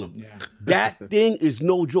calling them. Yeah. That thing is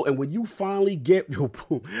no joke. And when you finally get,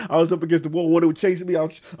 I was up against the wall, one that was chasing me. I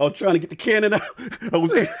was trying to get the cannon out. I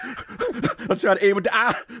was trying to aim at the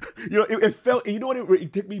eye. It felt,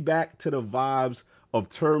 it took me back to the vibes of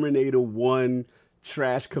Terminator 1,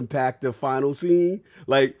 trash compactor final scene.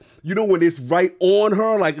 Like, when it's right on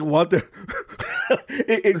her, like, what the...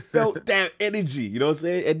 it felt that energy, you know what I'm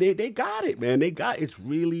saying? And they got it, man. It's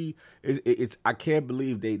really, I can't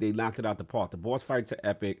believe they knocked it out the park. The boss fights are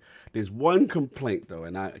epic. There's one complaint, though,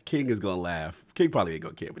 and King is going to laugh. King probably ain't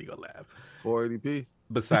going to care, but he going to laugh. 480p.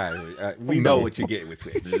 Besides, we know what you get with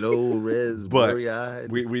it. Low res,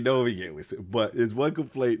 blurry-eyed. We know what we get with it. But there's one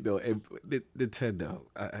complaint, though. And Nintendo,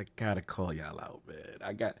 I got to call y'all out, man.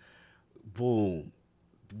 boom.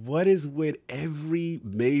 What is with every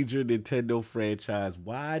major Nintendo franchise?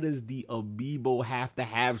 Why does the amiibo have to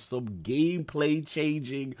have some gameplay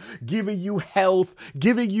changing, giving you health,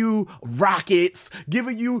 giving you rockets,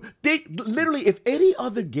 giving you... literally, if any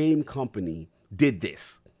other game company did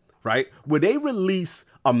this, right? When they release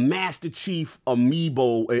a Master Chief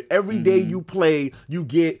amiibo, and every day you play, you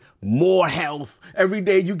get more health. Every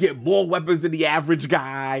day you get more weapons than the average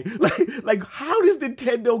guy. Like how does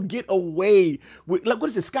Nintendo get away with, like,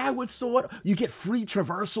 what is it, Skyward Sword? You get free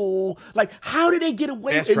traversal. Like, how did they get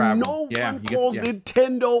away? Fast And travel. no Yeah, one you get- calls yeah.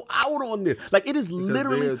 Nintendo out on this. Like, it is Because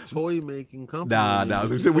literally... they're a toy making company. Nah,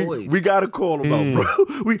 They make we toys. gotta call them out,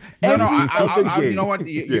 bro. No, Every other you game. know what?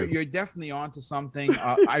 Yeah. You're definitely onto something.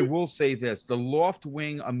 I will say this: the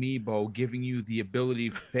Loftwing amiibo giving you the ability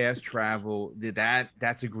to fast travel.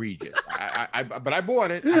 That's egregious. But I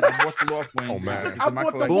bought it. I bought the Loftwing. Oh, man. It's I in my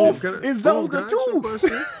bought the collection. Loft Can I- in Boom, Zelda can I ask you a too.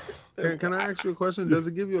 question? Can I ask you a question? Does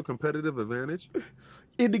it give you a competitive advantage?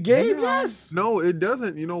 In the game, yes. No, it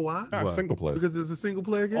doesn't. You know why? Not What? single player. Because it's a single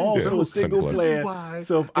player game. Oh, Yeah, so a single simple. player. This is why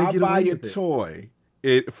So if they I get buy away a with it. toy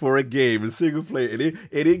for a game, a single player, and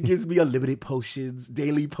it gives me unlimited potions,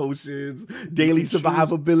 daily choose-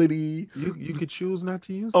 survivability. You could choose not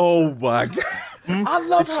to use it. Oh my god! I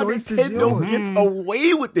love The how choice is Nintendo yours. gets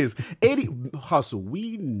away with this. Hustle,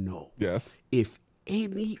 we know Yes. if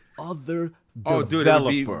any other Oh, dude, it would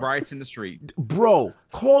be developer, riots in the street. bro,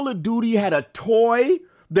 Call of Duty had a toy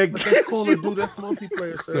that But that's Call of Duty. That's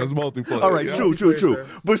multiplayer, sir. That's multiplayer. All right, yeah. true. Multiplayer, sir.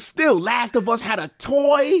 But still, Last of Us had a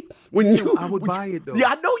toy. When you, I would buy it, though. Yeah,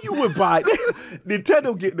 I know you would buy it.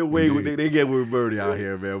 Nintendo getting away with it. They get with Birdie out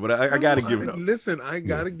here, man. But I gotta give it up. Listen, I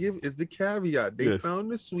gotta give is the caveat. They Yes.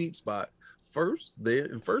 found the sweet spot. First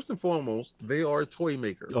and foremost, they are a toy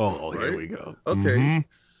maker. Oh, here right? we go. Okay. Mhm.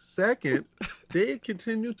 Second, they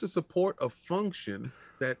continue to support a function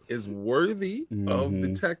that is worthy of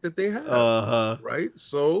the tech that they have. Uh-huh. Right?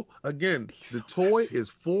 So again, the toy is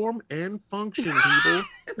form and function, people.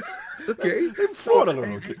 Okay. Fraud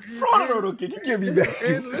alert, kid. Fraud alert, kid. You give me back.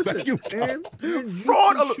 And listen, Thank you. and you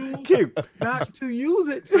Fraud can alert, choose kid. not to use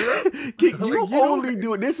it, sir. Kid, Like, you you don't- only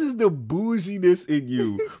do it. This is the bouginess in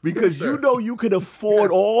you because Yes, you sir. know you can afford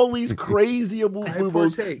Yes. all these crazy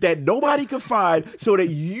amiibos partake. that nobody can find, so that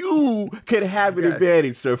you can have an Yes.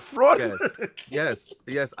 advantage, sir. Fraud. Yes,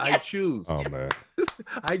 I choose. Oh man.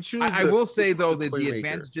 I choose. I the- will say though that toy the maker.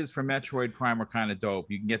 advantages for Metroid Prime are kind of dope.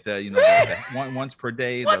 You can get the once per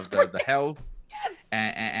day, the health,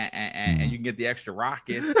 and you can get the extra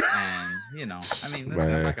rockets, and I mean, listen,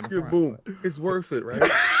 I'm not gonna Yeah, front, boom. but It's worth it, right?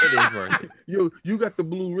 it is worth it. You got the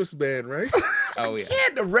blue wristband, right? Oh yeah.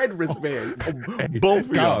 And the red wristband. Both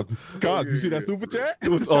of y'all. God, you see that super chat?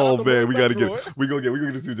 Oh man, we gotta get get it. We gonna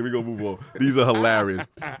get this. We gonna move on. These are hilarious.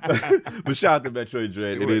 But shout out to Metroid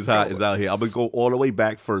Dread. It is hot. It's out here. I'm gonna go all the way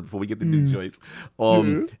back first before we get the new joints.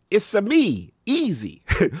 It's a me. Easy.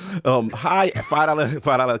 Hi,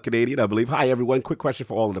 $5 Canadian, I believe. Hi, everyone. Quick question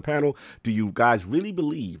for all in the panel. Do you guys really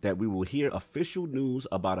believe that we will hear official news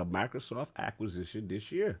about a Microsoft acquisition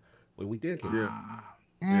this year? What we thinking?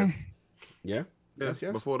 Yeah. Yeah? Yes,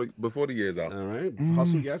 yes. Before the year's out. All right.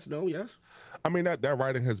 Hustle, yes, no, yes. I mean, that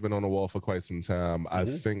writing has been on the wall for quite some time. I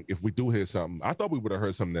think if we do hear something, I thought we would have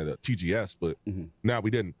heard something at TGS, but now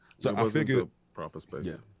we didn't. So It I wasn't figured, the proper space.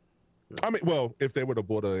 Yeah. I mean, well, if they would have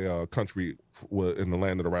bought a country in the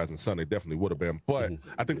land of the rising sun, they definitely would have been. But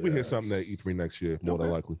I think we hear something at E3 next year, more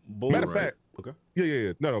than likely. Boom. Matter of Right. fact, Okay.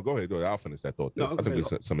 yeah. No, go ahead. I'll finish that thought. No, I think we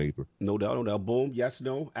okay. some E3. No doubt. Boom. Yes,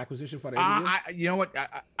 no. Acquisition for the end of the year? You know what?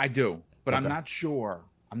 I do, but I'm Okay. not sure.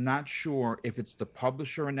 I'm not sure if it's the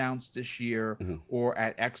publisher announced this year or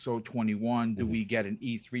at XO 21. Do we get an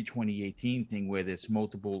E3 2018 thing where there's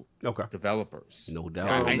multiple Okay. developers? No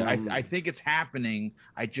doubt. I think it's happening.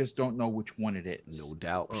 I just don't know which one it is. No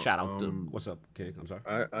doubt. Shout out to what's up, Kid? I'm sorry.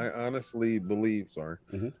 I honestly believe,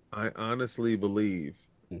 Mhm. I honestly believe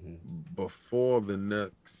before the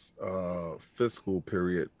next fiscal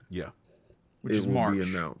period, Yeah. Which it is will March. be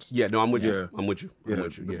announced. Yeah. No, I'm with Yeah. you. I'm with you. I'm Yeah,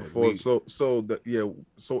 with you. the Yeah. before We- so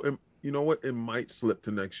you know what? It might slip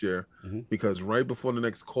to next year because right before the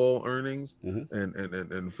next call earnings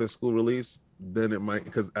and fiscal release, then it might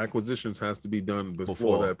because acquisitions has to be done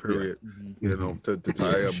before that period. You know, to tie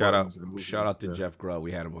up. Shout out buttons and loose to ends. Jeff Grubb.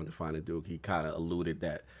 We had him on the Final Duke. He kind of alluded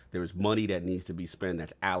that there is money that needs to be spent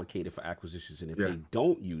that's allocated for acquisitions, and if they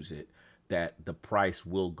don't use it, that the price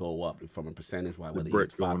will go up from a percentage wise, whether brick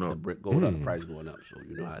it's five, going the up. brick going up, the price going up. So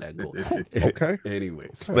you know how that goes. Okay. Anyway,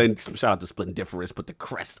 shout out to Splendiferous. Put the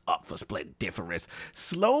crest up for Splendiferous.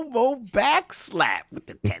 Slow mo back slap with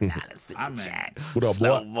the $10 super chat. What up, boy?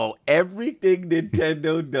 Slow mo. Everything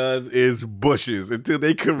Nintendo does is bushes until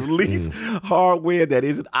they can release hardware that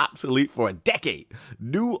isn't obsolete for a decade.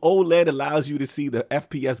 New OLED allows you to see the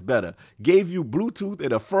FPS better. Gave you Bluetooth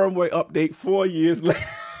and a firmware update 4 years later.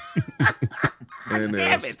 And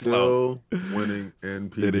they're Damn it, still winning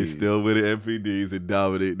NPDs. And they still winning NPDs and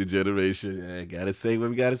dominating the generation. Yeah, gotta say what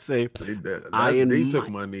we gotta say. They took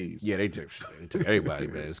my knees. Yeah, they took everybody,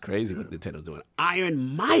 man. It's crazy what Nintendo's doing.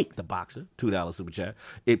 Iron Mike, the boxer, $2 super chat.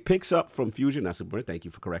 It picks up from Fusion. That's super. Thank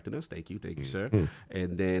you for correcting us. Thank you, sir.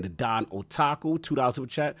 And then the Don Otaku, $2 super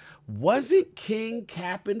chat. Wasn't King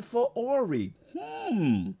capping for Ori?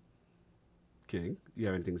 King, you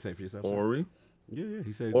have anything to say for yourself? Sir? Ori? Yeah,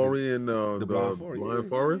 he said Ori and the Blind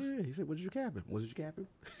Forest? Yeah, he said, "Was you capping? Was you capping?"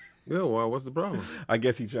 Yeah, well, what's the problem? I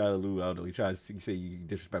guess he tried to lose. I don't know. He say you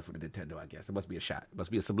disrespectful to Nintendo. I guess it must be a shot. It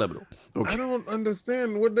must be a subliminal. Okay. I don't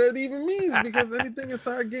understand what that even means because anything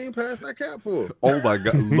inside Game Pass I cap for. Oh my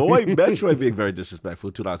God, Lloyd Metroid being very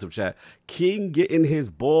disrespectful. $2 super chat. King getting his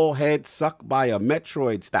ball head sucked by a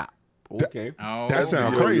Metroid. Stop. Okay. Oh, That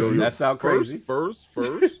sounds crazy. That sound crazy. First,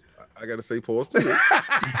 I gotta say pause to you.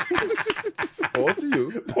 Pause to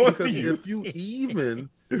you. Pause to Because you. if you even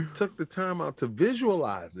took the time out to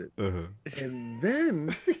visualize it, and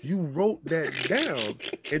then you wrote that down,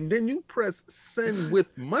 and then you press send with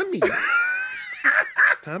money.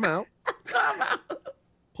 Time out.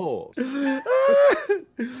 Pause.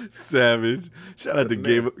 Savage. Shout out to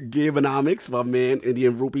Gabeonomics, my man,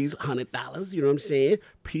 Indian rupees, $100. You know what I'm saying?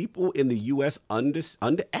 People in the U.S.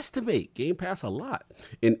 underestimate Game Pass a lot.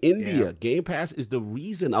 In India, Game Pass is the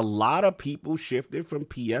reason a lot of people shifted from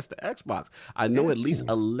PS to Xbox. I know at least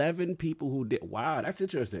 11 people who did. Wow, that's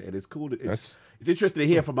interesting. And it's cool. It's interesting to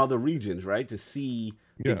hear from other regions, right? To see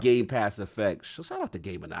the Game Pass effect. So shout out to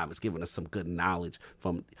Gabeonomics, giving us some good knowledge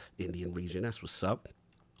from Indian region. That's what's up.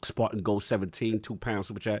 Spartan Gold 17, £2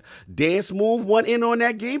 super chat. Dance Move went in on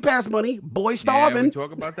that Game Pass money. Boy starving. Yeah, we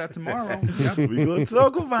talk about that tomorrow. We gonna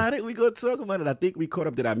talk about it. I think we caught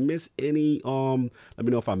up. Did I miss any? Let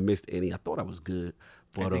me know if I missed any. I thought I was good.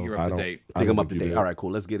 But I think you're up to date. I think I'm up to date. All right, cool.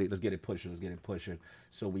 Let's get it pushing.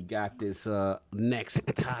 So we got this next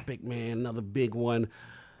topic, man. Another big one.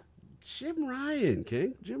 Jim Ryan,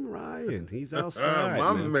 King. Jim Ryan. He's outside.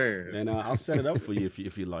 My man. And I'll set it up for you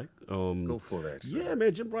if you like. Go for that. Yeah,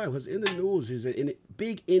 man. Jim Ryan was in the news. He's in a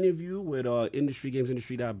big interview with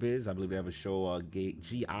Industry.biz. I believe they have a show,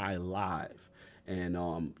 GI Live.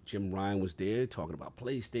 And Jim Ryan was there talking about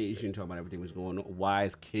PlayStation, talking about everything was going on. Why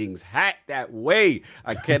is King's hat that way?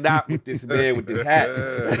 I cannot with this man with this hat.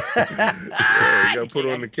 You gotta put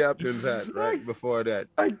on the captain's hat right before that.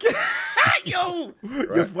 I can't. Yo,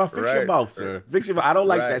 fix your mouth, sir. Fix your mouth. I don't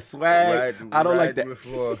like that swag. I don't like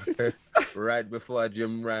that. Right before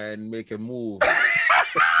Jim Ryan make a move.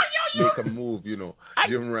 You know.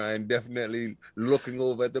 Jim Ryan definitely looking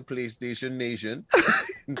over at the PlayStation Nation.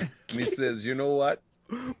 And he says, you know what?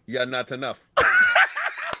 You're not enough.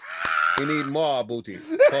 You need more booty.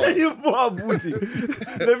 You more booty.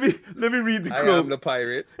 Let me read the quote. I am the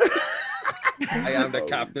pirate. I am the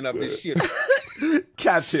captain of this ship.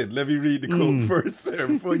 Captain, let me read the quote first, sir.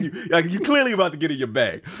 Before you clearly about to get in your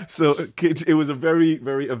bag. So it was a very,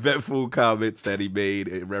 very eventful comments that he made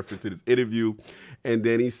in reference to this interview. And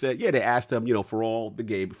then he said, they asked him, for all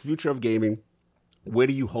the future of gaming, where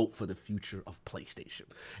do you hope for the future of PlayStation?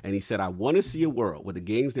 And he said, I want to see a world where the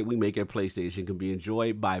games that we make at PlayStation can be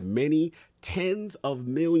enjoyed by many tens of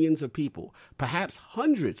millions of people, perhaps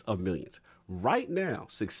hundreds of millions. Right now,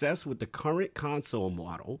 success with the current console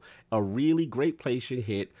model, a really great PlayStation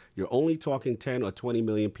hit, you're only talking 10 or 20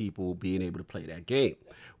 million people being able to play that game.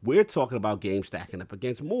 We're talking about games stacking up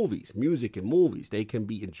against movies, music and movies. They can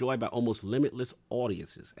be enjoyed by almost limitless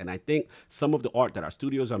audiences. And I think some of the art that our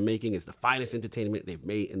studios are making is the finest entertainment they've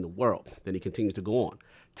made in the world. Then he continues to go on.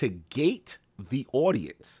 To gate the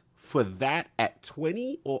audience for that at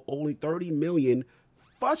 20 or only 30 million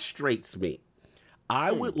frustrates me.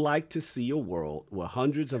 I would like to see a world where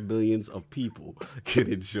hundreds of millions of people can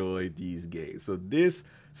enjoy these games. So this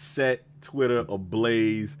set Twitter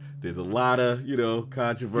ablaze. There's a lot of,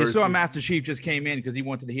 controversy. You saw Master Chief just came in because he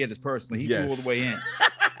wanted to hear this personally. He flew all the way in.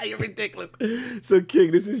 You're ridiculous. So,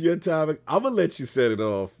 King, this is your topic. I'm going to let you set it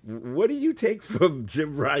off. What do you take from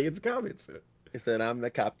Jim Ryan's comments, sir? He said, I'm the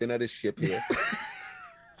captain of the ship here.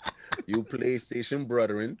 You PlayStation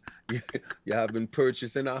brethren, you have been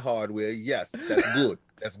purchasing our hardware. Yes, that's good.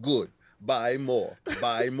 That's good. buy more,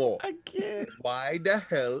 buy more. I can't. Why the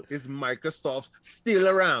hell is Microsoft still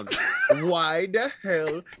around? Why the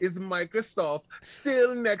hell is Microsoft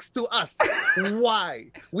still next to us?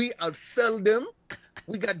 Why? We outsell them.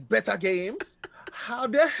 We got better games. How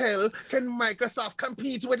the hell can Microsoft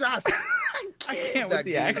compete with us? I can't with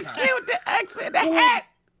the accent. With the accent, the hat.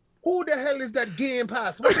 Who the hell is that Game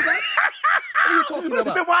Pass? What is that? What are you talking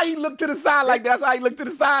about? Why he looked to the side like that? That's how he looked to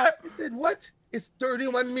the side. He said, what? It's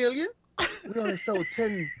 31 million? We only sold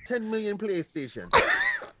 10 million PlayStation.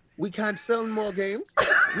 We can't sell more games.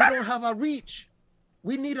 We don't have a reach.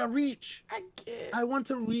 We need a reach. I can't. I want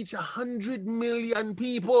to reach 100 million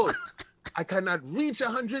people. I cannot reach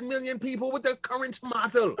 100 million people with the current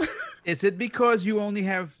model. Is it because you only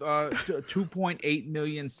have 2.8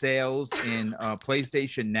 million sales in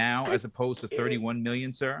PlayStation Now as opposed to 31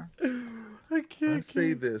 million, sir? I can't. I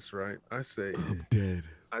say this, right? I say, I'm dead.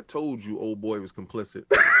 I told you old boy was complicit.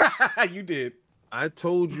 You did. I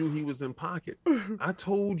told you he was in pocket. I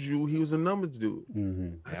told you he was a numbers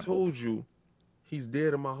dude. I told you he's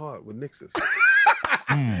dead in my heart with Nixus.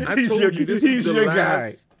 I told you this is the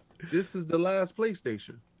last. This is the last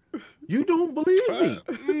PlayStation. You don't believe me.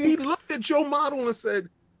 He looked at your model and said,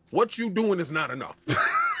 what you doing is not enough.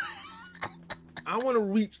 I want to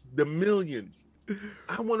reach the millions.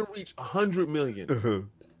 I want to reach 100 million.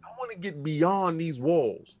 I want to get beyond these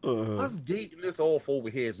walls. Us gating this off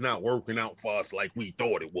over here is not working out for us like we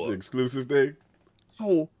thought it was. The exclusive thing.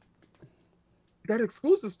 So that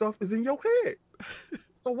exclusive stuff is in your head.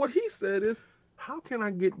 So what he said is, how can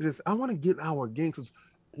I get this? I want to get our games.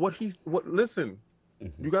 Listen,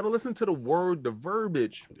 you got to listen to the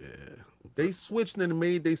verbiage. Yeah. They switched and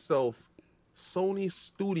made themselves Sony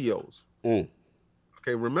Studios. Okay,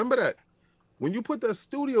 remember that. When you put that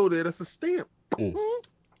studio there, that's a stamp.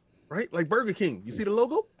 Right? Like Burger King. You see the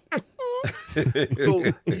logo? So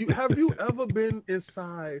have you ever been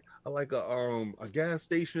inside like a gas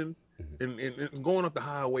station and going up the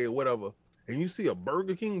highway or whatever, and you see a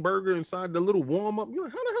Burger King burger inside the little warm-up? You're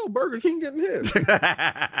like, how the hell Burger King getting here? How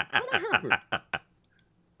that happen?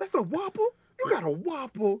 That's a Whopper? You got a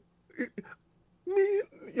Whopper? Man,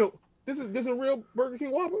 yo, this is a real Burger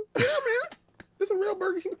King Whopper? Yeah, man. This is a real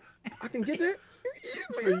Burger King. I can get that?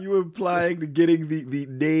 Yeah, so you implying to getting the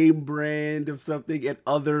name brand of something at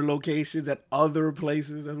other locations, at other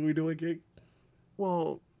places? That's what we're doing, King?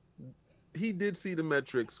 Well, he did see the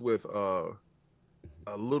metrics with a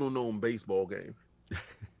little-known baseball game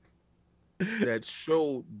that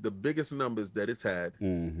showed the biggest numbers that it's had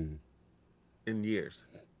in years.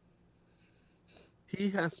 He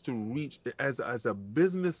has to reach, as a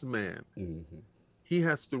businessman, he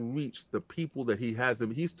has to reach the people that he has.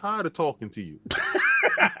 He's tired of talking to you.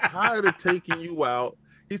 He's tired of taking you out.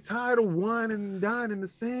 He's tired of whining and dining the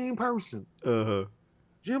same person.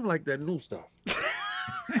 Jim like that new stuff.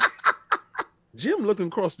 Jim looking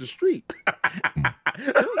across the street.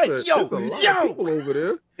 There's a lot of people over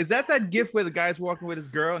there. Is that gif where the guy's walking with his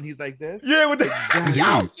girl and he's like this? Yeah, with the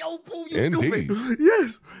yo, fool, you Indeed. stupid.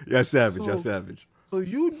 Yes. Yeah, savage. That's savage. So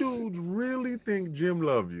you dudes really think Jim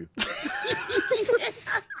love you?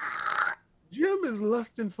 Jim is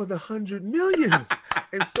lusting for the 100 millions.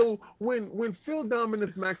 And so when Phil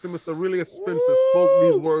Dominus Maximus Aurelius Spencer spoke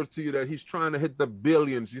these words to you that he's trying to hit the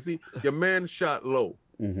billions, you see, your man shot low.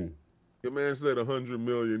 Your man said 100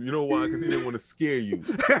 million. You know why? Because he didn't want to scare you.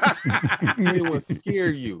 He didn't want to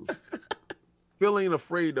scare you. Phil ain't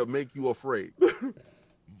afraid to make you afraid.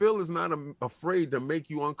 Phil is not afraid to make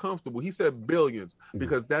you uncomfortable. He said billions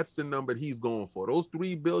because that's the number he's going for. Those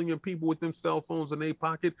 3 billion people with them cell phones in their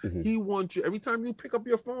pocket, he wants you, every time you pick up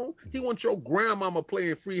your phone, he wants your grandmama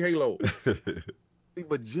playing free Halo. See,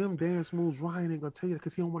 but Jim Dance Moves Ryan ain't gonna tell you that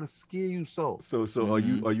because he don't want to scare you so. So are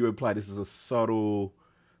you implying this is a subtle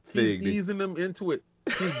thing? He's easing them into it.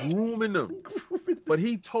 He's grooming them. But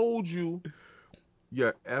he told you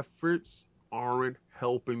your efforts aren't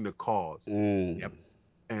helping the cause. Yep.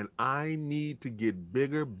 And I need to get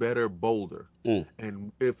bigger, better, bolder.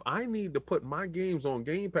 And if I need to put my games on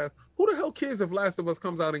Game Pass, who the hell cares if Last of Us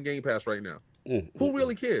comes out in Game Pass right now? Who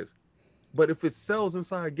really cares? But if it sells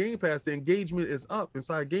inside Game Pass, the engagement is up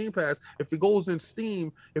inside Game Pass. If it goes in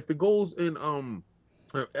Steam, if it goes in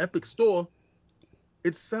Epic Store,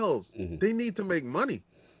 it sells. They need to make money.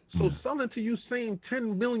 So selling to you same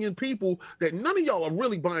 10 million people that none of y'all are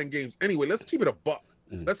really buying games anyway. Let's keep it a buck.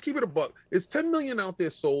 Let's keep it a buck. It's 10 million out there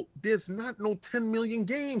sold. There's not no 10 million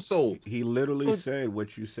games sold. He literally said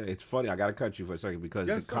what you said. It's funny. I got to cut you for a second because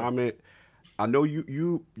the comment, I know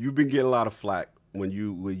you've been getting a lot of flack when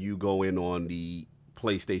you go in on the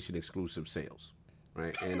PlayStation exclusive sales,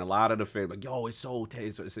 right? And a lot of the fans like, yo, it's so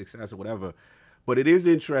it's excessive, whatever. But it is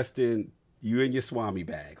interesting, you in your Swami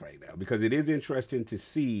bag right now, because it is interesting to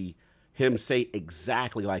see him say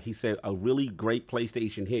exactly like he said, a really great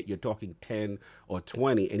PlayStation hit, you're talking 10 or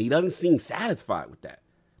 20, and he doesn't seem satisfied with that.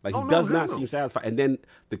 Like, he does not seem satisfied. And then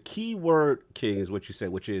the key word, King, is what you said,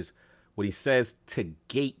 which is what he says, to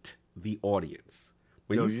gate the audience.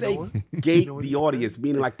 When you say gate the audience,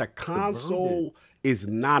 meaning like the console is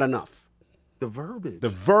not enough. The verbiage. The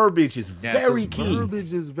verbiage is very key. The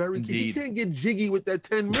verbiage is very key. You can't get jiggy with that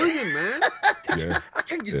 10 million, man. I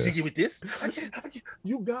can't get jiggy with this. I can't.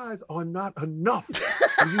 You guys are not enough.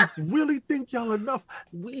 You really think y'all enough?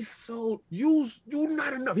 We sold you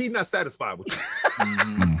not enough. He's not satisfied with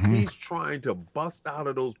you. He's trying to bust out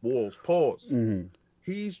of those walls. Pause.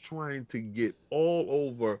 He's trying to get all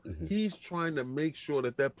over. He's trying to make sure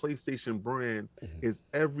that PlayStation brand is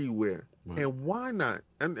everywhere. And why not?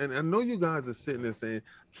 And I know you guys are sitting there saying,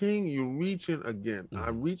 King, you're reaching again. I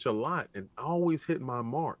reach a lot and I always hit my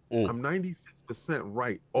mark. I'm 96%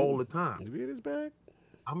 right all the time. You his bag?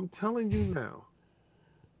 I'm telling you now,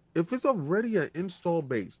 if it's already an install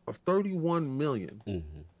base of 31 million,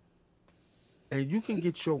 and you can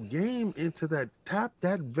get your game into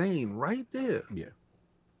that vein right there. Yeah.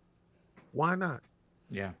 Why not?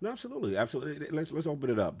 Yeah. No, absolutely. Let's open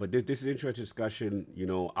it up. But this is an interesting discussion. You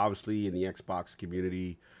know, obviously in the Xbox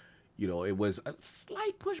community, you know, it was a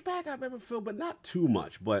slight pushback I've ever felt, but not too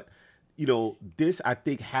much. But, you know, this I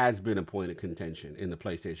think has been a point of contention in the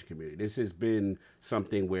PlayStation community. This has been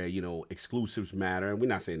something where, you know, exclusives matter, and we're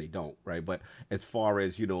not saying they don't, right? But as far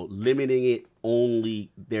as, you know, limiting it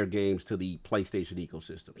only their games to the PlayStation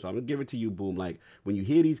ecosystem. So I'm gonna give it to you, Boom. Like, when you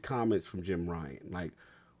hear these comments from Jim Ryan, like,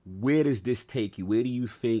 where does this take you? Where do you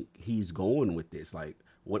think he's going with this? Like,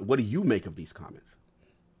 what do you make of these comments?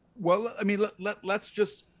 Well, I mean, let's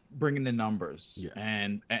just bring in the numbers.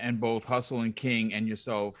 And both Hustle and King and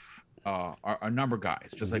yourself are number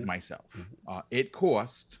guys, just like myself. It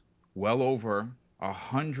cost well over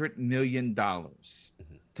 $100 million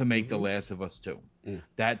to make The Last of Us 2.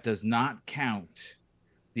 That does not count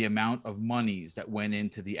the amount of monies that went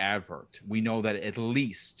into the advert. We know that at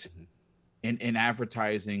least in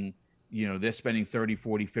advertising, you know, they're spending 30,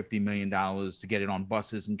 40, 50 million dollars to get it on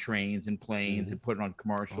buses and trains and planes and put it on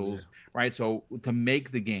commercials, right? So to make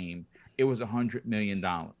the game, it was $100 million.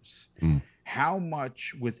 How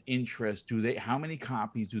much with interest how many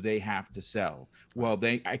copies do they have to sell? Well,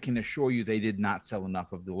 I can assure you they did not sell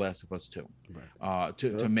enough of The Last of Us 2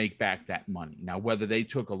 to make back that money. Now, whether they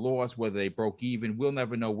took a loss, whether they broke even, we'll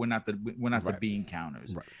never know. We're not the bean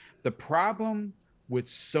counters. The problem with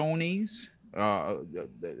Sony's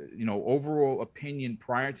overall opinion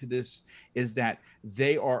prior to this is that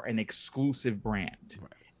they are an exclusive brand.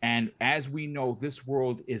 And as we know, this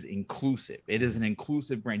world is inclusive. It is an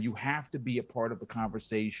inclusive brand. You have to be a part of the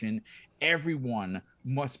conversation. Everyone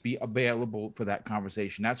must be available for that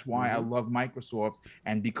conversation. That's why I love Microsoft,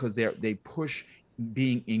 and because they push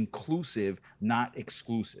being inclusive, not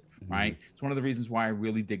exclusive, right? It's one of the reasons why I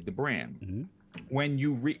really dig the brand. When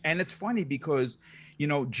you and it's funny because, you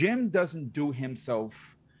know, Jim doesn't do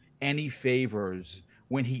himself any favors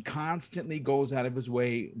when he constantly goes out of his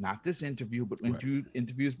way, not this interview, but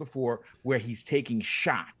interviews before, where he's taking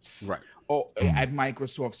shots at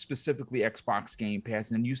Microsoft, specifically Xbox Game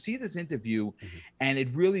Pass. And you see this interview, and it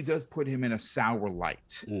really does put him in a sour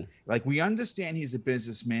light. Like, we understand he's a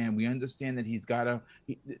businessman. We understand that he's got to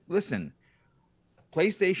listen.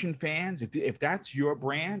 PlayStation fans, if that's your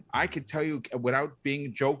brand, I could tell you without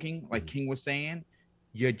being joking, like King was saying,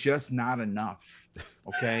 you're just not enough.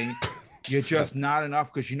 Okay. You're just not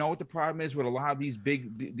enough, because you know what the problem is with a lot of these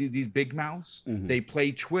big mouths? They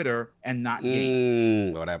play Twitter and not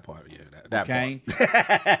games. Oh, that part, that okay.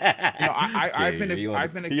 Part. You know,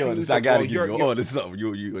 I've been accused. I gotta give you all this stuff.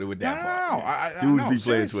 You with that? No, be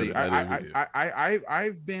playing Twitter.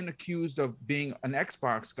 I've been accused of being an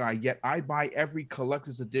Xbox guy, yet I buy every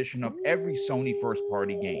collector's edition of every Sony first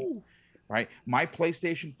party game. Right, my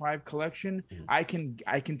PlayStation 5 collection, I can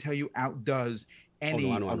tell you outdoes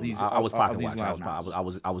any of these. I was pocket watch.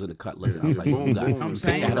 I was in the cut list. I was like, boom, guy. I'm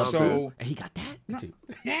saying so. And he got that.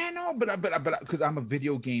 No, but because I'm a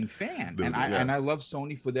video game fan, and I love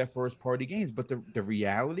Sony for their first party games. But the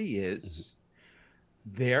reality is,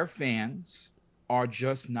 their fans are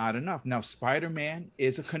just not enough. Now, Spider-Man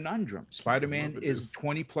is a conundrum. Spider-Man is a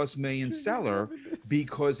 20+ million seller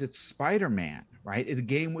because it's Spider-Man. Right, the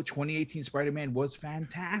game with 2018 Spider-Man was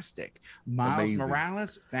fantastic. Miles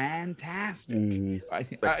Morales, fantastic. I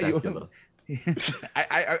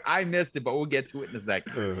missed it, but we'll get to it in a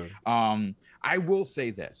second. I will say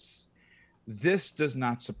this: this does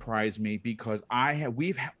not surprise me because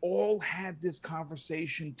we've all had this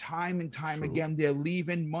conversation time and time again. They're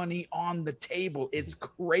leaving money on the table. It's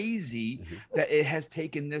crazy that it has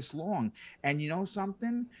taken this long. And you know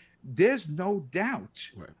something? There's no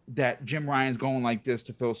doubt that Jim Ryan's going like this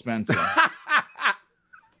to Phil Spencer.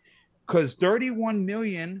 Because 31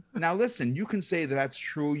 million. Now, listen, you can say that that's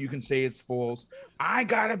true. You can say it's false. I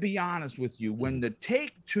got to be honest with you. When the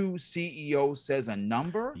Take-Two CEO says a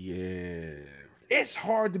number, it's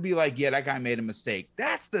hard to be like, yeah, that guy made a mistake.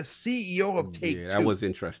 That's the CEO of Take-Two. Yeah, that was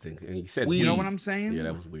interesting. And he said, you know what I'm saying? Yeah,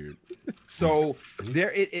 that was weird. So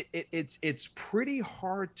it's pretty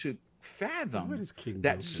hard to fathom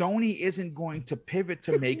that Sony isn't going to pivot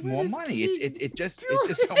to make more money. It just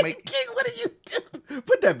don't make. King, what are you doing?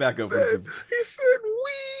 Put that back up. He said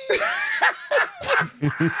we.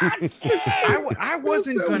 I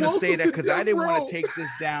wasn't going to say that because I didn't want to take this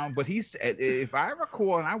down, but he said, if I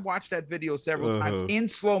recall, and I watched that video several times in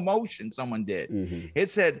slow motion, someone did. It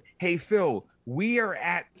said, "Hey Phil, we are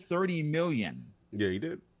at 30 million." Yeah, he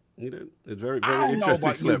did. He did. It's very, very I don't know interesting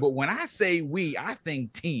about slip. you, but when I say we, I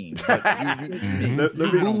think team. But Let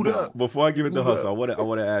me before I give it to Hustle, I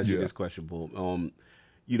want to ask you this question, Boom.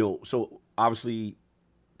 You know, so obviously,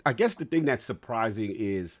 I guess the thing that's surprising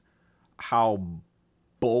is how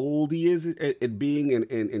bold he is at being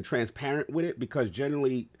and transparent with it, because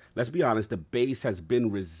generally, let's be honest, the base has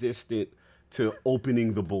been resistant to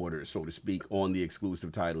opening the borders, so to speak, on the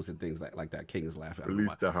exclusive titles and things like that. King is laughing.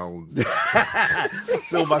 Release the hounds.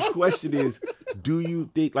 So my question is, do you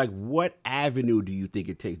think, like, what avenue do you think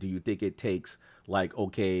it takes? Do you think it takes, like,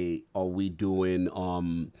 okay, are we doing,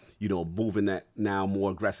 you know, moving that now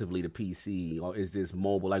more aggressively to PC, or is this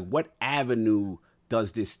mobile? Like, what avenue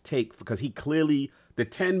does this take? Because he clearly, the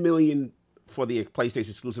 10 million for the PlayStation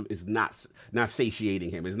exclusive is not satiating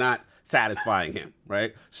him. It's not satisfying him,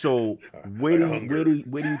 right? So where do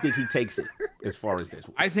you think he takes it as far as this?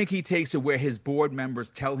 I think he takes it where his board members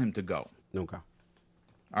tell him to go. Okay.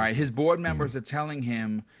 All right. His board members are telling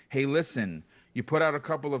him, hey, listen, you put out a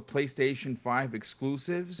couple of PlayStation 5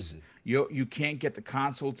 exclusives. You can't get the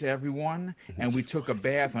console to everyone. And we took a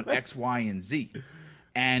bath on X, Y, and Z.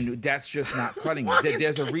 And that's just not cutting it.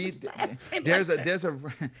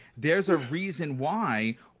 There's a reason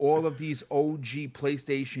why all of these OG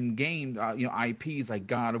PlayStation games, IPs like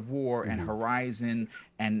God of War and Horizon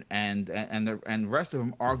and the rest of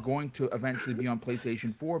them are going to eventually be on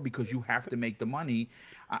PlayStation 4 because you have to make the money.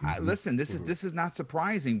 Listen, this is not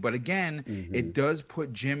surprising, but again, it does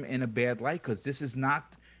put Jim in a bad light because this is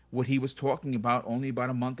not what he was talking about only about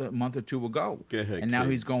a month or two ago. And now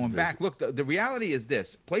he's going back. Look, the reality is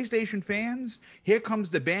this. PlayStation fans, here comes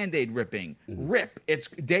the Band-Aid ripping. Rip. It's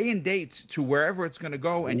day and date to wherever it's going to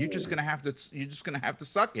go, and you're just going to have to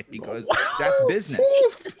suck it because that's business.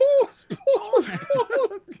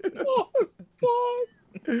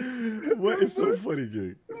 What is so funny,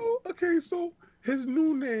 Jay? Okay, so his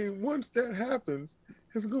new name, once that happens,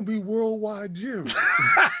 is going to be Worldwide Jim.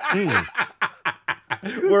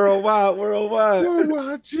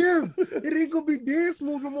 Worldwide Jim. It ain't gonna be dance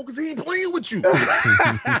moves no more because he ain't playing with you.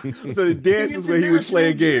 So the dance is where he was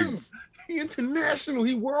playing games. He international.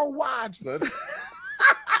 He worldwide, son.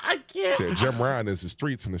 I can't. Said Jim Ryan is the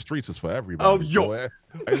streets, and the streets is for everybody. Oh, yo. Boy.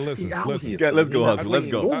 Hey, listen. Let's go, Hustle. Let's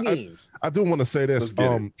go. I do want to say this.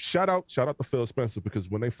 Shout out to Phil Spencer, because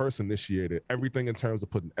when they first initiated everything in terms of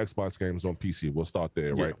putting Xbox games on PC, we'll start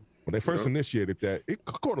there, right? When they first initiated that, it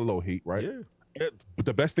caught a little heat, right? Yeah. But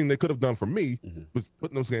the best thing they could have done for me was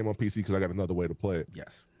putting those games on PC because I got another way to play it. Yes.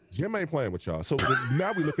 Jim ain't playing with y'all. So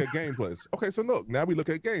now we look at Game Pass. Okay, so look, now we look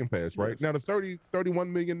at Game Pass, right? Now the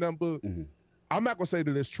 31 million number, I'm not going to say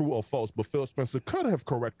that it's true or false, but Phil Spencer could have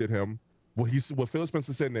corrected him. What Phil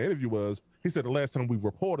Spencer said in the interview was, he said the last time we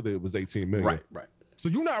reported it was 18 million. Right. So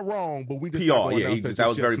you're not wrong, but we just PR, that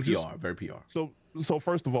was very PR, very PR. So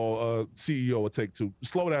first of all, CEO of Take-Two,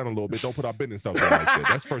 slow down a little bit. Don't put our business out there like that.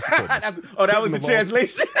 That's first and foremost. That was the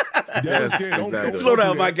translation? Don't slow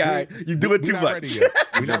down, my guy. You do it too much.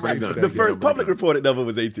 We're not ready for that. The first public reported number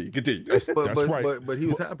was 18. Continue. That's right. But he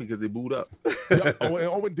was happy because they booed up.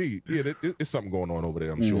 Oh, indeed. Yeah, there's something going on over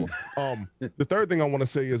there, I'm sure. The third thing I want to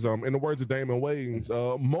say is, in the words of Damon Wayans,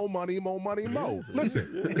 more money, more.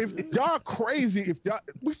 Listen, if y'all crazy,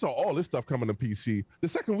 we saw all this stuff coming to PC. The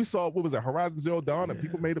second we saw, what was it, Horizon Zero Dawn, and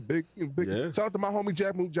people made a big shout out to my homie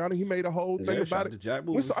Jack Move Johnny. He made a whole thing about it.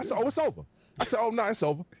 I said, it's over. I said, oh no, it's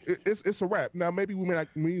over. It's a wrap. Now maybe we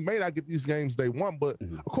may not get these games day one, but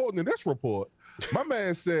according to this report, my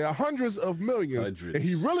man said hundreds of millions, and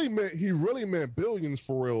he really meant billions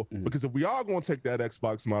for real. Because if we are going to take that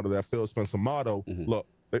Xbox model, that Phil Spencer model, look,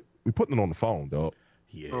 we putting it on the phone, dog.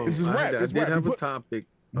 Yeah. This is I rap. It's did rap. have You a put- topic.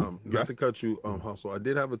 Not Yes. to cut you, Hustle. I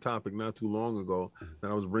did have a topic not too long ago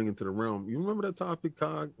that I was bringing to the realm. You remember that topic,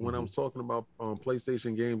 Cog, when I was talking about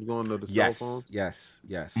PlayStation games going to the cell Yes. phones? Yes.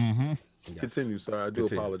 Yes. Mhm. Yes. Continue, sorry, I do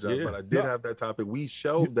Continue. apologize, Yeah. but I did No. have that topic. We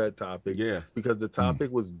shelved that topic Yeah. because the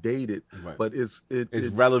topic was dated, Right. but it's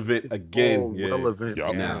relevant again. all Yeah. relevant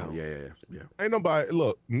Yeah. Now. now. Yeah. Ain't nobody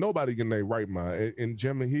nobody in their right mind. And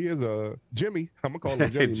Jimmy, he is Jimmy. I'm gonna call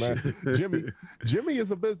him Jimmy, man. Jimmy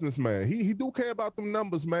is a businessman. He do care about them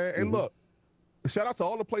numbers, man. And look, shout out to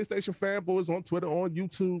all the PlayStation fanboys on Twitter, on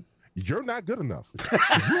YouTube. You're not good enough.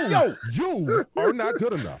 You are not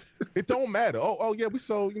good enough. It don't matter. Oh yeah, we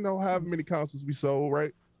sold, however many consoles we sold,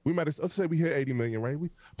 right? We might have, let's say we hit 80 million, right?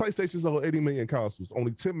 PlayStation sold 80 million consoles.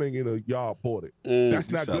 Only 10 million of y'all bought it. That's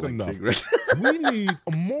You not sound good like enough. King Rich. We need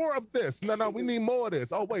more of this. No, we need more of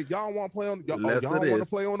this. Oh wait, y'all want to play on? Y'all Less of want to this.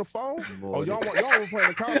 play on the phone? More Oh, of y'all this. want to play on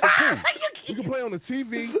the console? Cool. We can play on the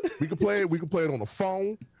TV. We can play it on the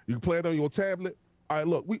phone. You can play it on your tablet. All right,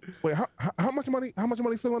 look. How much money? How much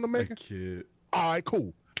money Phil on the making? Kid. All right,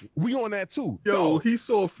 cool. We on that too. Yo, he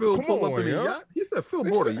saw Phil Come pull on, up in a yo. yacht. He said Phil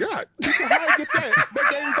bought a yacht. He said, how you get that?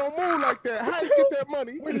 That game's don't move like that. How you get that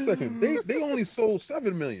money? Wait a second. They only sold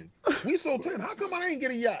 7 million. We sold 10. How come I ain't get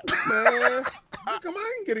a yacht? Man, How come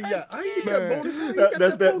I ain't get a yacht? I ain't get Man. that bonus. I ain't get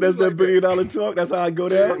That's bonus that like $1 billion talk. That's how I go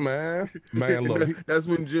there. man, look. That's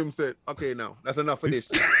when Jim said, "Okay, now that's enough of this.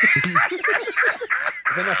 That's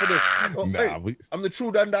enough of this. Oh, hey, I'm the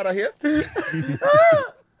true Dundada here."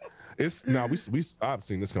 I've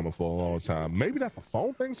seen this coming for a long time. Maybe not the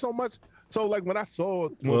phone thing so much. So like when I saw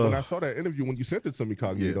that interview, when you sent it to me,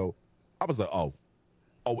 Cognito, I was like, oh,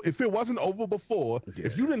 if it wasn't over before,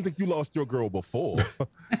 if you didn't think you lost your girl before,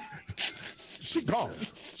 she gone.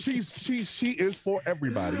 She is for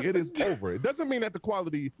everybody. It is over. It doesn't mean that the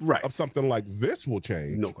quality of something like this will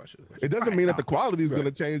change. No question. It doesn't mean that the quality is going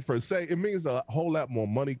to change per se. It means a whole lot more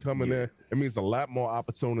money coming in. It means a lot more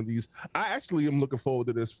opportunities. I actually am looking forward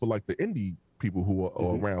to this for like the indie people who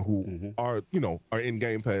are around, who are in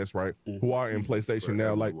Game Pass, right? Who are in PlayStation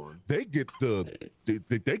now. Like they get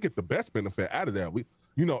the best benefit out of that.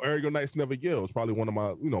 Aerial Knights Never Yield is probably one of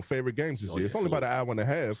my favorite games this year. It's only about an hour and a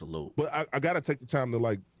half, but I got to take the time to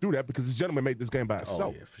like do that because this gentleman made this game by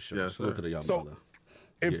himself. Oh yeah, for sure. Yes, Salute to the young So, brother.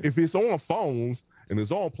 If it's on phones and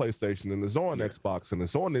it's on PlayStation and it's on Xbox and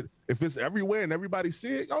it's on it, if it's everywhere and everybody see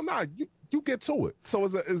it, you get to it. So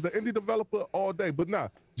as an indie developer all day, but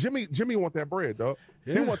Jimmy want that bread, dog.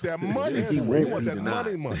 He want that money. He want that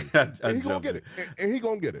money. And he gonna get it. And he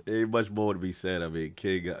gonna get it. Ain't much more to be said. I mean,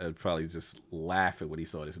 King probably just laughing when he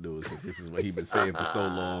saw this news. This is what he's been saying for so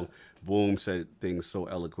long. Boom said things so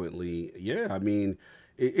eloquently. Yeah, I mean,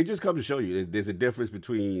 it just comes to show you there's a difference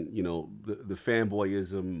between the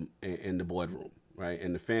fanboyism and the boardroom, right?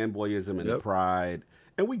 And the fanboyism and the pride.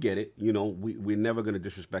 And we get it. We're never going to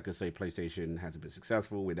disrespect and say PlayStation hasn't been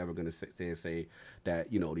successful. We're never going to say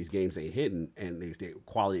that, these games ain't hitting and they're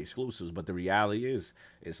quality exclusives. But the reality is,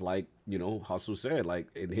 it's like, Hustle said, like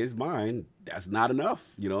in his mind, that's not enough.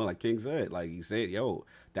 Like King said, like he said,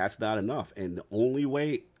 that's not enough. And the only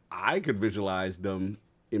way I could visualize them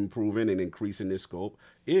improving and increasing their scope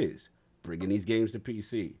is bringing these games to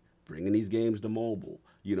PC, bringing these games to mobile.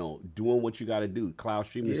 Doing what you got to do, cloud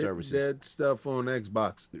streaming services. That stuff on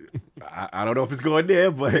Xbox. I don't know if it's going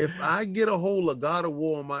there, but if I get a hold of God of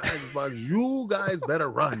War on my Xbox, you guys better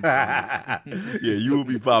run. You will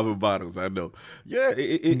be popping bottles. I know. Yeah,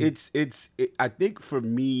 it's. I think for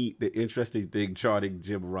me, the interesting thing charting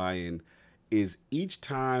Jim Ryan is each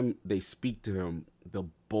time they speak to him, the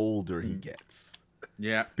bolder he gets.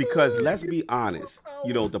 Yeah. Because let's be honest,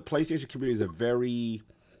 the PlayStation community is a very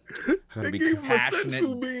They gave him a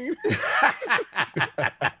sensu bean. Man,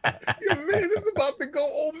 it's about to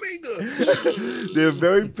go Omega. They're a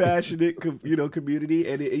very passionate, community,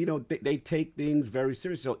 and they take things very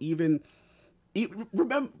serious. So even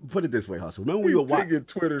remember, put it this way, Hustle. Remember we were taking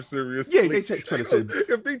Twitter seriously. Yeah, they take Twitter seriously.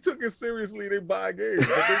 If they took it seriously, they buy games.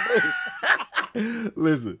 But they don't.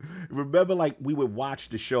 Listen, remember, like we would watch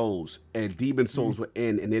the shows and Demon Souls were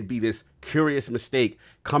in, and there'd be this curious mistake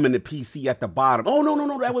coming to PC at the bottom. Oh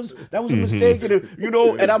no, that was a mistake, and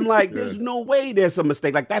and I'm like, there's no way there's a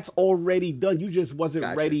mistake. Like that's already done. You just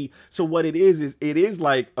wasn't ready. So what it is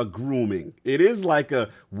like a grooming. It is like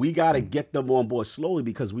we got to get them on board slowly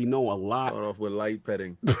because we know a lot. Start off with light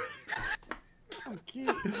petting.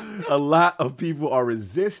 A lot of people are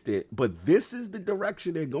resistant, but this is the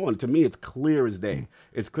direction they're going. To me, it's clear as day.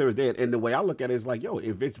 It's clear as day. And the way I look at it is like,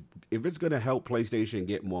 if it's gonna help PlayStation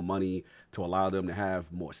get more money to allow them to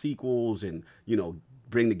have more sequels and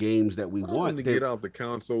bring the games that we I want. to get out the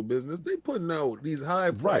console business. They putting out these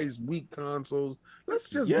high priced weak consoles. Let's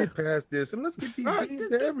just get past this and let's get these games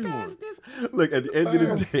to everyone. Look, at the end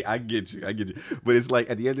of the day, I get you. But it's like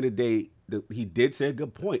at the end of the day, he did say a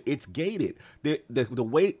good point. It's gated. The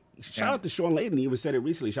way. Shout out to Sean Layden. He even said it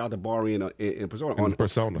recently. Shout out to Barry in Persona. On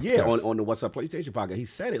Persona. Yeah, yes. on the What's Up PlayStation podcast. He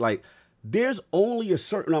said it like there's only a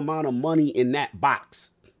certain amount of money in that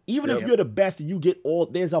box. Even if you're the best, you get all.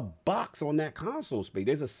 There's a box on that console space.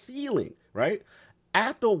 There's a ceiling, right?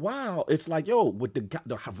 After a while, it's like, yo, with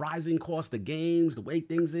the rising cost of games, the way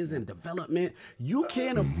things is in development, you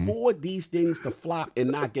can't afford these things to flop and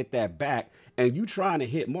not get that back. And you trying to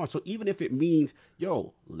hit more. So even if it means,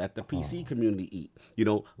 yo, let the PC community eat. You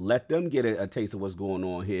know, let them get a taste of what's going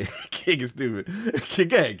on here. King is stupid.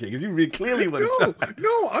 King, because you really clearly want to.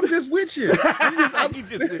 No, I'm just with you.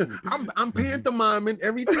 I'm pantomiming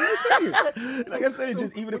everything you're saying. Like I said,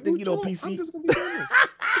 just even if they, PC. I'm just gonna be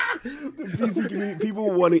PC community,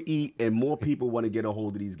 people want to eat, and more people want to get a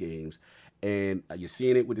hold of these games. And you're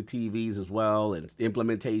seeing it with the TVs as well, and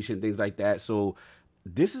implementation, things like that. So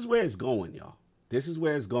this is where it's going, y'all. This is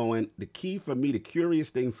where it's going. The key for me, the curious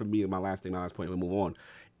thing for me, and my last point, we'll move on,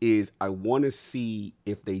 is I want to see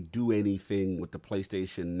if they do anything with the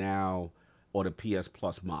PlayStation Now or the PS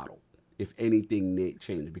Plus model. If anything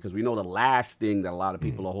changes, because we know the last thing that a lot of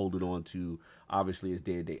people are holding on to, obviously, is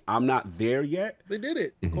Day. I'm not there yet. They did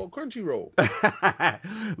it. Called Crunchyroll.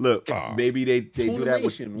 Look, maybe they do that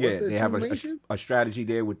with they have a strategy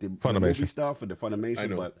there with the movie stuff and the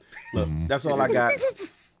Funimation. But look, that's all I got.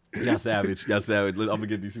 Y'all savage. I'm gonna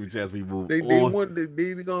get these super chats we move. They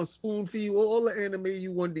gonna spoon feed you all the anime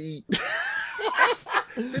you want to eat.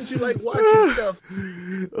 Since you like watching stuff.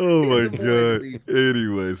 Oh my God.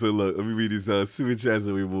 Anyway, so look, let me read these super chats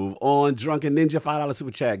and we move on. Drunken Ninja, $5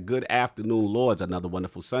 super chat. Good afternoon, Lords. Another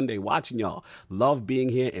wonderful Sunday watching y'all. Love being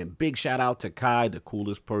here, and big shout out to Kai, the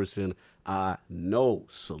coolest person I know.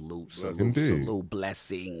 Salute.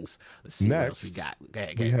 Blessings. Let's see what else we got.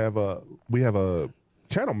 We have a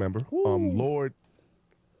channel member, Lord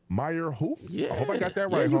Meyer Hoof. Yeah. I hope I got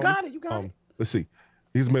that right. You got it. Let's see.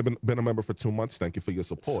 He's been a member for 2 months. Thank you for your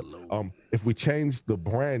support. If we change the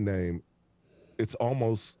brand name, it's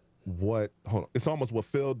almost what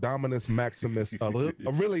Phil Dominus Maximus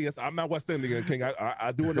Aurelius. I'm not West Indian King.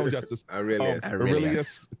 I do it no justice.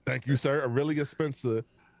 Aurelius. Thank you, sir. Aurelius Spencer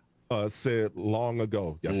said long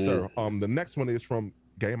ago. Yes, sir. The next one is from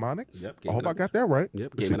Gameonics. Yep, I hope I got that right.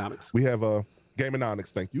 Yep, Gameonics. We have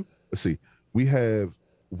Gameonics. Thank you. Let's see. We have.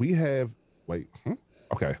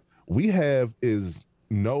 Okay. We have is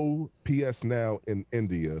no PS Now in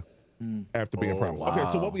India after being promised. Wow.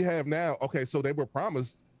 Okay, so what we have now, so they were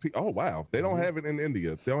promised, they don't have it in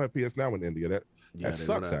India. They don't have PS Now in India. That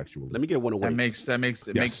sucks, actually. Let me get one away. That makes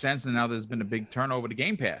sense, and now there's been a big turnover to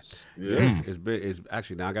Game Pass. Yeah. It's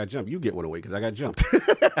actually, now I got jumped. You get one away because I got jumped.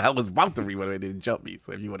 I was about to read one away, it didn't jump me.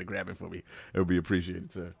 So if you want to grab it for me, it would be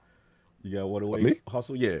appreciated, sir. You got one away? Me?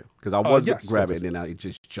 Hustle? Yeah, because I was going to grab it, and then it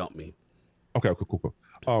just jumped me. Okay, cool.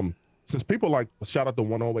 Since people shout out to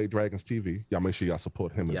 108 Dragons TV, y'all make sure y'all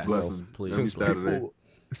support him as well. Please.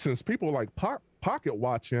 Since people like pocket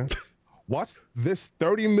watching, watch this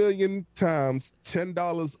 30 million times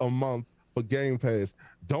 $10 a month for Game Pass.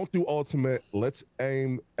 Don't do Ultimate. Let's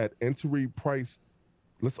aim at entry price.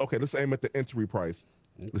 Let's aim at the entry price.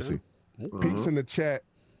 Okay. Let's see. Peeps in the chat.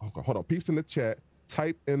 Okay, hold on. Peeps in the chat.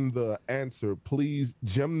 Type in the answer, please.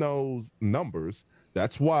 Jim knows numbers.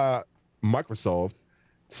 That's why Microsoft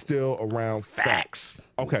still around facts.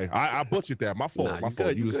 Okay, I butchered that. My fault.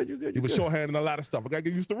 You was shorthanding a lot of stuff. I gotta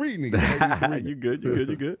get used to reading. You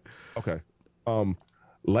good. Okay.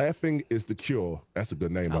 Laughing is the cure. That's a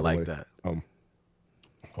good name. I like that.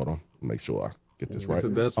 Hold on. Make sure I get this right. So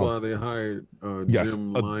that's why they hired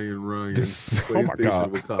Jim Lion Ryan.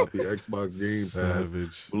 PlayStation would copy Xbox Game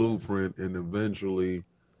Pass, Blueprint, and eventually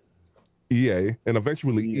EA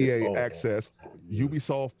Access.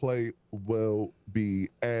 Ubisoft Play will be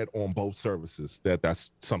add on both services.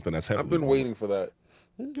 That's something that's heavily. I've been waiting for that.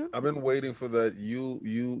 Okay. I've been waiting for that.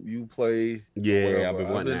 You play. Yeah, I've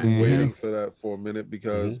been waiting for that for a minute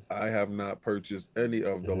because I have not purchased any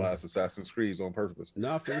of the last Assassin's Creed on purpose.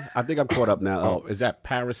 Nothing. I think I'm caught up now. Is that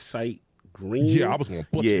Parasite Green. Yeah, I was gonna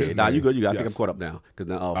butcher his you name. good. You got. I think Yes. I'm caught up now because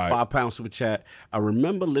now right. £5 super chat. I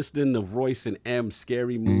remember listening to Royce and M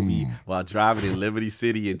Scary Movie while driving in Liberty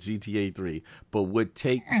City and GTA 3, but would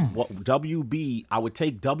take WB. I would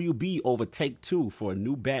take WB over Take Two for a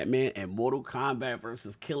new Batman and Mortal Kombat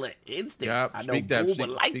versus Killer Instinct. Yep, I know speak that, Boo speak-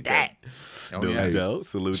 would like speak that. that. Oh, No yeah. doubt.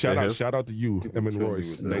 Salute Shout to him. out to you, Emin kill me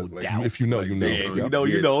Royce. with that. No Like, doubt. If you know, you know. Yeah, Yep.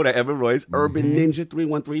 you know that Evan Royce, Urban Ninja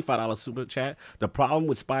 313, $5 super chat. The problem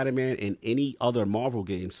with Spider-Man and any other Marvel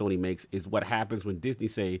game Sony makes is what happens when Disney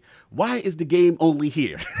say, "Why is the game only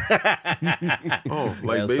here?" Oh, like That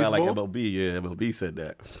sound baseball? like MLB. Yeah, MLB said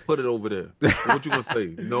that. Put it over there. What you gonna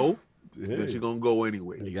say? No? Then you're gonna go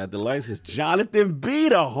anyway. You got the license. Jonathan B,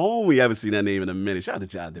 the homie. Haven't seen that name in a minute. Shout out to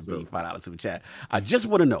Jonathan B, $5 super chat. I just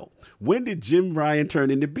want to know, when did Jim Ryan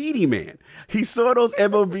turn into Beanie Man? He saw those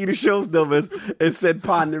MLB The Show's numbers and said,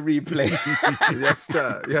 "Pon the replay." Yes,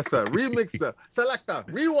 sir. Yes, sir. Remixer. Selector.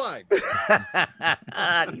 Rewind.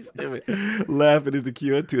 He's stupid. Laughing is the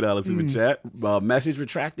cure. $2 super chat. Message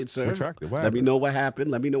retracted, sir. Retracted. What Let me happened? know what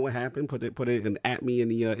happened. Let me know what happened. Put it in at me in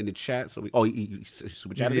the chat. So he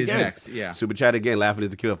super chatted It is again. next, yeah. Super chat again. Laughing is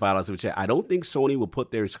the cure. $5 super chat. I don't think Sony will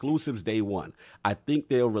put their exclusives day one. I think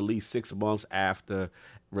they'll release 6 months after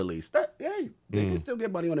release. They can still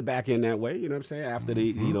get money on the back end that way. You know what I'm saying? After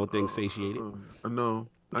the things satiated. No,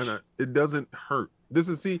 I know. It doesn't hurt. This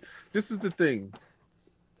is the thing.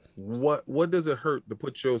 What does it hurt to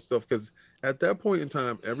put your stuff? Because at that point in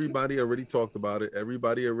time, everybody already talked about it.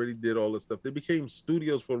 Everybody already did all this stuff. They became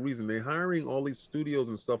studios for a reason. They're hiring all these studios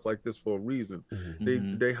and stuff like this for a reason.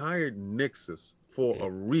 They hired Nixus for a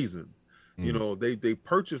reason. You know, they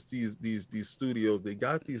purchased these studios. They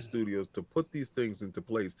got these studios to put these things into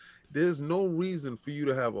place. There's no reason for you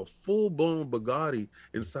to have a full-blown Bugatti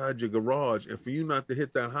inside your garage and for you not to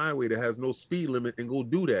hit that highway that has no speed limit and go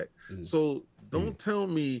do that. So don't tell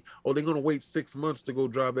me, oh, they're gonna wait 6 months to go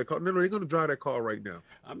drive that car. No, they're gonna drive that car right now.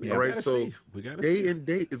 I mean, All right, so we gotta day see. and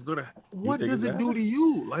date is gonna. What think does it's it do better? to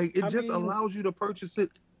you? Like it I just mean- allows you to purchase it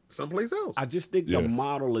someplace else. I just think their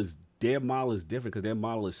model is different because their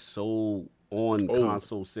model is so on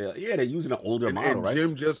console sale. Yeah, they're using an older model, and right?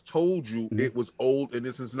 Jim just told you it was old and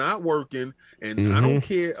this is not working, and I don't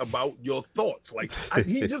care about your thoughts. Like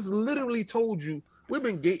he just literally told you we've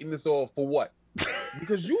been gating this off for what?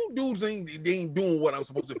 Because you dudes ain't doing what I'm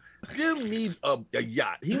supposed to. Jim needs a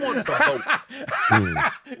yacht. He wants a boat.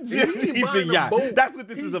 Jim He needs a buying a yacht. boat. That's what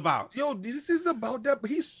this is about. Yo, this is about that. But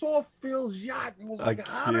he saw Phil's yacht and was like,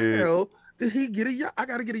 how the can't. hell did he get a yacht? I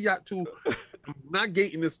gotta get a yacht too. I'm not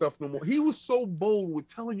gating this stuff no more. He was so bold with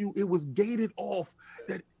telling you it was gated off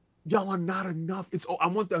that y'all are not enough. I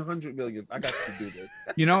want the 100 million. I got to do this.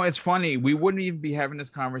 You know, it's funny. We wouldn't even be having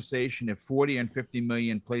this conversation if 40 and 50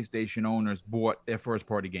 million PlayStation owners bought their first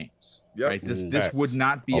party games. Yep. Right? This Facts. would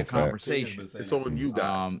not be Oh, a facts. conversation. It's on you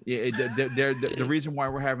guys. The reason why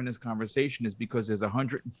we're having this conversation is because there's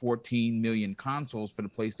 114 million consoles for the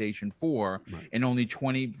PlayStation 4, and only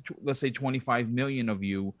 25 million of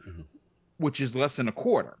you, which is less than a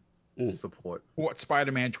quarter, Support. bought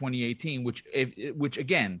Spider-Man 2018, which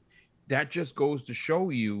again, that just goes to show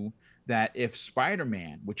you that if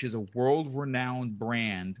Spider-Man, which is a world-renowned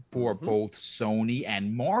brand for both Sony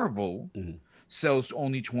and Marvel, sells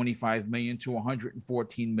only 25 million to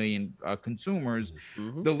 114 million consumers,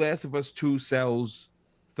 The Last of Us 2 sells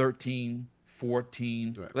 13,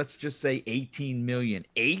 14, let's just say 18 million.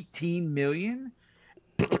 18 million?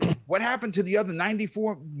 What happened to the other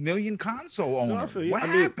 94 million console owners? What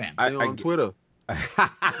happened? They're on Twitter.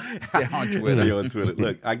 They're on Twitter. They're on Twitter.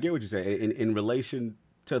 Look, I get what you're saying. In relation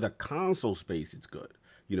to the console space, it's good.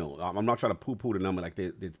 You know, I'm not trying to poo-poo the number like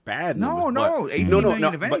it's bad. No, numbers, but, 18 million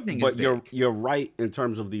of anything But is you're right in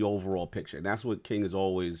terms of the overall picture, and that's what King is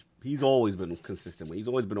always. He's always been consistent with. He's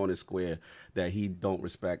always been on his square that he don't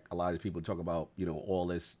respect. A lot of people talk about all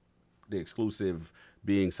this, the exclusive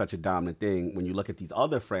being such a dominant thing. When you look at these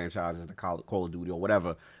other franchises, the Call of Duty or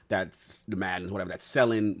whatever, that's the Maddens, whatever, that's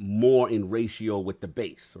selling more in ratio with the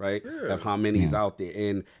base, right? Of how many is out there,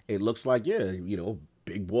 and it looks like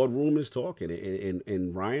big boardroom is talking,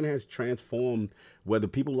 and Ryan has transformed, whether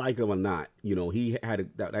people like him or not. He had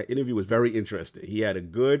that interview was very interesting. He had a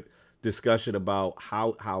good discussion about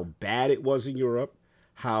how bad it was in Europe,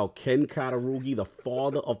 how Ken Katarugi, the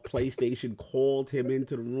father of PlayStation, called him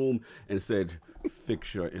into the room and said,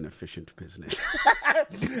 "Fix your inefficient business."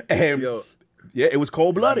 And yeah, it was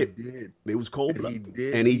cold-blooded. It was cold-blooded.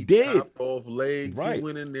 And he did. Chopped off legs. Right. He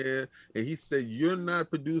went in there and he said, "You're not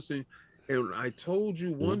producing." And I told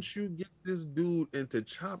you, once you get this dude into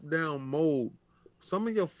chop down mode, some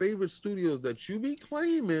of your favorite studios that you be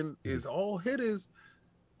claiming is all hitters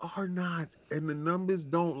are not, and the numbers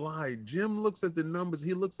don't lie. Jim looks at the numbers.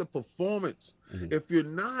 He looks at performance. If you're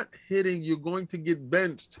not hitting, you're going to get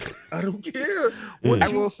benched. I don't care what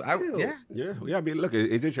you feel. Yeah. I mean, look,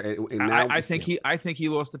 it's interesting. I think he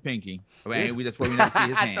lost the pinky. I mean, that's why we never see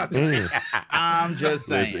his hands. I'm just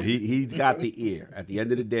saying. Listen, he's got the ear. At the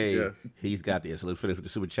end of the day, he's got the ear. So let's finish with the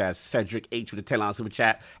super chat. Cedric H with the $10 super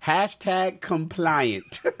chat. Hashtag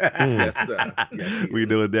compliant. Yes, sir. Yes, we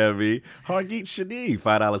doing that, me. Hargeet Shadi,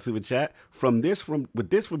 $5 super chat. From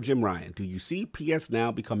Jim Ryan. Do you see PS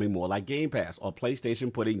Now becoming more like Game Pass, or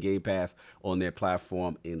PlayStation putting Game Pass on their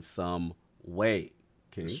platform in some way?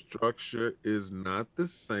 The structure is not the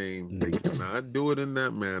same. They cannot do it in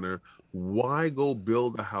that manner. Why go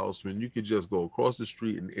build a house when you could just go across the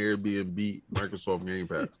street and Airbnb Microsoft Game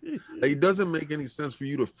Pass? It doesn't make any sense for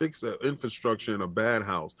you to fix an infrastructure in a bad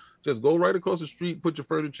house. Just go right across the street, put your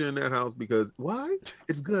furniture in that house, because why?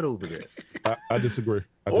 It's good over there. I disagree.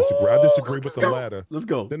 I disagree with the latter. Let's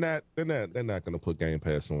go. They're not going to put Game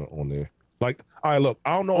Pass on there. Like, all right, look,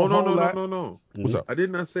 I don't know. No. What's up? I did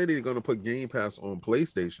not say they're going to put Game Pass on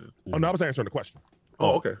PlayStation. Oh, no, I was answering the question.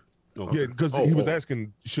 Oh, okay. Yeah, because he was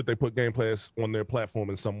asking, should they put Game Pass on their platform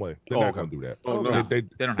in some way? They're not going to do that. Oh, no. They're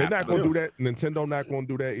not going to do that. Nintendo not going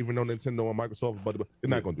to do that, even though Nintendo and Microsoft, but they're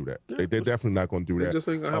not going to do that. They're definitely not going to do that. They just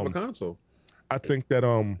ain't going to have a console. I think that,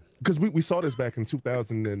 because we saw this back in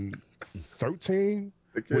 2013.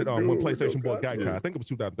 When PlayStation bought Gaikai, I think it was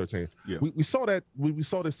 2013. Yeah. We saw that we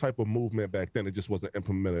saw this type of movement back then. It just wasn't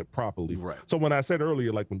implemented properly. Right. So when I said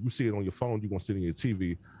earlier, like when you see it on your phone, you're gonna see it on your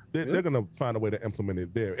TV. They're gonna find a way to implement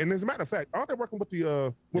it there. And as a matter of fact, aren't they working with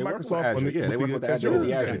the with Microsoft? They work with the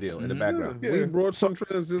Azure deal in the background. Yeah. We brought some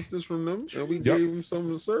transistors from them, and we gave them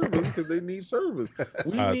some servers because they need servers.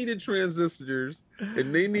 We needed transistors,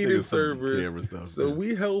 and they needed servers. So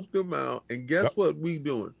we helped them out. And guess what we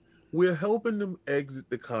doing? We're helping them exit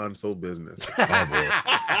the console business.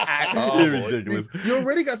 Ridiculous. You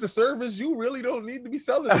already got the service. You really don't need to be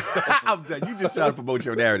selling this stuff. I'm done. You just trying to promote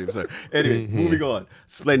your narrative, sir. Anyway, moving on.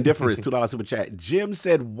 Splendiferous, $2 super chat. Jim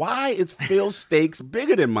said, why is Phil's steaks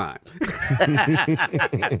bigger than mine?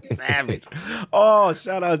 Savage. Oh,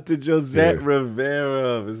 shout out to Josette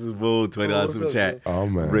Rivera. Mrs. Bull, $20 super chat. Oh,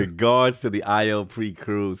 man. Regards to the IL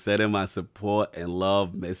pre-crew. Sending my support and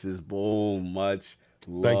love, Mrs. Boom. Much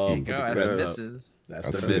love. Thank you. That's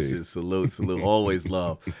the missus. Salute. Always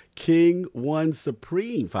love. King One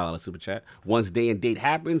Supreme, $5 super chat. Once day and date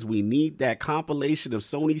happens, we need that compilation of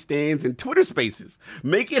Sony stands and Twitter spaces.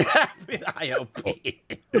 Make it happen, ILP.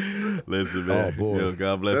 Listen, man. Oh, boy. Yo,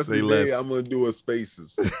 God bless. That's Say the less. day I'm gonna do a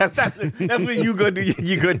spaces. That's when you gonna do.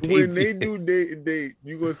 You gonna When they do date and date,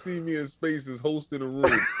 you gonna see me in spaces hosting a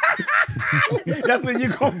room. That's when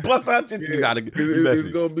you gonna bust out your. Yeah, You gotta. it's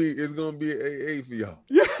gonna be an AA for y'all.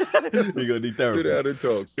 You gonna need therapy. Sit down and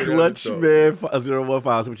talk. Clutch Man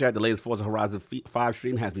 015 super chat. The latest Forza Horizon 5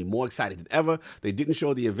 stream has me more excited than ever. They didn't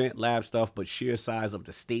show the event lab stuff, but sheer size of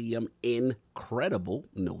the stadium, incredible,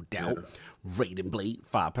 no doubt. Yeah. Raiden Blade,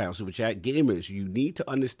 £5 super chat. Gamers, you need to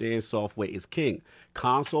understand software is king.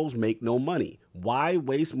 Consoles make no money. Why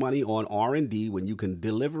waste money on R&D when you can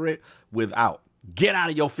deliver it without? Get out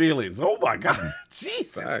of your feelings. Oh my God. Jesus.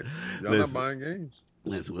 Facts. Y'all not buying games.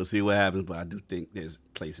 Listen, we'll see what happens, but I do think there's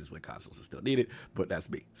places where consoles are still needed, but that's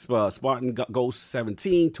me. Spartan Ghost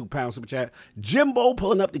 17, £2 super chat. Jimbo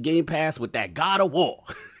pulling up the Game Pass with that God of War.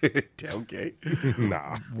 Okay.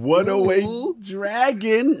 Nah. 108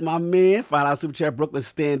 Dragon, my man. $5 super chat. Brooklyn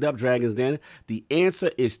stand up, Dragons Den. The answer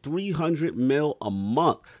is $300 million a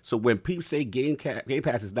month. So when people say Game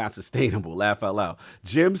Pass is not sustainable, laugh out loud.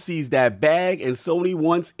 Jim sees that bag and Sony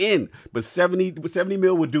wants in, but 70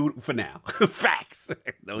 million would do for now. Facts.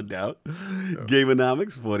 No doubt. Yeah.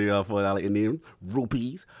 Gameonomics, $40 Indian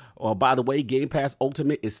rupees. By the way, Game Pass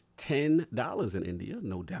Ultimate is $10 in India,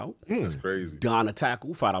 no doubt. That's crazy. Don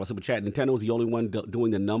Ataku, $5 super chat. Nintendo is the only one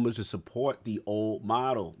doing the numbers to support the old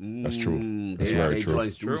model. That's true. That's very true.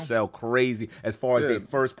 Joints do sell crazy as far as their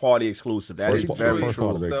first party exclusive. That is very true.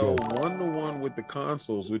 Sell 1-to-1 with the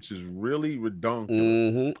consoles, which is really redundant.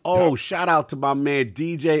 Mm-hmm. Oh, shout out to my man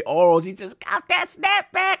DJ Oros. He just got that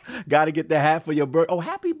snapback. Got to get the hat for your birthday. Oh,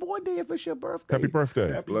 happy birthday if it's your birthday. Happy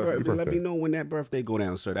birthday. Happy birthday. Let me know when that birthday go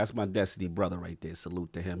down, sir. That's my Destiny brother right there.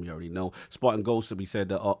 Salute to him. You already know. Spartan Ghost, we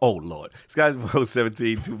said, oh, Lord. Skies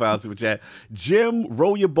 17, 2,000 super chat. Jim,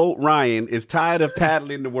 row your boat, Ryan, is tired of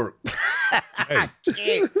paddling to work. Hey.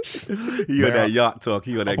 He on that yacht talk.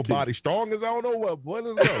 He on that body strong as I don't know what. Boy,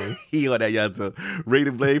 let's go. He on that yacht talk.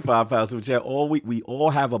 Rated Blade, £5 super chat. We all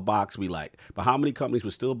have a box we like. But how many companies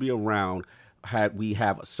would still be around had we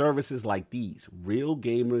have services like these? Real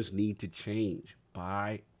gamers need to change.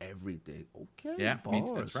 buy everything. Okay, Yeah,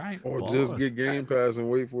 bars. that's right. Or Bars. just get Game Pass and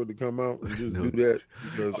wait for it to come out and just No. do that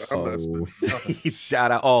because I'm not spending nothing.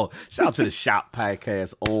 shout out to the Shop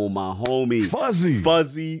Podcast on my homie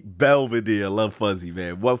Fuzzy. Belvedere. Love Fuzzy,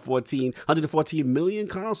 man. 114 million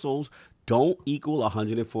consoles don't equal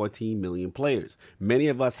 114 million players. Many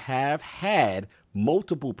of us have had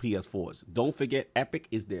multiple PS4s. Don't forget, Epic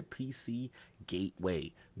is their PC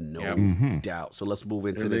gateway, no doubt. So let's move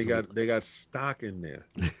into And this. they got stock in there.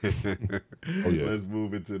 Let's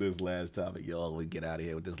move into this last topic, y'all. We get out of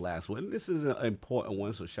here with this last one. This is an important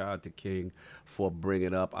one, so shout out to King for bringing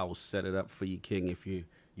it up. I will set it up for you, King, if you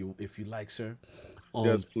like, sir.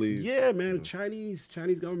 Yes, please. Yeah, man. The Chinese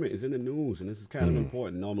government is in the news, and this is kind of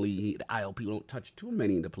important. Normally, the ILP don't touch too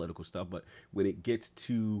many of the political stuff, but when it gets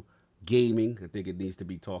to gaming, I think it needs to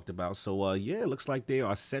be talked about. So, it looks like they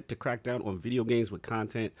are set to crack down on video games with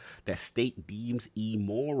content that state deems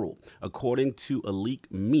immoral. According to a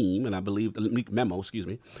leaked meme, and I believe the leaked memo,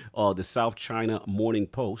 the South China Morning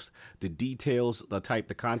Post, the details, the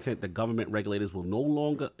content the government regulators will no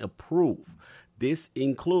longer approve. This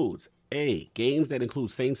includes games that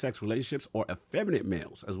include same-sex relationships or effeminate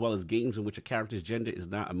males, as well as games in which a character's gender is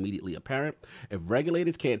not immediately apparent. If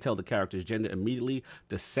regulators can't tell the character's gender immediately,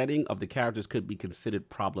 the setting of the characters could be considered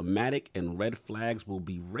problematic and red flags will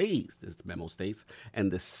be raised, as the memo states.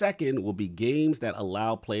 And the second will be games that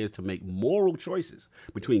allow players to make moral choices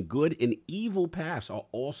between good and evil paths are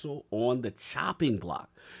also on the chopping block.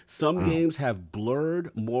 Some games have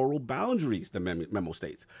blurred moral boundaries, the memo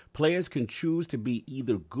states. Players can choose to be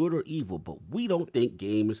either good or evil, but we don't think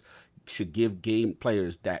games should give game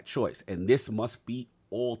players that choice, and this must be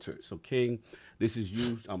altered. So, King, this is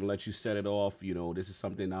you. I'm gonna let you set it off. This is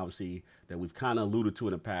something obviously that we've kind of alluded to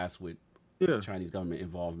in the past with Chinese government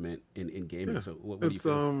involvement in gaming. Yeah. So, what do you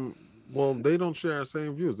think? Well, they don't share our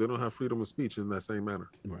same views. They don't have freedom of speech in that same manner.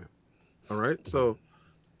 Right. All right. So,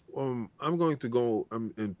 I'm going to go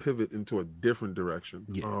and pivot into a different direction.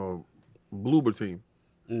 Yeah. Bloober Team.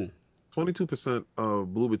 22% of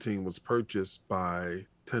Bloober Team was purchased by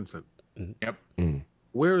Tencent. Yep.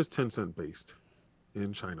 Where is Tencent based?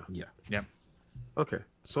 In China. Yeah. Yep. Okay.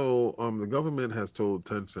 So the government has told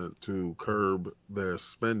Tencent to curb their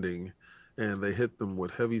spending, and they hit them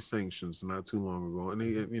with heavy sanctions not too long ago. And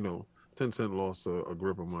they, Tencent lost a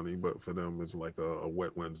grip of money, but for them it's like a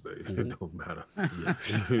wet Wednesday. It don't matter.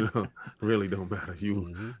 Really don't matter.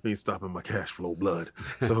 You ain't stopping my cash flow, blood.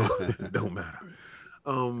 So it don't matter.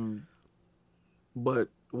 But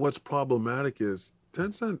what's problematic is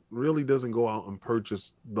Tencent really doesn't go out and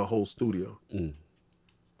purchase the whole studio.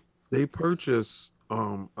 They purchase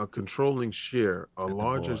a controlling share, a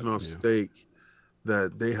large enough stake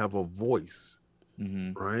that they have a voice,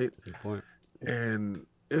 right? Good point. And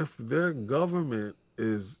if their government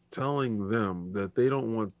is telling them that they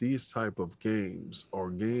don't want these type of games or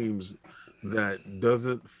games that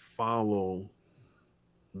doesn't follow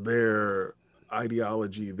their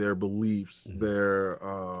ideology, their beliefs, their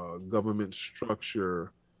government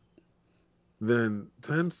structure, then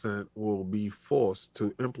Tencent will be forced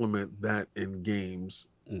to implement that in games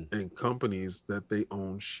and companies that they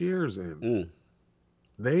own shares in.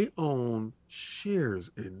 They own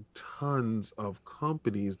shares in tons of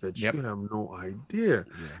companies that you have no idea.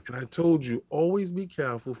 And I told you, always be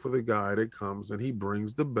careful for the guy that comes and he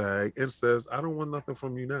brings the bag and says, I don't want nothing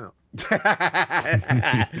from you now.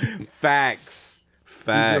 Facts.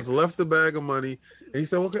 He just left the bag of money and he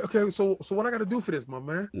said, okay, so what I got to do for this, my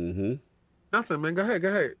man? Nothing, man. Go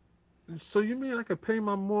ahead. So you mean I could pay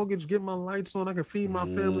my mortgage, get my lights on, I can feed my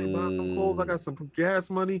family, buy some clothes, I got some gas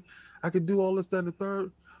money, I could do all this, that, and the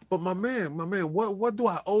third. But my man, what do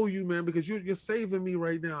I owe you, man? Because you're saving me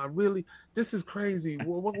right now. This is crazy.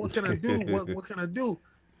 What can I do? What can I do?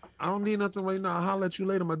 I don't need nothing right now. I'll holler at you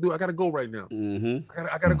later, my dude. I gotta go right now.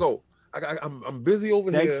 I gotta go. I'm busy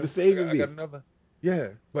over here. Thanks for saving me. I got another. Yeah,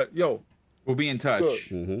 but yo, we'll be in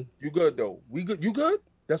touch. You good though? We good? You good?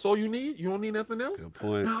 That's all you need? You don't need nothing else? Good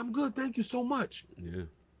point. No, I'm good. Thank you so much. Yeah.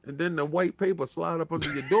 And then the white paper slide up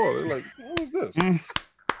under your door. They're like, what is this?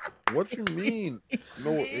 What you mean?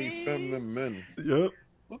 No effeminate men. Yep.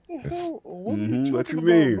 What the hell? What are you talking about?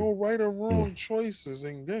 Mean? No right or wrong choices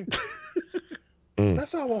in games.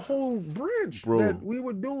 That's our whole branch that we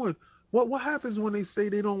were doing. What happens when they say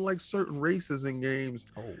they don't like certain races in games,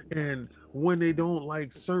 and when they don't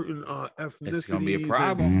like certain ethnicities? It's gonna be a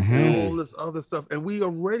problem. And all this other stuff. And we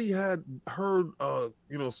already had heard,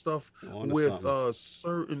 stuff with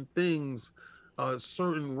certain things,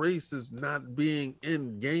 certain races not being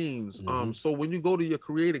in games. So when you go to your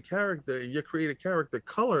created character and your created character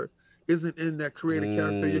color isn't in that create a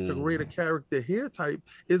character. You can create a character here type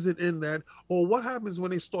isn't in that. Or what happens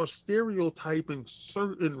when they start stereotyping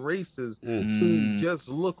certain races to just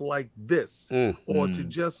look like this or to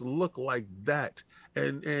just look like that?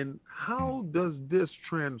 And how does this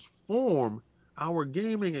transform our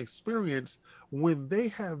gaming experience when they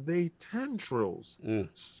have they tendrils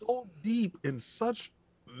so deep in such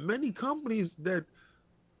many companies that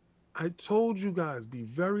I told you guys be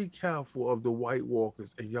very careful of the White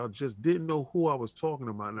Walkers, and y'all just didn't know who I was talking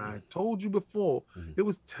about. And I told you before, it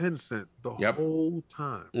was Tencent the whole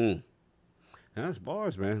time. And that's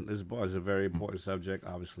bars, man. This bars is a very important subject.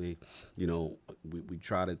 Obviously, you know, we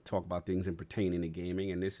try to talk about things in pertaining to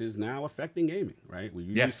gaming, and this is now affecting gaming, right? We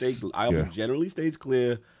usually generally stays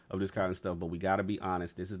clear of this kind of stuff, but we got to be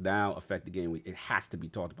honest. This is now affecting gaming. It has to be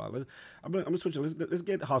talked about. I'm gonna switch it. Let's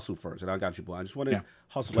get Hustle first, and I got you, boy. I just want to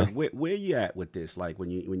Hustle. Like, where you at with this? Like,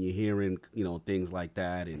 when you're hearing, you know, things like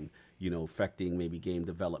that, and you know, affecting maybe game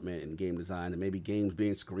development and game design, and maybe games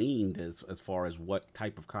being screened as far as what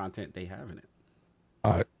type of content they have in it.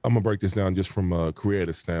 All right, I'm gonna break this down just from a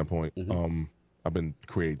creative standpoint. I've been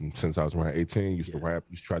creating since I was around 18. Used to rap,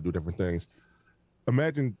 used to try to do different things.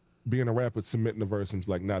 Imagine being a rapper, submitting a verse and it's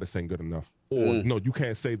like, nah, this ain't good enough. Or no, you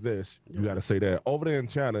can't say this. You got to say that. Over there in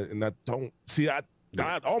China, and I don't see. I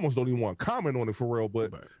almost don't even want to comment on it for real,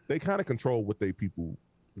 but they kind of control what they people.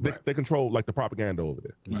 They control like the propaganda over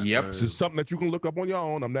there. Yep. This is something that you can look up on your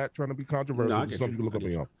own. I'm not trying to be controversial. It's something you can look up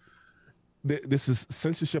on your own. This is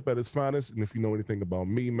censorship at its finest, and if you know anything about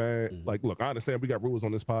me, man, like, look, I understand we got rules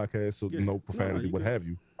on this podcast, so no profanity, what have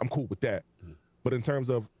you. I'm cool with that. But in terms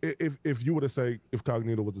of if you were to say, if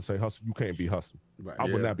Cognito was to say Hustle, you can't be Hustle. I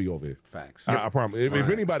would not be over here. Facts. I promise. If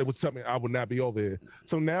anybody would tell me, I would not be over here.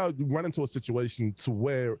 So now you run into a situation to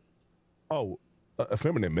where, a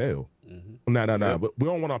feminine male. Nah. But we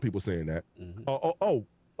don't want our people saying that.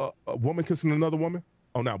 A woman kissing another woman.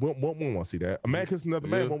 Oh, no, we don't want to see that. A man kissing another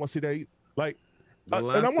man, we don't want to see that. Like,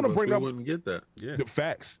 and I want to bring up, wouldn't get that. The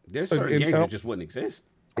facts. There's certain games that just wouldn't exist.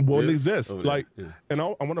 Wouldn't exist. Like, and I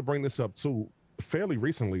want to bring this up too. Fairly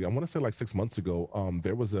recently, I want to say like 6 months ago,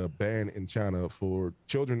 there was a ban in China for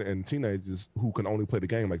children and teenagers who can only play the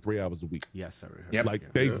game like 3 hours a week. Yes, sir.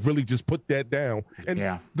 Like they really just put that down. And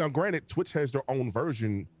now, granted, Twitch has their own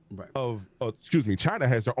version of, China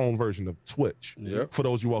has their own version of Twitch. For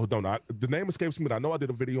those of you all who don't know, the name escapes me. I know I did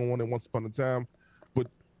a video on it once upon a time, but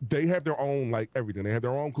they have their own like everything. They have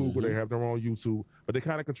their own Google, they have their own YouTube, but they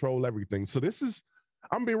kind of control everything. So this is,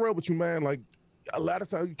 I'm gonna be real with you, man. Like, a lot of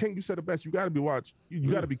times, King, you said the best. You got to be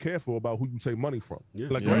You got to be careful about who you take money from.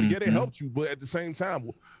 Like, they helped you, but at the same time,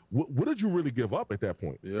 what did you really give up at that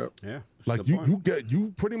point? Like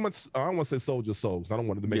you pretty much. I don't want to say sold your soul, because I don't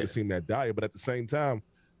want to make it seem that dire. But at the same time,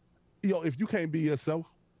 if you can't be yourself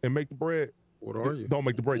and make the bread, what are you? Don't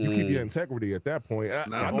make the bread. You keep your integrity at that point.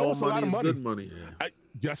 I know it's a lot of money. Good money.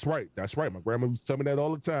 That's right. My grandma used to tell me that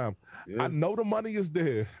all the time. I know the money is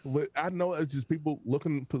there, but I know it's just people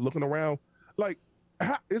looking around. Like,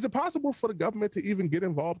 is it possible for the government to even get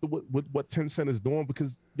involved with what Tencent is doing?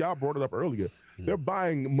 Because y'all brought it up earlier. They're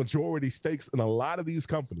buying majority stakes in a lot of these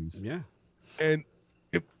companies. And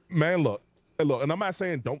look, and I'm not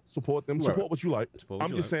saying don't support them. Support what you like.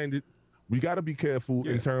 I'm just saying that we got to be careful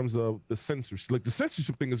in terms of the censorship. Like, the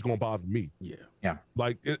censorship thing is going to bother me.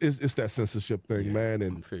 Like, it's that censorship thing, man.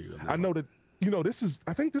 And I know that,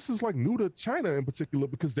 I think this is like new to China in particular,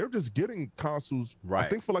 because they're just getting consoles. I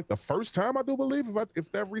think for like the first time, I do believe,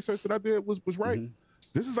 if that research that I did was right.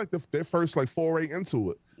 This is like their first like foray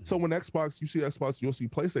into it. So when you see Xbox, you'll see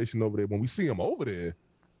PlayStation over there. When we see them over there,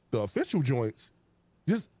 the official joints,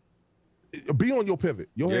 just be on your pivot.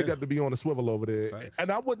 Your head got to be on the swivel over there. Right.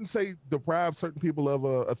 And I wouldn't say deprive certain people of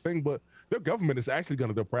a thing, but their government is actually going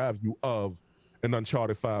to deprive you of an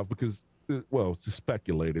Uncharted 5, because, well, it's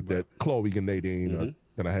speculated that Chloe and Nadine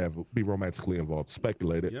are going to be romantically involved.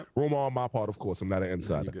 Speculated. Rumor on my part, of course. I'm not an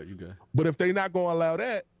insider. You good. But if they're not going to allow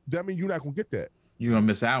that means you're not going to get that. You're going to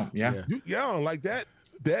miss out. Like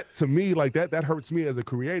that to me, like that hurts me as a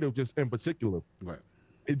creative, just in particular. Right.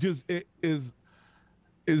 It's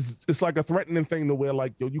like a threatening thing to where,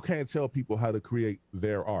 like, you can't tell people how to create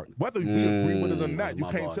their art. Whether you agree with it or not, you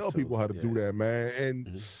can't tell people how to do that, man. And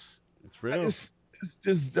it's real. It's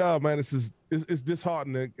just, man, it's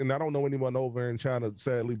disheartening. And I don't know anyone over in China,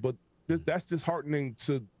 sadly, but that's disheartening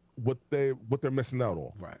to what they're missing out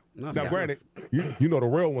on. Right. Now, granted, you know the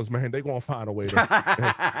real ones, man, they're gonna find a way to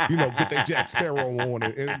get their Jack Sparrow on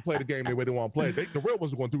and play the game the way they want to play. The real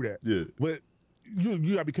ones are gonna do that. But you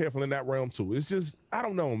gotta be careful in that realm too. It's just, I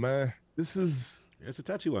don't know, man. This is It's a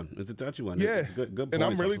touchy one. It's a touchy one. Yeah, It's good and points,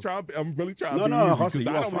 I'm really Hustle. trying. I'm really trying No, to be no, easy Hustle, you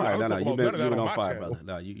because I on don't fire. want No, to you've talk about none of that been on on my fire, channel. brother.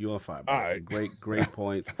 No, you on fire, brother. All right. Great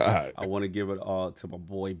points. All right. I want to give it all to my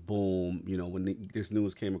boy Boom. You know, when this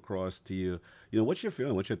news came across to you, what's your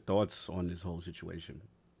feeling? What's your thoughts on this whole situation?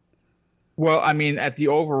 Well, I mean, at the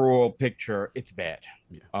overall picture, it's bad.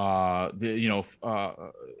 Yeah.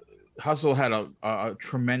 Hustle had a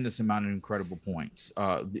tremendous amount of incredible points.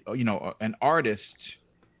 An artist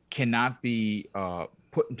cannot be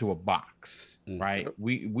put into a box, right?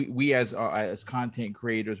 We as content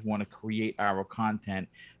creators want to create our content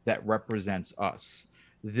that represents us.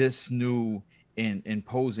 This new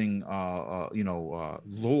imposing law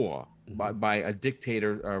by a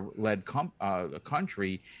dictator led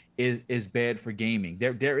country is bad for gaming.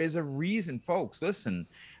 There is a reason, folks. Listen,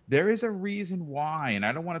 there is a reason why, and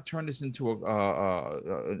I don't want to turn this into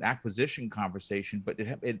an acquisition conversation, but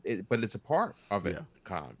it's a part of it.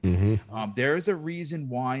 Cog. There is a reason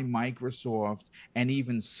why Microsoft and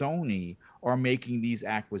even Sony are making these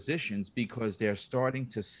acquisitions, because they're starting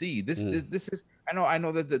to see this. This is. I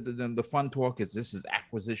know that the fun talk is this is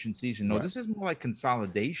acquisition season. No, this is more like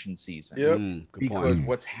consolidation season. Yep. Because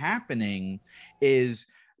what's happening is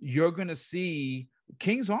you're going to see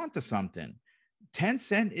King's onto something.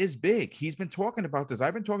 Tencent is big. He's been talking about this.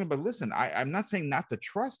 I've been talking about, listen, I'm not saying not to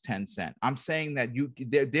trust Tencent. I'm saying that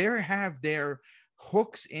they have their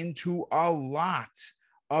hooks into a lot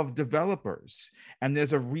of developers, and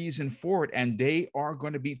there's a reason for it, and they are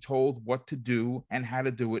going to be told what to do and how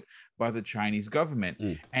to do it by the Chinese government.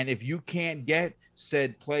 And if you can't get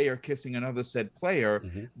said player kissing another said player,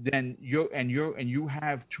 then you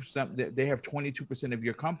have they have 22% of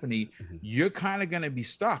your company, you're kind of going to be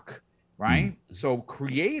stuck, right? So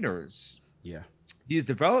creators, these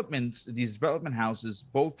development houses,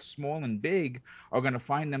 both small and big, are going to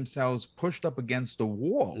find themselves pushed up against the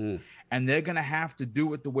wall, and they're going to have to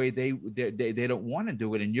do it the way they don't want to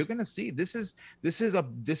do it. And you're going to see this is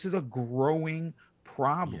a growing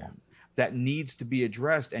problem that needs to be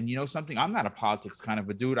addressed. And you know something, I'm not a politics kind of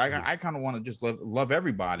a dude. I kind of want to just love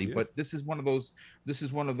everybody, but this is one of those.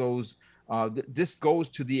 This goes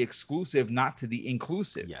to the exclusive, not to the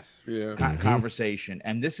inclusive conversation,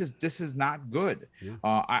 and this is not good.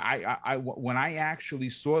 When I actually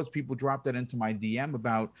saw people drop that into my DM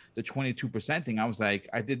about the 22% thing, I was like,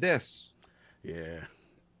 I did this.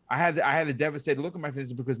 I had a devastated look on my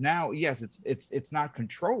face, because now, yes, it's not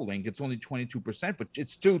controlling. It's only 22%, but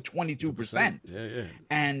it's still 22%.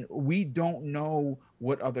 And we don't know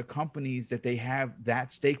what other companies that they have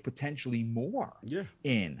that stake potentially more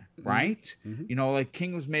in, right? You know, like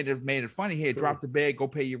King was made it funny. Hey, drop the bag, go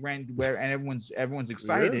pay your rent, and everyone's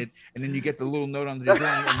excited, and then you get the little note under the door.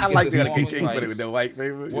 I like that King put it with the white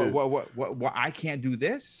paper. What? I can't do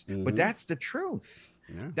this, but that's the truth.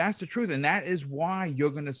 That's the truth, and that is why you're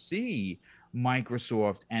going to see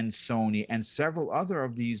Microsoft and Sony and several other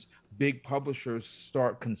of these big publishers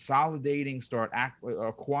start consolidating, start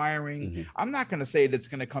acquiring. I'm not going to say that it's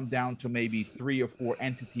going to come down to maybe 3 or 4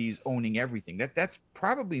 entities owning everything. That's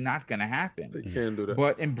probably not going to happen. They can do that.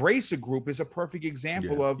 But Embracer Group is a perfect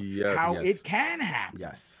example of how it can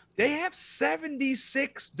happen. They have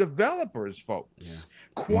 76 developers, folks,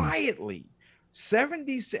 quietly.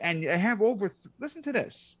 70, and they have listen to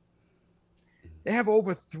this. They have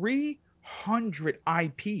over 300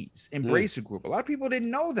 IPs. Embracer Group. A lot of people didn't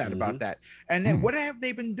know that about that. And then what have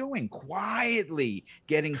they been doing? Quietly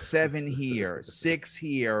getting 7 here, 6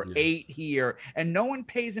 here, 8 here, and no one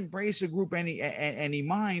pays Embracer Group any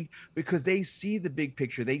mind, because they see the big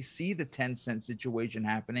picture. They see the Tencent situation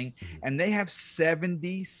happening, and they have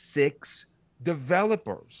 76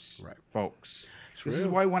 developers, folks. This is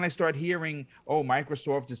why when I start hearing,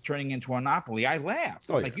 Microsoft is turning into a monopoly, I laugh.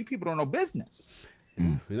 Like, you people don't know business.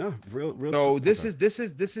 Real. So this is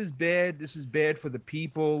bad. This is bad for the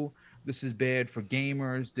people. This is bad for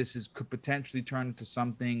gamers. Could potentially turn into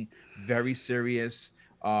something very serious.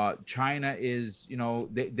 China is,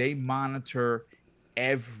 they monitor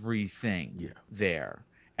everything there.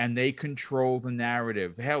 And they control the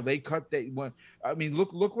narrative. Hell, look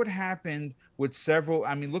what happened with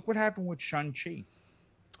look what happened with Shang-Chi.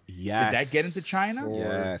 Did that get into China?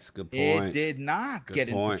 Yes, good point. It did not get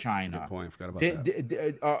into China. Good point. Forgot about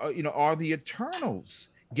that. Are the Eternals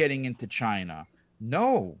getting into China?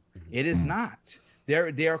 No, it is not.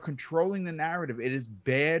 They are controlling the narrative. It is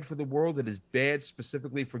bad for the world. It is bad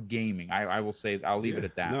specifically for gaming. I will say, I'll leave it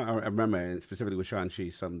at that. No, I remember, and specifically with Shang-Chi,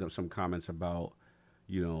 some comments about,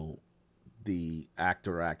 the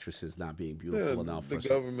actor or actresses not being beautiful enough. The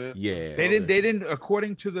government. They didn't.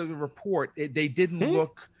 According to the report, they didn't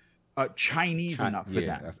look Chinese enough for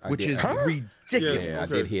yeah, them, I which did- is Huh? ridiculous. Yeah, I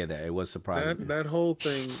did hear that. It was surprising. That whole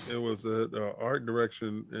thing, it was a art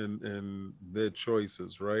direction and their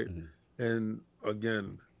choices, right? And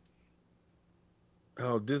again,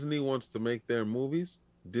 how Disney wants to make their movies,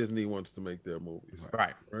 Disney wants to make their movies,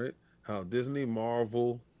 Right. right? How Disney,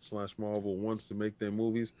 Marvel wants to make their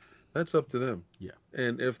movies, that's up to them. Yeah.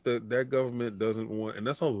 And if that government doesn't want, and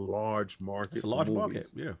that's a large market. It's a large for market.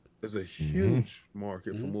 movies. Yeah. There's a huge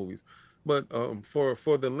market for movies. But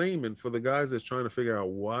for the layman, for the guys that's trying to figure out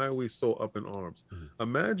why are we so up in arms,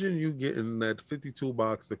 imagine you getting that 52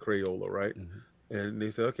 box of Crayola, right? And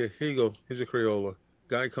they say, okay, here you go. Here's your Crayola.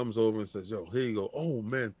 Guy comes over and says, yo, here you go. Oh,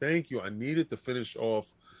 man, thank you. I needed to finish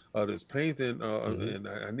off this painting, and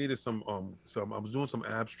I needed some. I was doing some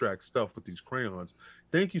abstract stuff with these crayons.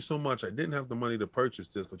 Thank you so much. I didn't have the money to purchase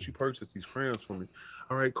this, but you purchased these crayons for me.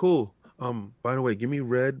 All right, cool. By the way, give me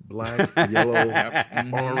red, black, yellow,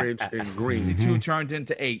 orange, and green. 52 turned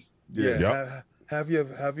into 8. Yeah. Have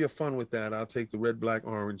your fun with that. I'll take the red, black,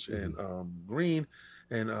 orange, and green.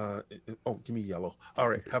 And give me yellow. All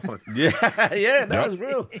right, have fun. Yeah, that was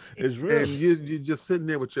real. It's real. And you're just sitting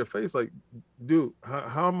there with your face like, dude,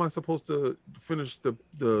 how am I supposed to finish the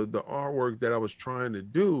artwork that I was trying to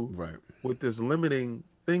do with this limiting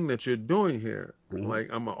thing that you're doing here? Like,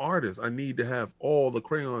 I'm an artist. I need to have all the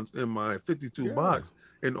crayons in my 52 box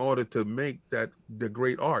in order to make the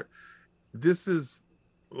great art. This is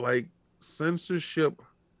like censorship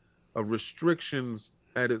of restrictions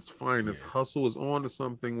at its finest. Hustle is on to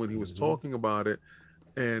something when he was talking about it,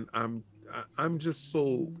 and I'm just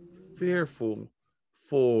so fearful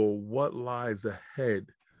for what lies ahead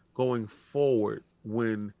going forward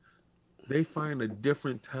when they find a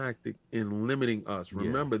different tactic in limiting us.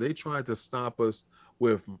 Remember, they tried to stop us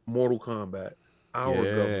with Mortal Kombat.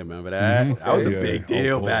 Remember that? That was a big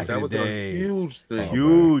deal back in the day. That was a huge thing.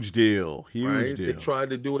 Huge deal. Right? Deal. They tried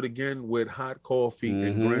to do it again with Hot Coffee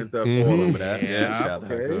and Grand Theft Auto. Remember that?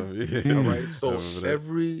 Okay. All right. So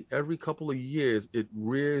every couple of years, it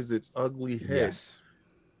rears its ugly head. Yes.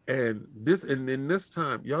 And in this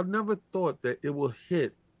time, y'all never thought that it will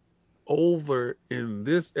hit over in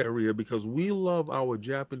this area because we love our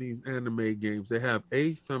Japanese anime games. They have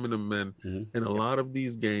feminine men in a lot of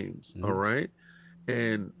these games. All right.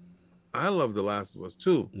 And I love The Last of Us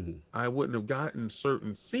 2. I wouldn't have gotten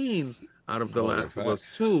certain scenes out of The Last of Us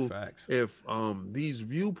 2 if these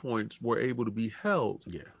viewpoints were able to be held.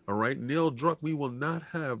 Yeah. All right. Neil Druckmann, we will not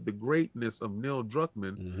have the greatness of Neil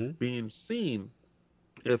Druckmann being seen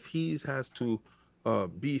if he has to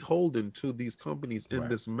be beholden to these companies in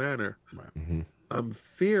this manner. I'm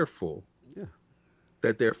fearful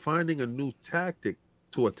that they're finding a new tactic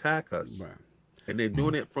to attack us. And they're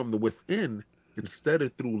doing it from the within instead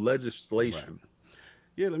of through legislation.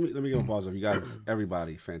 Yeah, let me go pause up. You guys,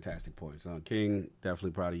 everybody, fantastic points. King,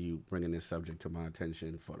 definitely proud of you bringing this subject to my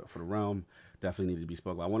attention for the realm. Definitely needed to be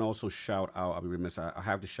spoken. I want to also shout out, I'll be remiss, I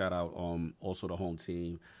have to shout out also the home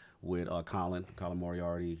team with Colin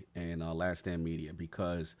Moriarty and Last Stand Media,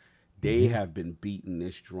 because they have been beating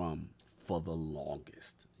this drum for the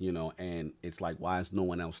longest, and it's like, why is no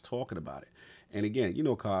one else talking about it? And again,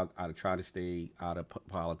 Cog, I try to stay out of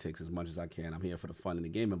politics as much as I can. I'm here for the fun and the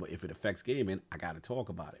gaming, but if it affects gaming, I got to talk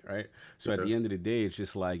about it, right? So at the end of the day, it's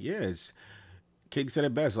just like, King said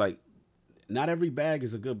it best, like, not every bag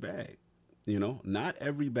is a good bag. Not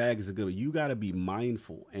every bag is a good. You got to be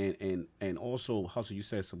mindful, and also, Hustle, you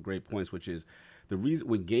said some great points, which is the reason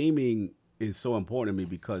when gaming is so important to me,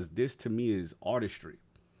 because this to me is artistry.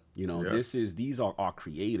 These are our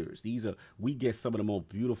creators. We get some of the most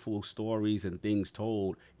beautiful stories and things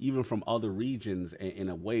told, even from other regions, in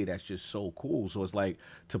a way that's just so cool. So it's like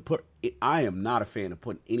I am not a fan of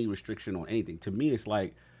putting any restriction on anything. To me, it's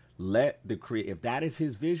like, let the if that is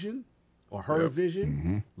his vision or her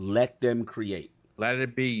vision, let them create. Let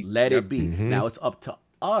it be. Let it be. Now it's up to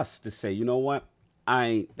us to say, you know what? I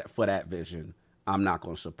ain't for that vision. I'm not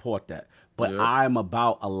going to support that. But I'm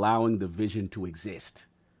about allowing the vision to exist.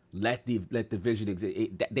 Let the vision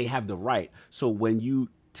exist. They have the right. So when you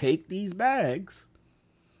take these bags,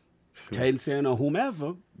 Tencent or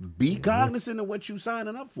whomever, be cognizant of what you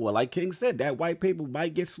signing up for. Like King said, that white paper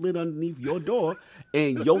might get slid underneath your door,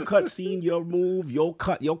 and your cutscene, your move, your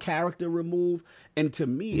character removed. And to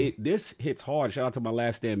me, this hits hard. Shout out to my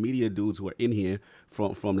Last Stand Media dudes who are in here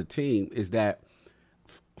from the team. Is that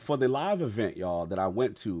for the live event, y'all, that I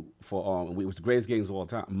went to for it was the greatest games of all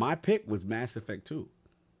time. My pick was Mass Effect 2.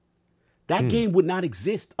 That game would not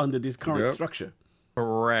exist under this current structure.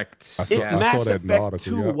 Correct. I saw that in the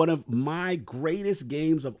article. 2, one of my greatest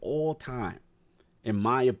games of all time, in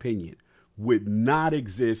my opinion, would not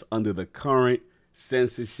exist under the current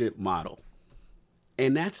censorship model.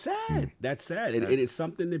 And that's sad. That's sad. And it's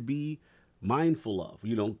something to be mindful of.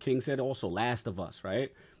 You know, King said also Last of Us,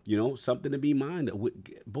 right? You know, something to be mindful of.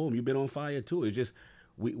 Boom, you've been on fire too. It's just,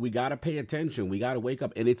 we got to pay attention. We got to wake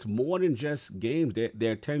up. And it's more than just games.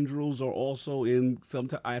 Their tendrils are also in some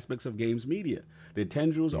aspects of games media. Their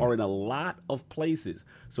tendrils are in a lot of places.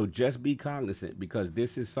 So just be cognizant, because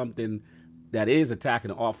this is something that is attacking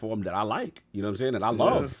the art form that I like. You know what I'm saying? That I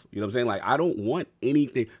love. You know what I'm saying? Like, I don't want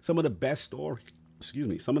anything. Some of the best stories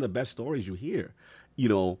you hear, you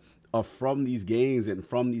know, are from these games and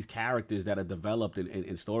from these characters that are developed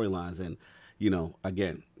in storylines. And, you know,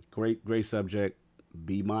 again, great subject.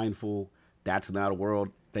 Be mindful. That's not a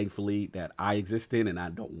world, thankfully, that I exist in and I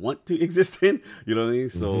don't want to exist in. You know what I mean?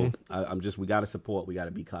 So we got to support. We got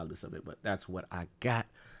to be cognizant of it. But that's what I got.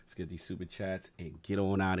 Let's get these super chats and get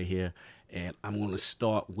on out of here. And I'm going to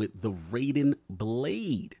start with the Raiden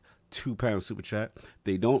Blade £2 super chat.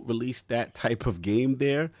 They don't release that type of game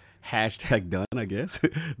there. Hashtag done, I guess.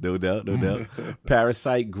 No doubt.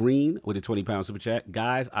 Parasite Green with a £20 super chat.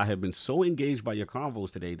 Guys, I have been so engaged by your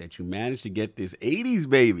convos today that you managed to get this 80s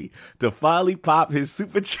baby to finally pop his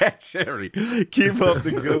super chat cherry. Keep up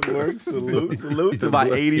the good work. Salute to my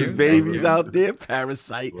 80s babies out there.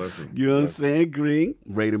 Parasite. You know what I'm saying? Green.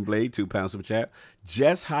 Raiden Blade, £2 super chat.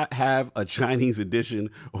 Just have a Chinese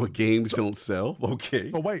edition or games don't sell.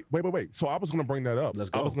 Okay. So wait. So I was going to bring that up.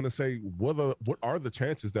 Let's go. I was going to say, what are the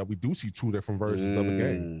chances that we do see two different versions of a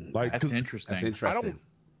game? Like, That's interesting.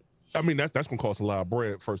 I mean, that's going to cost a lot of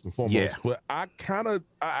bread first and foremost. Yeah. But I can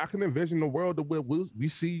envision a world where we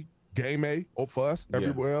see game A for us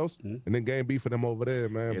everywhere else, and then game B for them over there,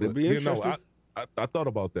 man. It'll be interesting. I thought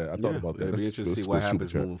about that. It'll be interesting to see what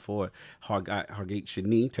happens moving forward. Hargate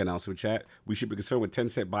Shani, 10 super chat. We should be concerned with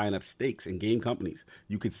Tencent buying up stakes in game companies.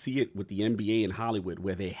 You could see it with the NBA in Hollywood,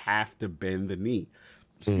 where they have to bend the knee.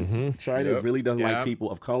 China really doesn't like people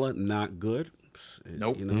of color. Not good.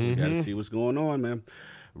 Nope. You know, you got to see what's going on, man.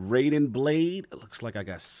 Raiden Blade. It looks like I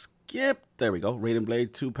got skipped. There we go. Raiden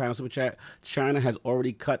Blade, £2 super chat. China has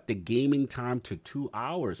already cut the gaming time to 2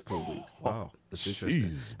 hours per week. Wow. That's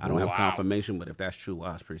interesting. I don't have confirmation, but if that's true,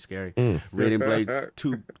 wow, it's pretty scary. Raiden Blade,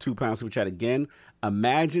 £2 super chat again.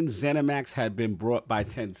 Imagine ZeniMax had been brought by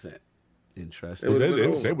Tencent. Interesting.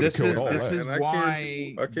 This is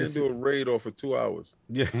why I can't do a raid off for 2 hours.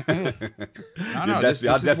 Yeah. No. This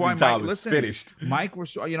is why finished. Mike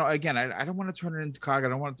was, you know, again, I don't want to turn it into cog. I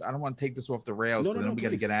don't want to take this off the rails, but then we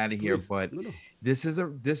got to get out of here. But this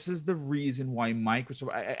is the reason why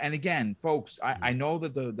Microsoft. And again, folks, I know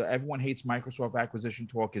that the everyone hates Microsoft acquisition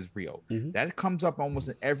talk is real. That comes up almost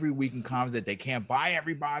every week in comments that they can't buy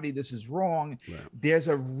everybody. This is wrong. Right. There's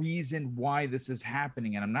a reason why this is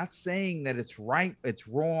happening, and I'm not saying that it's right, it's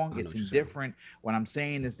wrong, it's indifferent. What I'm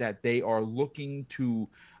saying is that they are looking to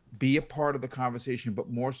be a part of the conversation, but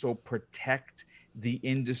more so protect the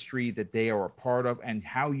industry that they are a part of, and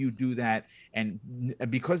how you do that. And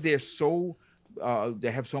because they're so they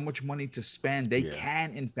have so much money to spend, they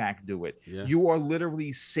can in fact do it. You are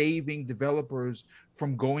literally saving developers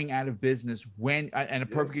from going out of business. And a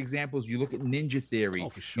perfect example is you look at Ninja Theory,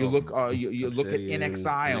 you look you look at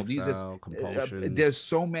inXile. These are there's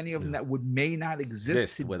so many of them that may not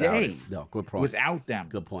exist today without them.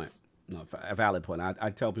 Good point. No, a valid point. I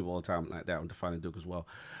tell people all the time like that. I'm defining Duke as well.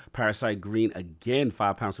 Parasite Green again,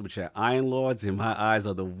 £5 super chat. Iron Lords, in my eyes,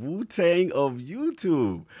 are the Wu-Tang of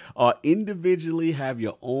YouTube. Individually have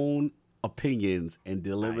your own opinions and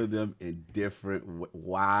deliver them in different ways.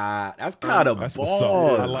 Wow, that's kind of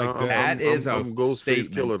ball. I like that. That is a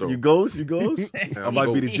Ghostface Killer though. You goes? I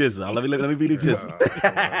might be the Jizza. Let me be the Jizza. You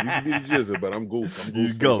can be the Jizza, but I'm Ghost.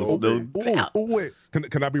 You Ghost. No doubt. Wait.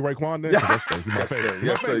 Can I be Raekwon then?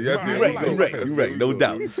 Yes, sir. You're right. No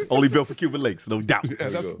doubt. Only built for Cuban links. No doubt.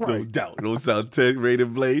 No doubt. No sound. 10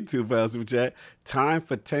 Raiden Blade, £2 super chat. Time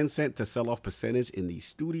for Tencent to sell off percentage in these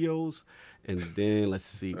studios. And then let's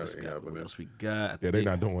see what else we got. They're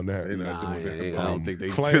not doing that. I don't think they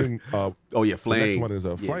Flame. Flame. The next one is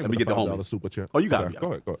Flame. Let me get the $5 super chat. Oh, you got it.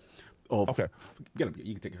 Go ahead. Oh, okay. You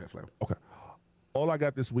can take it, Flame. Okay. All I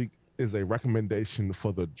got this week is a recommendation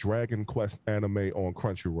for the Dragon Quest anime on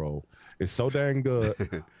Crunchyroll. It's so dang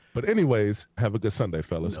good. But anyways, have a good Sunday,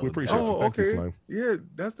 fellas. We appreciate you. Thank you, Flame. Yeah,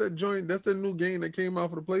 that's that joint. That's the new game that came out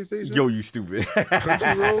for the PlayStation. Yo, you stupid.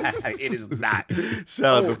 It is not.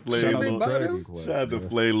 Shout out to Flame. Shout out to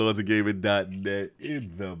Flame Lords of Gaming.net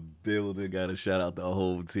in the building. Got to shout out the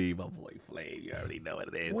whole team. My boy Flame. You already know what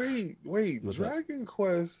it is. Wait. Dragon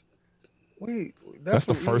Quest. Wait, that's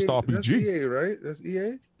the first RPG. That's EA, right? That's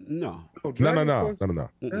EA? No. No.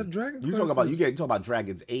 That's Dragon Quest. You talking about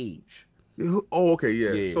Dragon's Age. Oh, okay,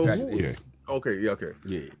 yeah. So Okay, yeah, okay.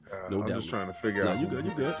 Yeah, no I'm doubt. just trying to figure No, out. you good,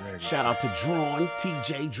 you good. Shout out to Drawn.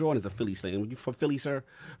 TJ Drawn is a Philly slang. You from Philly, sir?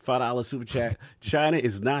 $5 super chat. China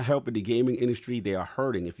is not helping the gaming industry. They are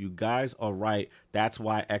hurting. If you guys are right, that's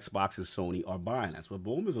why Xbox and Sony are buying. That's what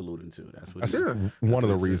Boom is alluding to. That's what. That's he, one of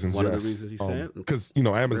the what he said. reasons. One of yes. the reasons he said. Because you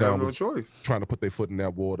know They Amazon have no was choice. trying to put their foot in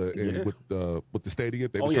that water, and Yeah. with the Stadia,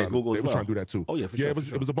 they Oh, was yeah, trying Google to, as they was well. trying to do that too. Oh, yeah, for yeah, sure, it was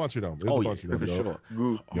for it was a bunch of them. It was Oh a yeah, bunch of for them. dog.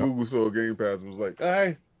 sure. Google saw Game Pass and was like,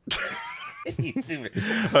 hey.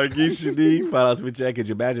 Hargeet Shadid, $5 super chat. Could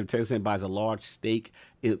you imagine if Tencent buys a large stake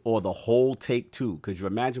or the whole Take Two? Could you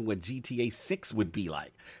imagine what GTA 6 would be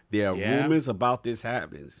like? There are rumors about this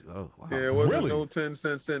happening. Oh, wow. Yeah, it wasn't Really? no 10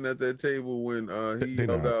 cents sitting at that table when he They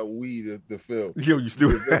held not. out weed at the Phil. Yo, you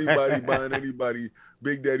still If anybody buying anybody,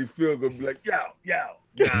 Big Daddy Phil gonna be like, yo.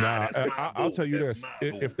 Nah, I'll tell you this: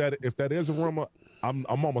 if that is a rumor, I'm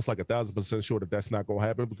almost like 1,000% sure that's not gonna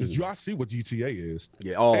happen because y'all see what GTA is.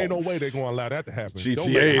 Yeah, oh, Ain't no way they're gonna allow that to happen. Don't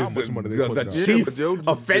GTA matter how is much money they put the down. chief but Joe,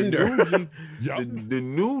 offender. Yup. The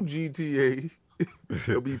new GTA,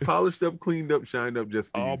 it'll be polished up, cleaned up, shined up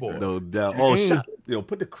just for Oh, you. boy. sir. No doubt. Oh,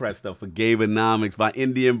 put the crest up for Gabenomics, my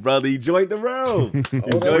Indian brother. He joined the road. Joined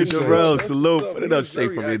the appreciate road. it. Salute. Put it up He's straight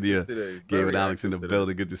very from active India. today. Very Gabenomics in the active today.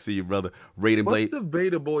 building. Good to see you, brother. Raiden What's Blade. the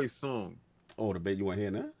Beta Boy song? Oh, the bait you want to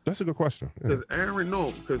hear now? That's a good question. Yeah.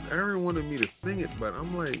 Because Aaron wanted me to sing it, but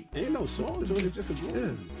I'm like, Ain't no song to it. It's just a yeah,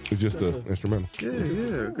 groove. It's just an instrumental.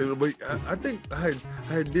 yeah. But I think I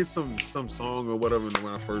had did some song or whatever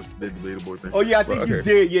when I first did the Beta Boy thing. Oh yeah, I But, think you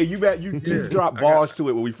okay. did. Yeah, you Yeah, dropped I bars to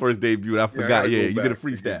it when we first debuted. I forgot. gotta Yeah, go you did a back to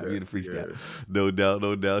get freestyle. that. You did a freestyle.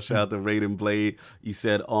 No doubt. Shout out to Raiden Blade. He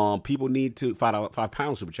said, people need to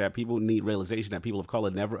 £5 super chat. People need realization that people of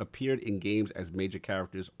color never appeared in games as major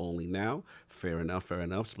characters only now. Fair enough.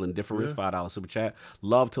 Splendiferous, $5 super chat.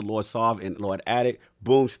 Love to Lord Sov and Lord Addict.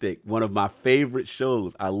 Boomstick, one of my favorite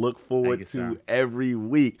shows. I look forward you, to sir. every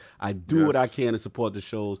week. I do what I Yes. can to support the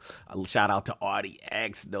shows. Shout out to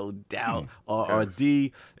RDX, no doubt.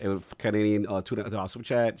 RRD, Canadian $2 super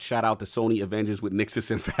chat. Shout out to Sony Avengers with Nixus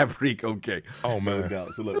and Fabric. Okay. Oh, man. No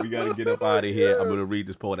doubt. So look, we got to get up out of here. I'm going to read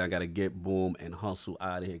this poll. I got to get Boom and Hustle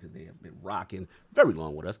out of here because they have been rocking very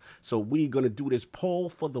long with us. So we're going to do this poll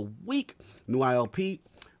for the week. New ILP.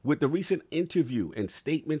 With the recent interview and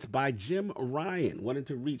statements by Jim Ryan wanting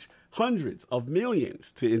to reach hundreds of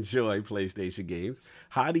millions to enjoy PlayStation games,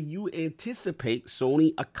 how do you anticipate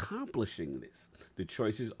Sony accomplishing this? The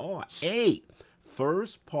choices are A,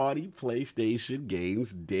 first-party PlayStation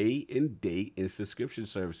games day and date in subscription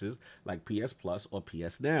services like PS Plus or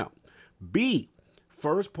PS Now. B,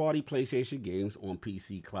 first-party PlayStation games on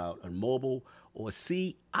PC, cloud, and mobile. Or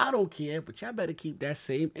C, I don't care, but y'all better keep that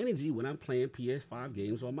same energy when I'm playing PS5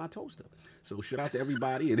 games on my toaster. So shout out to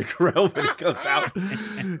everybody in the crowd when it comes out.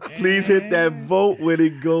 Please hit that vote when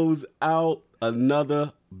it goes out.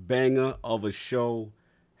 Another banger of a show.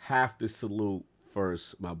 Have to salute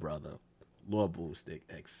first, my brother, Lord Boomstick,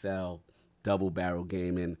 XL, Double Barrel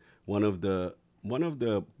Gaming, one of the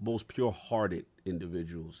most pure-hearted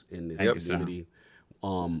individuals in this Thank you, sir. community.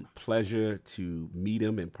 Pleasure to meet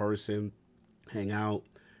him in person, hang out,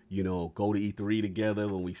 go to E3 together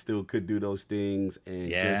when we still could do those things, and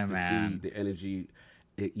Yeah, just to man. see the energy,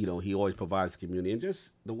 he always provides community and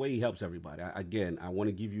just the way he helps everybody. I want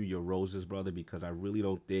to give you your roses, brother, because I really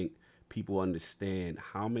don't think people understand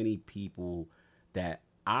how many people that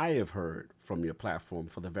I have heard from your platform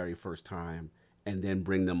for the very first time and then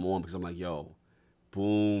bring them on because I'm like, yo,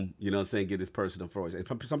 Boom, you know what I'm saying? Give this person a voice. And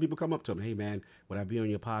some people come up to him, hey, man, would I be on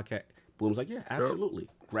your podcast? Boom's like, yeah, absolutely.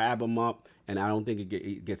 Grab them up, and I don't think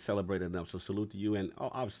it gets celebrated enough. So salute to you, and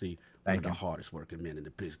obviously one of the hardest working men in the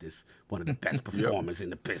business, one of the best performers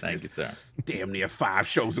in the business. Thank you, sir. Damn near 5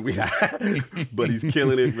 shows that we got. But he's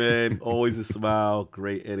killing it, man. Always a smile,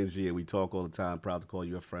 great energy, and we talk all the time. Proud to call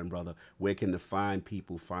you a friend, brother. Where can the fine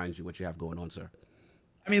people find you? What you have going on, sir?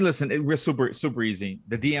 I mean, listen, we're super easy.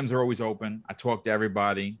 The DMs are always open. I talk to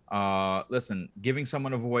everybody. Listen, giving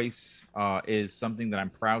someone a voice is something that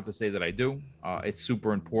I'm proud to say that I do. It's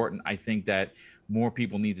super important. I think that more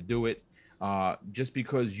people need to do it. Just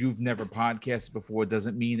because you've never podcasted before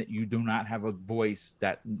doesn't mean that you do not have a voice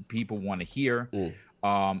that people want to hear.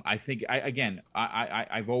 I think,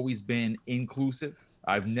 I've always been inclusive.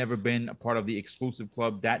 I've never been a part of the exclusive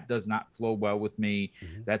club. That does not flow well with me.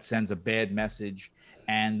 That sends a bad message.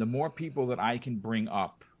 And the more people that I can bring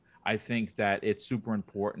up, I think that it's super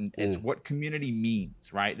important. It's what community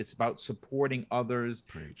means, right? It's about supporting others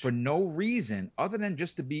for no reason other than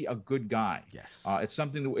just to be a good guy. Yes. It's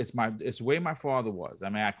something that it's the way my father was. I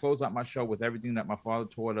mean, I close out my show with everything that my father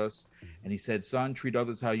taught us. And he said, son, treat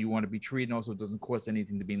others how you want to be treated. Also, it doesn't cost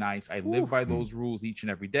anything to be nice. I live by those rules each and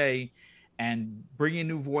every day. and bringing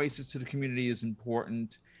new voices to the community is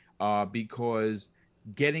important because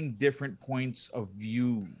getting different points of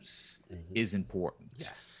views is important.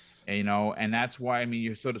 Yes. And, you know, and that's why, I mean,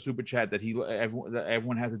 you saw the super chat that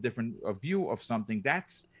everyone has a different view of something.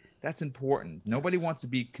 That's important. Nobody wants to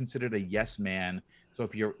be considered a yes man. So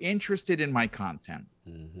if you're interested in my content,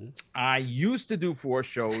 I used to do 4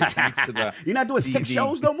 shows. Thanks to the You're not doing 6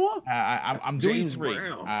 shows no more? I'm doing James 3.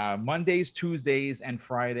 Brown. Mondays, Tuesdays, and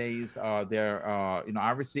Fridays. They're you know,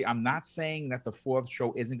 obviously I'm not saying that the 4th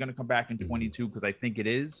show isn't going to come back in 22 because I think it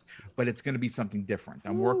is, but it's going to be something different.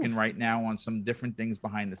 I'm working right now on some different things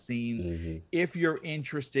behind the scenes. If you're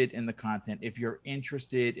interested in the content, if you're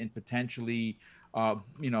interested in potentially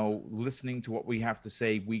you know, listening to what we have to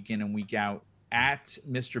say week in and week out, at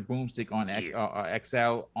Mr. Boomstick on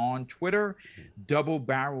XL on Twitter, Double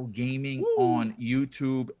Barrel Gaming on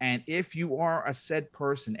YouTube. And if you are a said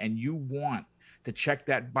person and you want to check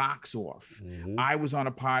that box off, I was on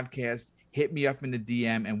a podcast. Hit me up in the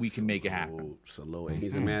DM and we can make it happen. Salute.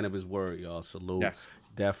 He's a man of his word, y'all. Salute. Yes.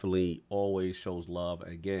 Definitely always shows love.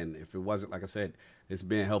 Again, if it wasn't, like I said, it's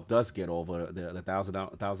been helped us get over the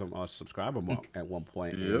 1,000 subscriber mark at one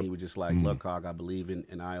point. And he was just like, look, Cog, I believe in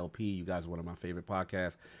ILP. You guys are one of my favorite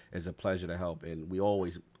podcasts. It's a pleasure to help. And we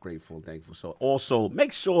always grateful and thankful. So also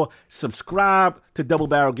make sure subscribe to Double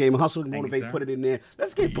Barrel Game. Hustle and Motivate, put it in there.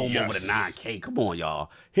 Let's get Boom over the 9K. Come on,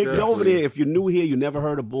 y'all. Get over there. If you're new here, you never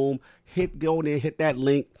heard of Boom, go there, hit that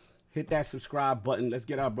link, hit that subscribe button. Let's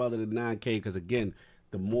get our brother to 9K because, again,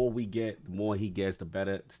 the more we get, the more he gets, the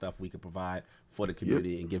better stuff we can provide for the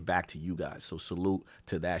community and give back to you guys. So salute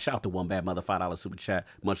to that. Shout out to One Bad Mother, $5 super chat.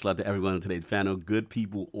 Much love to everyone on today's panel. Good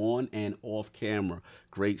people on and off camera.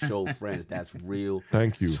 Great show, friends. That's real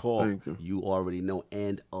Thank you. talk. Thank you. You already know.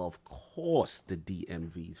 And of course, the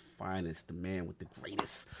DMV's finest, the man with the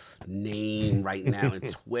greatest name right now in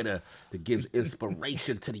Twitter that gives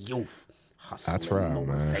inspiration to the youth. Hustle That's and right, man.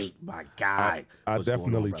 motivate, my guy. I What's going on,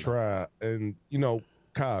 definitely brother? try. And, you know,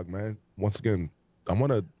 Cog, man, once again, I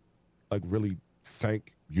want to like really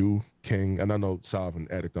thank you, King, and I know Sav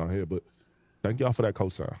and Addict on here, but thank y'all for that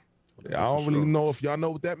cosign. I don't really know if y'all know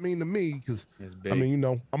what that mean to me, because I mean, you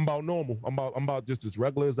know, I'm about normal. I'm about just as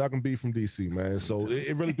regular as I can be from DC, man. So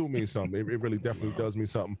it really do mean something. It really definitely does mean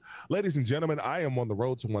something. Ladies and gentlemen, I am on the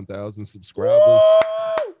road to 1,000 subscribers.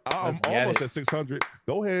 I'm almost at 600.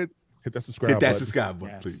 Go ahead. Hit that subscribe button. subscribe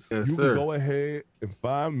button, please. Yes, You sir. can go ahead and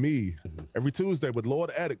find me every Tuesday with Lord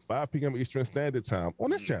Addict, 5 p.m. Eastern Standard Time on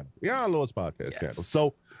this channel, on Lord's podcast channel.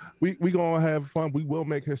 So we gonna have fun. We will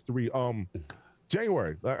make history.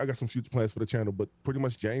 January, I got some future plans for the channel, but pretty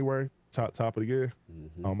much January, top of the year.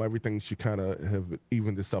 Everything should kind of have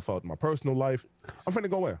evened itself out in my personal life. I'm finna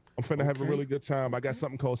go in. I'm finna have a really good time. I got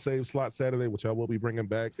something called Save Slot Saturday, which I will be bringing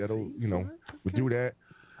back. That'll, you know, we do that.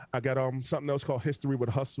 I got something else called History with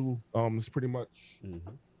Hustle. It's pretty much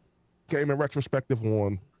game in retrospective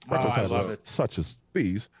on retro I love titles it. such as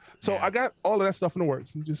these. So I got all of that stuff in the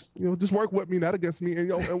works. And just work with me, not against me,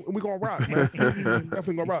 and and we gonna rock, man.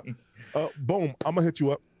 Definitely gonna rock. Boom, I'm gonna hit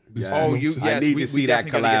you up. Just, Oh, you know, I need to see that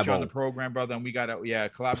definitely gotta get you on collabo. the program, brother. And we got to,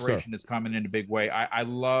 collaboration is coming in a big way. I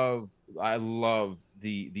love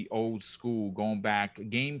the old school going back.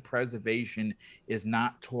 Game preservation is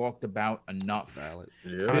not talked about enough. Yeah.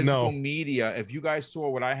 I know. Physical media. If you guys saw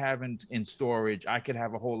what I have in storage, I could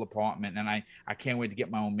have a whole apartment, and I can't wait to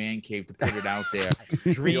get my own man cave to put it out there.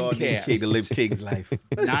 We all need King to live Dreamcast. King's life.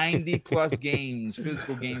 90 plus games,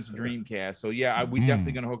 physical games, Dreamcast. So yeah, we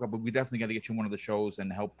definitely gonna hook up, but we definitely gotta get you one of the shows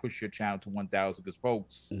and help push your channel to 1,000. Because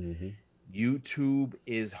folks, YouTube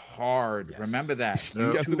is hard. Yes. Remember that. Yes,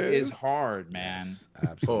 YouTube it is is. hard, man.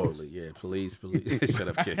 Absolutely. Yeah, please. Shut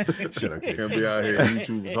up, King. Shut up, King. Can't be out here.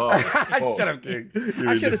 YouTube is hard. Shut up, King.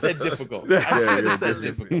 I should have said difficult. I should have said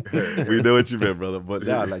difficult. We know what you meant, brother. But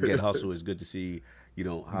nah, like Get Hustle is good to see,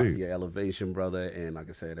 how Indeed. your elevation, brother. And like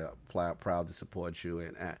I said, proud to support you.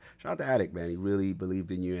 And shout out to Addict, man. He really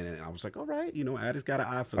believed in you. And I was like, all right, Addict's got an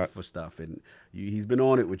eye for stuff. And he's been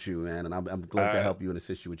on it with you, man. And I'm glad to help you and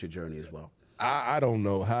assist you with your journey as well. I don't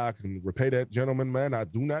know how I can repay that gentleman, man. I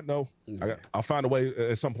do not know. I'll find a way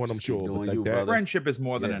at some point, I'm Just keep sure. doing But like you, that, brother. Friendship is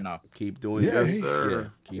more than Yeah. enough. Keep doing Yeah, you. Yes,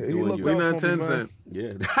 sir. Keep Yeah, he doing looked you. We out not for me, 10 man. cent.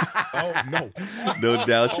 Yeah. Oh no. No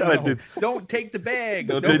doubt. Shout out to Don't take the bag.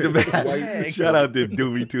 Don't take the bag. Shout out to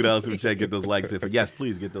Doobie 2,000 check. Get those likes in. Yes,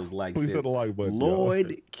 please get those likes Please in. hit the like button. y'all.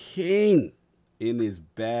 Lloyd King in his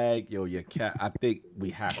bag. Yo, your cap. I think I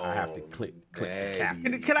have to click the cap.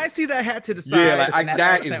 Can I see that hat to the side? Yeah, like, and that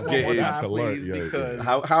accent is one more getting- time, That's alert, please, yeah,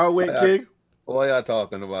 because How it went, King? What y'all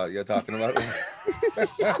talking about? You're talking about what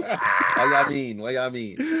y'all mean? What y'all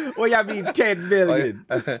mean? Well, y'all mean 10 million.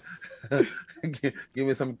 Give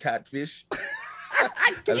me some catfish.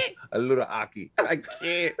 a little aki. I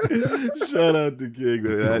can't. Shout out to King.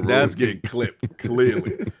 That's getting clipped,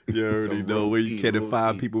 clearly. You already know where you can and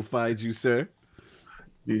find people find you, sir.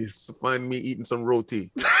 Yes, find me eating some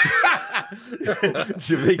roti.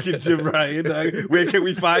 Jamaican Jim Ryan. Where can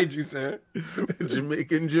we find you, sir?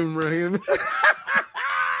 Jamaican Jim Ryan.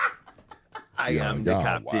 I am the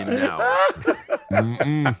captain now.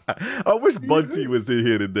 I wish Bunty was in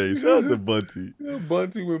here today. Shout out to Bunty. Yeah,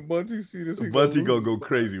 Bunty, when Bunty see this, Bunty gonna go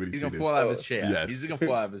crazy when he He's see gonna this. fall out of his chair. Yes. He's gonna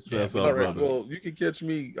fall out of his chair. That's all, All right, brother. well, you can catch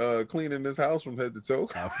me cleaning this house from head to toe.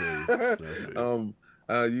 I feel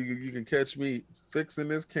you. You can catch me fixing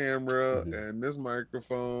this camera and this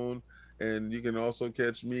microphone, and you can also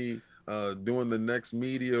catch me doing the next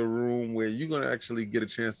media room where you're gonna actually get a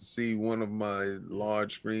chance to see one of my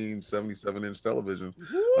large screen 77-inch television,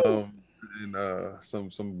 and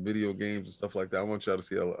some video games and stuff like that. I want y'all to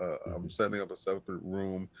see. I'm setting up a separate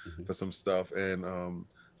room for some stuff and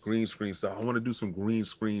green screen stuff. I want to do some green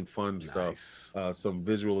screen fun stuff, some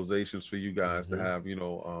visualizations for you guys to have,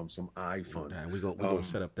 some eye fun. We're gonna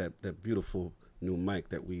set up that beautiful new mic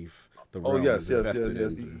that we've. Oh yes.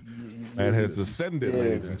 Man has ascended,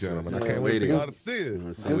 ladies and gentlemen. I can't wait for y'all to see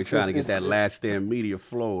it. So we're trying to get that last stand media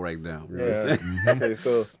flow right now. Yeah. Okay,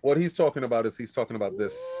 so what he's talking about is he's talking about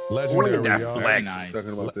this Legendary, that y'all. flex. Nice.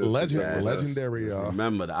 Talking about this. Legendary, y'all.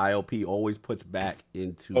 Remember, the IOP always puts back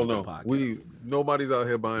into Oh the no, podcast. nobody's out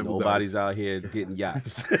here buying. Nobody's out here getting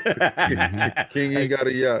yachts. King ain't got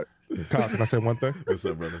a yacht. Kyle, can I say one thing? What's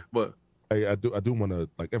up, brother? But Hey, I do want to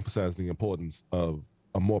emphasize the importance of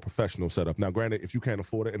a more professional setup. Now, granted, if you can't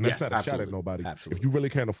afford it, and that's Yes, not a shot at absolutely. nobody. Absolutely. If you really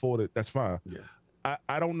can't afford it, that's fine. Yeah.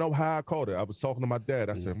 I don't know how I caught it. I was talking to my dad.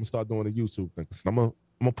 I said, I'm gonna start doing a YouTube thing. I said, I'm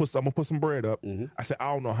gonna put some bread up. I said,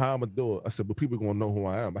 I don't know how I'm gonna do it. I said, but people gonna know who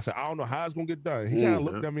I am. I said, I don't know how it's gonna get done. He kind of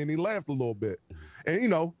looked at me and he laughed a little bit.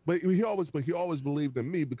 And but he always believed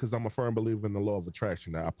in me because I'm a firm believer in the law of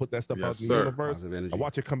attraction. Now I put that stuff out in the universe. Positive energy. I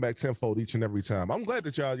watch it come back tenfold each and every time. I'm glad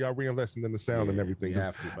that y'all reinvesting in the sound and everything. we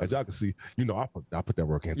have to, brother. As y'all can see, I put that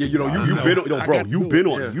work in. Yeah, too. you've been on, bro. You've been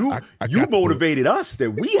on. I You got to do it. motivated us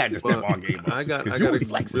that we had to step our game up. I got 'Cause to you was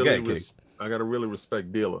flexing. Go ahead, King. I got to really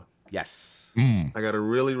respect Dilla. Yes. I got to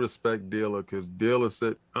really respect Dilla because Dilla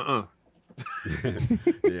said, Yeah,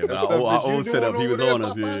 but stuff our that you own setup, he doing was over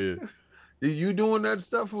on there, us. Papa? You doing that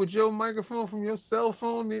stuff with your microphone from your cell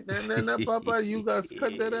phone? That Papa, you guys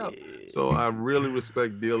cut that out. So I really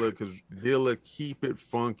respect Dilla because Dilla keep it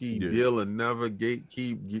funky. Yeah. Dilla never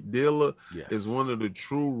gatekeep. Dilla is one of the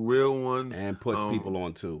true real ones. And puts people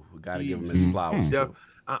on too. We got to give him his flowers too.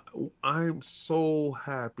 I'm so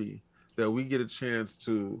happy that we get a chance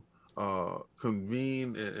to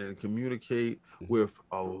convene and communicate with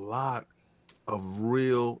a lot of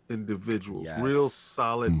real individuals, real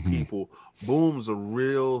solid people. Boom's a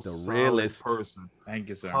real solid realist person. Thank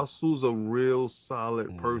you, sir. Hustle's a real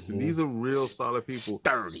solid person. These are real solid people.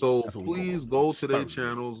 Sturdy. So That's what we please call go them. to their Sturdy.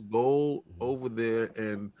 channels, go over there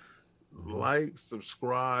and like,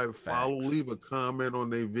 subscribe, follow, leave a comment on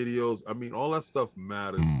their videos. I mean, all that stuff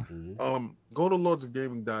matters. Go to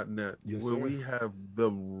lordsofgaming.net where we have the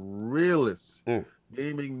realest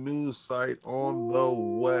gaming news site on the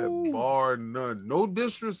web, bar none. No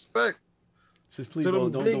disrespect Just please to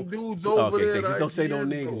them don't big dudes over there. Just don't say no IGN,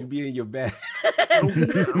 names. bro. You be in your bag. I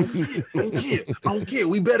don't care.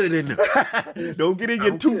 We better than them. Don't get in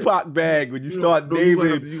your Tupac bag when you start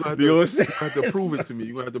naming. You You know what I'm saying? have to prove it to me.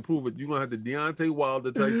 You're gonna have to prove it. You're gonna have to Deontay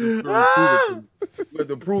Wilder, Tyson Fury, prove it to me. You have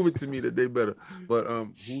to prove it to me that they better. But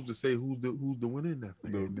who's to say who's the winner in that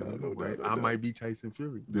thing? No, I might be Tyson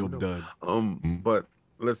Fury. They're Don't know. done. But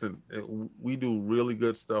listen, we do really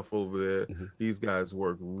good stuff over there. These guys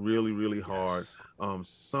work really, really hard.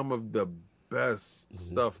 Some of the best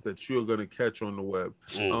stuff that you're gonna catch on the web.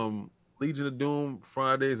 Legion of Doom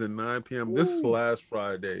Fridays at 9 p.m. This last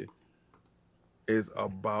Friday is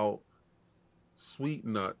about sweet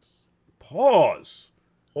nuts. Pause.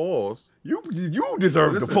 You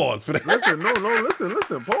deserve the pause for that.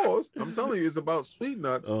 Listen, pause. I'm telling you, it's about sweet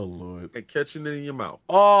nuts Oh Lord. and catching it in your mouth.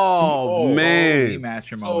 Oh, man.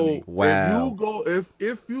 Matrimony. So Wow.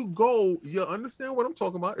 if you go, you understand what I'm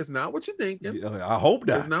talking about. It's not what you're thinking. I hope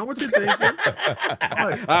It's not. not what you're thinking.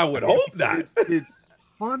 But I would hope not. It's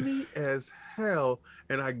funny as hell,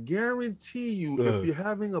 and I guarantee you, if you're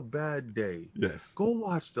having a bad day, Yes. go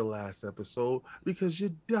watch the last episode because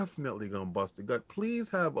you're definitely gonna bust a gut. Please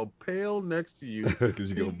have a pail next to you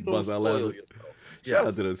Because you're so gonna don't buzz out spoil laughing. yourself. Shout out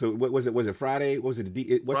Yes. to them. So what was it? Was it Friday? What was it?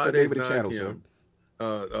 What's Fridays, the name of the 9 channel, p.m.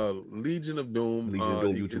 Legion of Doom. Legion of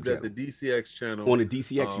Doom YouTube is channel. at the DCX channel. On the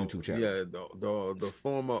DCX YouTube channel. Yeah, the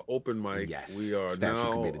former Open Mic. Yes, We are Statue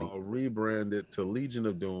now Community. rebranded to Legion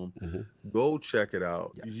of Doom. Mm-hmm. Go check it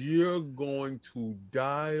out. Yes. You're going to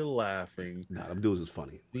die laughing. Nah, them dudes is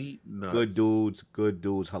funny. Beat nuts. Good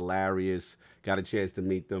dudes, hilarious. Got a chance to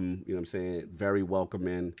meet them, you know what I'm saying? Very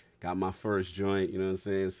welcoming. Got my first joint, you know what I'm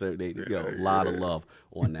saying? So they, a lot of love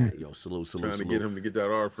on that. Yo, salute. Trying to get him to get that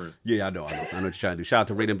R print. Yeah, I know what you're trying to do. Shout out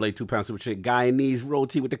to Raiden Blade, 2 pounds super chick. Guyanese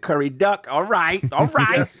roti with the curry duck. All right.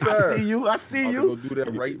 Yes, sir. I see you. Go do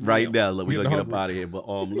that right now. Look, we're Get gonna get hungry. up out of here. But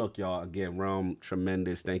look, y'all, again, Realm,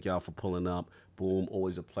 tremendous. Thank y'all for pulling up. Boom,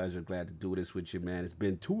 always a pleasure. Glad to do this with you, man. It's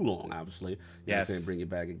been too long, obviously. You know what I'm Yes. saying? Bring it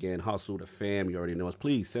back again. Hustle, the fam, you already know us.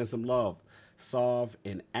 Please send some love. Solve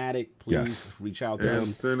an addict, please Yes. reach out to And him.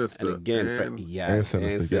 Sinister. And again, And And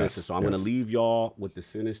Sinister, yes, So I'm gonna yes. leave y'all with the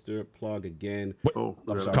Sinister plug again. Oh,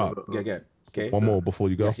 I'm yeah, sorry. Cop. Yeah. Okay. One more before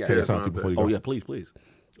you go. Yes, yes, Okay, yes. Asante, before you go. Oh yeah, please.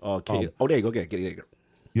 Okay. There you go. Get it.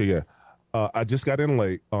 Yeah. I just got in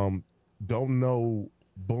late. Don't know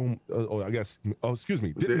Boom. Excuse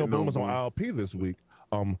me. Didn't know Boom was on ILP this week.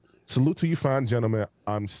 Salute to you, fine gentlemen.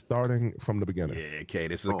 I'm starting from the beginning. Yeah. Okay.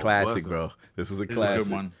 This is a Oh, classic, blessings. bro. This was a This is a classic.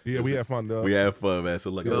 good one. Yeah, we had fun. We had fun, man. So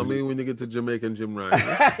look. You know what I mean? When you get to Jamaican Jim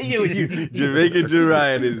Ryan. you Jamaican Jim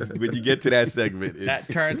Ryan is when you get to that segment. That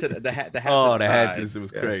turn to the hat. The hat. Oh, to the the hat side. system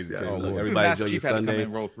was Yes, crazy. yes. Okay, Oh, look, Lord. everybody Master enjoy your Chief had to come Sunday.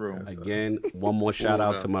 and roll through. Again, one more shout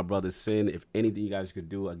out up. to my brother Sin. If anything you guys could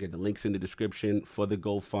do, again, the link's in the description for the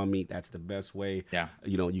GoFundMe. That's the best way. Yeah.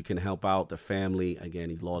 You know, you can help out the family. Again,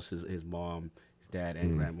 he lost his mom, his dad,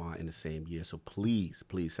 and grandma in the same year. So please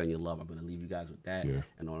send your love. I'm going to leave you guys with that. Yeah.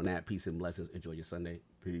 And on that, peace and blessings. Enjoy your Sunday.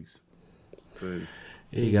 Peace. Peace.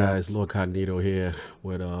 Hey guys, Lord Cognito here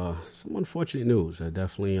with some unfortunate news. I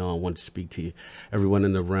definitely want to speak to everyone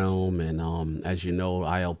in the realm, and as you know,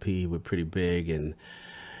 ILP, we're pretty big, and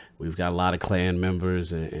we've got a lot of clan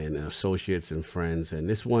members and associates and friends, and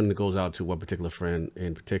this one goes out to one particular friend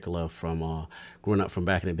in particular from growing up from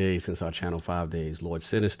back in the day since our Channel 5 days, Lord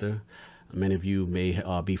Sinister. Many of you may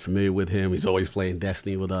be familiar with him. He's always playing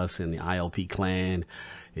Destiny with us in the ILP clan.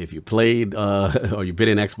 If you played or you've been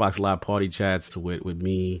in Xbox Live party chats with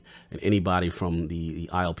me and anybody from the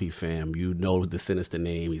ILP fam, you know the Sinister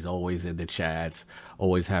name. He's always in the chats,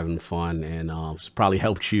 always having fun, and it's probably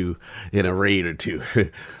helped you in a raid or two.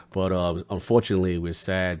 But unfortunately, we're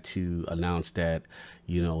sad to announce that,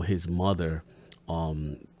 you know, his mother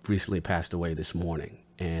recently passed away this morning.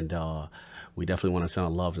 And we definitely want to send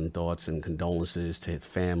our loves and thoughts and condolences to his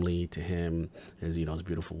family, to him, his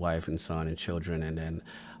beautiful wife and son and children, and then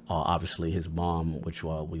obviously his mom, which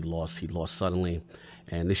he lost suddenly.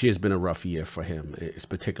 And this year's been a rough year for him, it's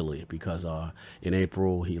particularly because in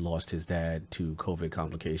April he lost his dad to COVID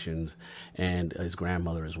complications and his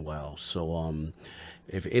grandmother as well. So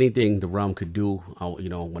if anything the realm could do,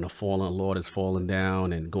 when a fallen Lord is falling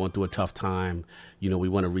down and going through a tough time, we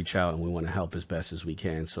want to reach out and we want to help as best as we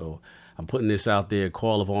can. So I'm putting this out there,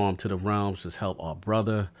 call of arm to the realms, to help our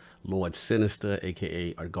brother, Lord Sinister,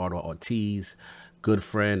 aka Edgardo Ortiz. Good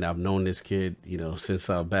friend. I've known this kid, since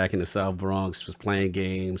back in the South Bronx, was playing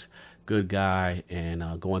games. Good guy,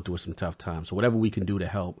 and going through some tough times. So whatever we can do to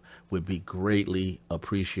help would be greatly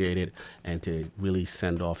appreciated, and to really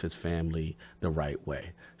send off his family the right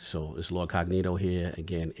way. So it's Lord Cognito here.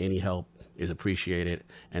 Again, any help is appreciated,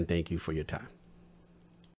 and thank you for your time.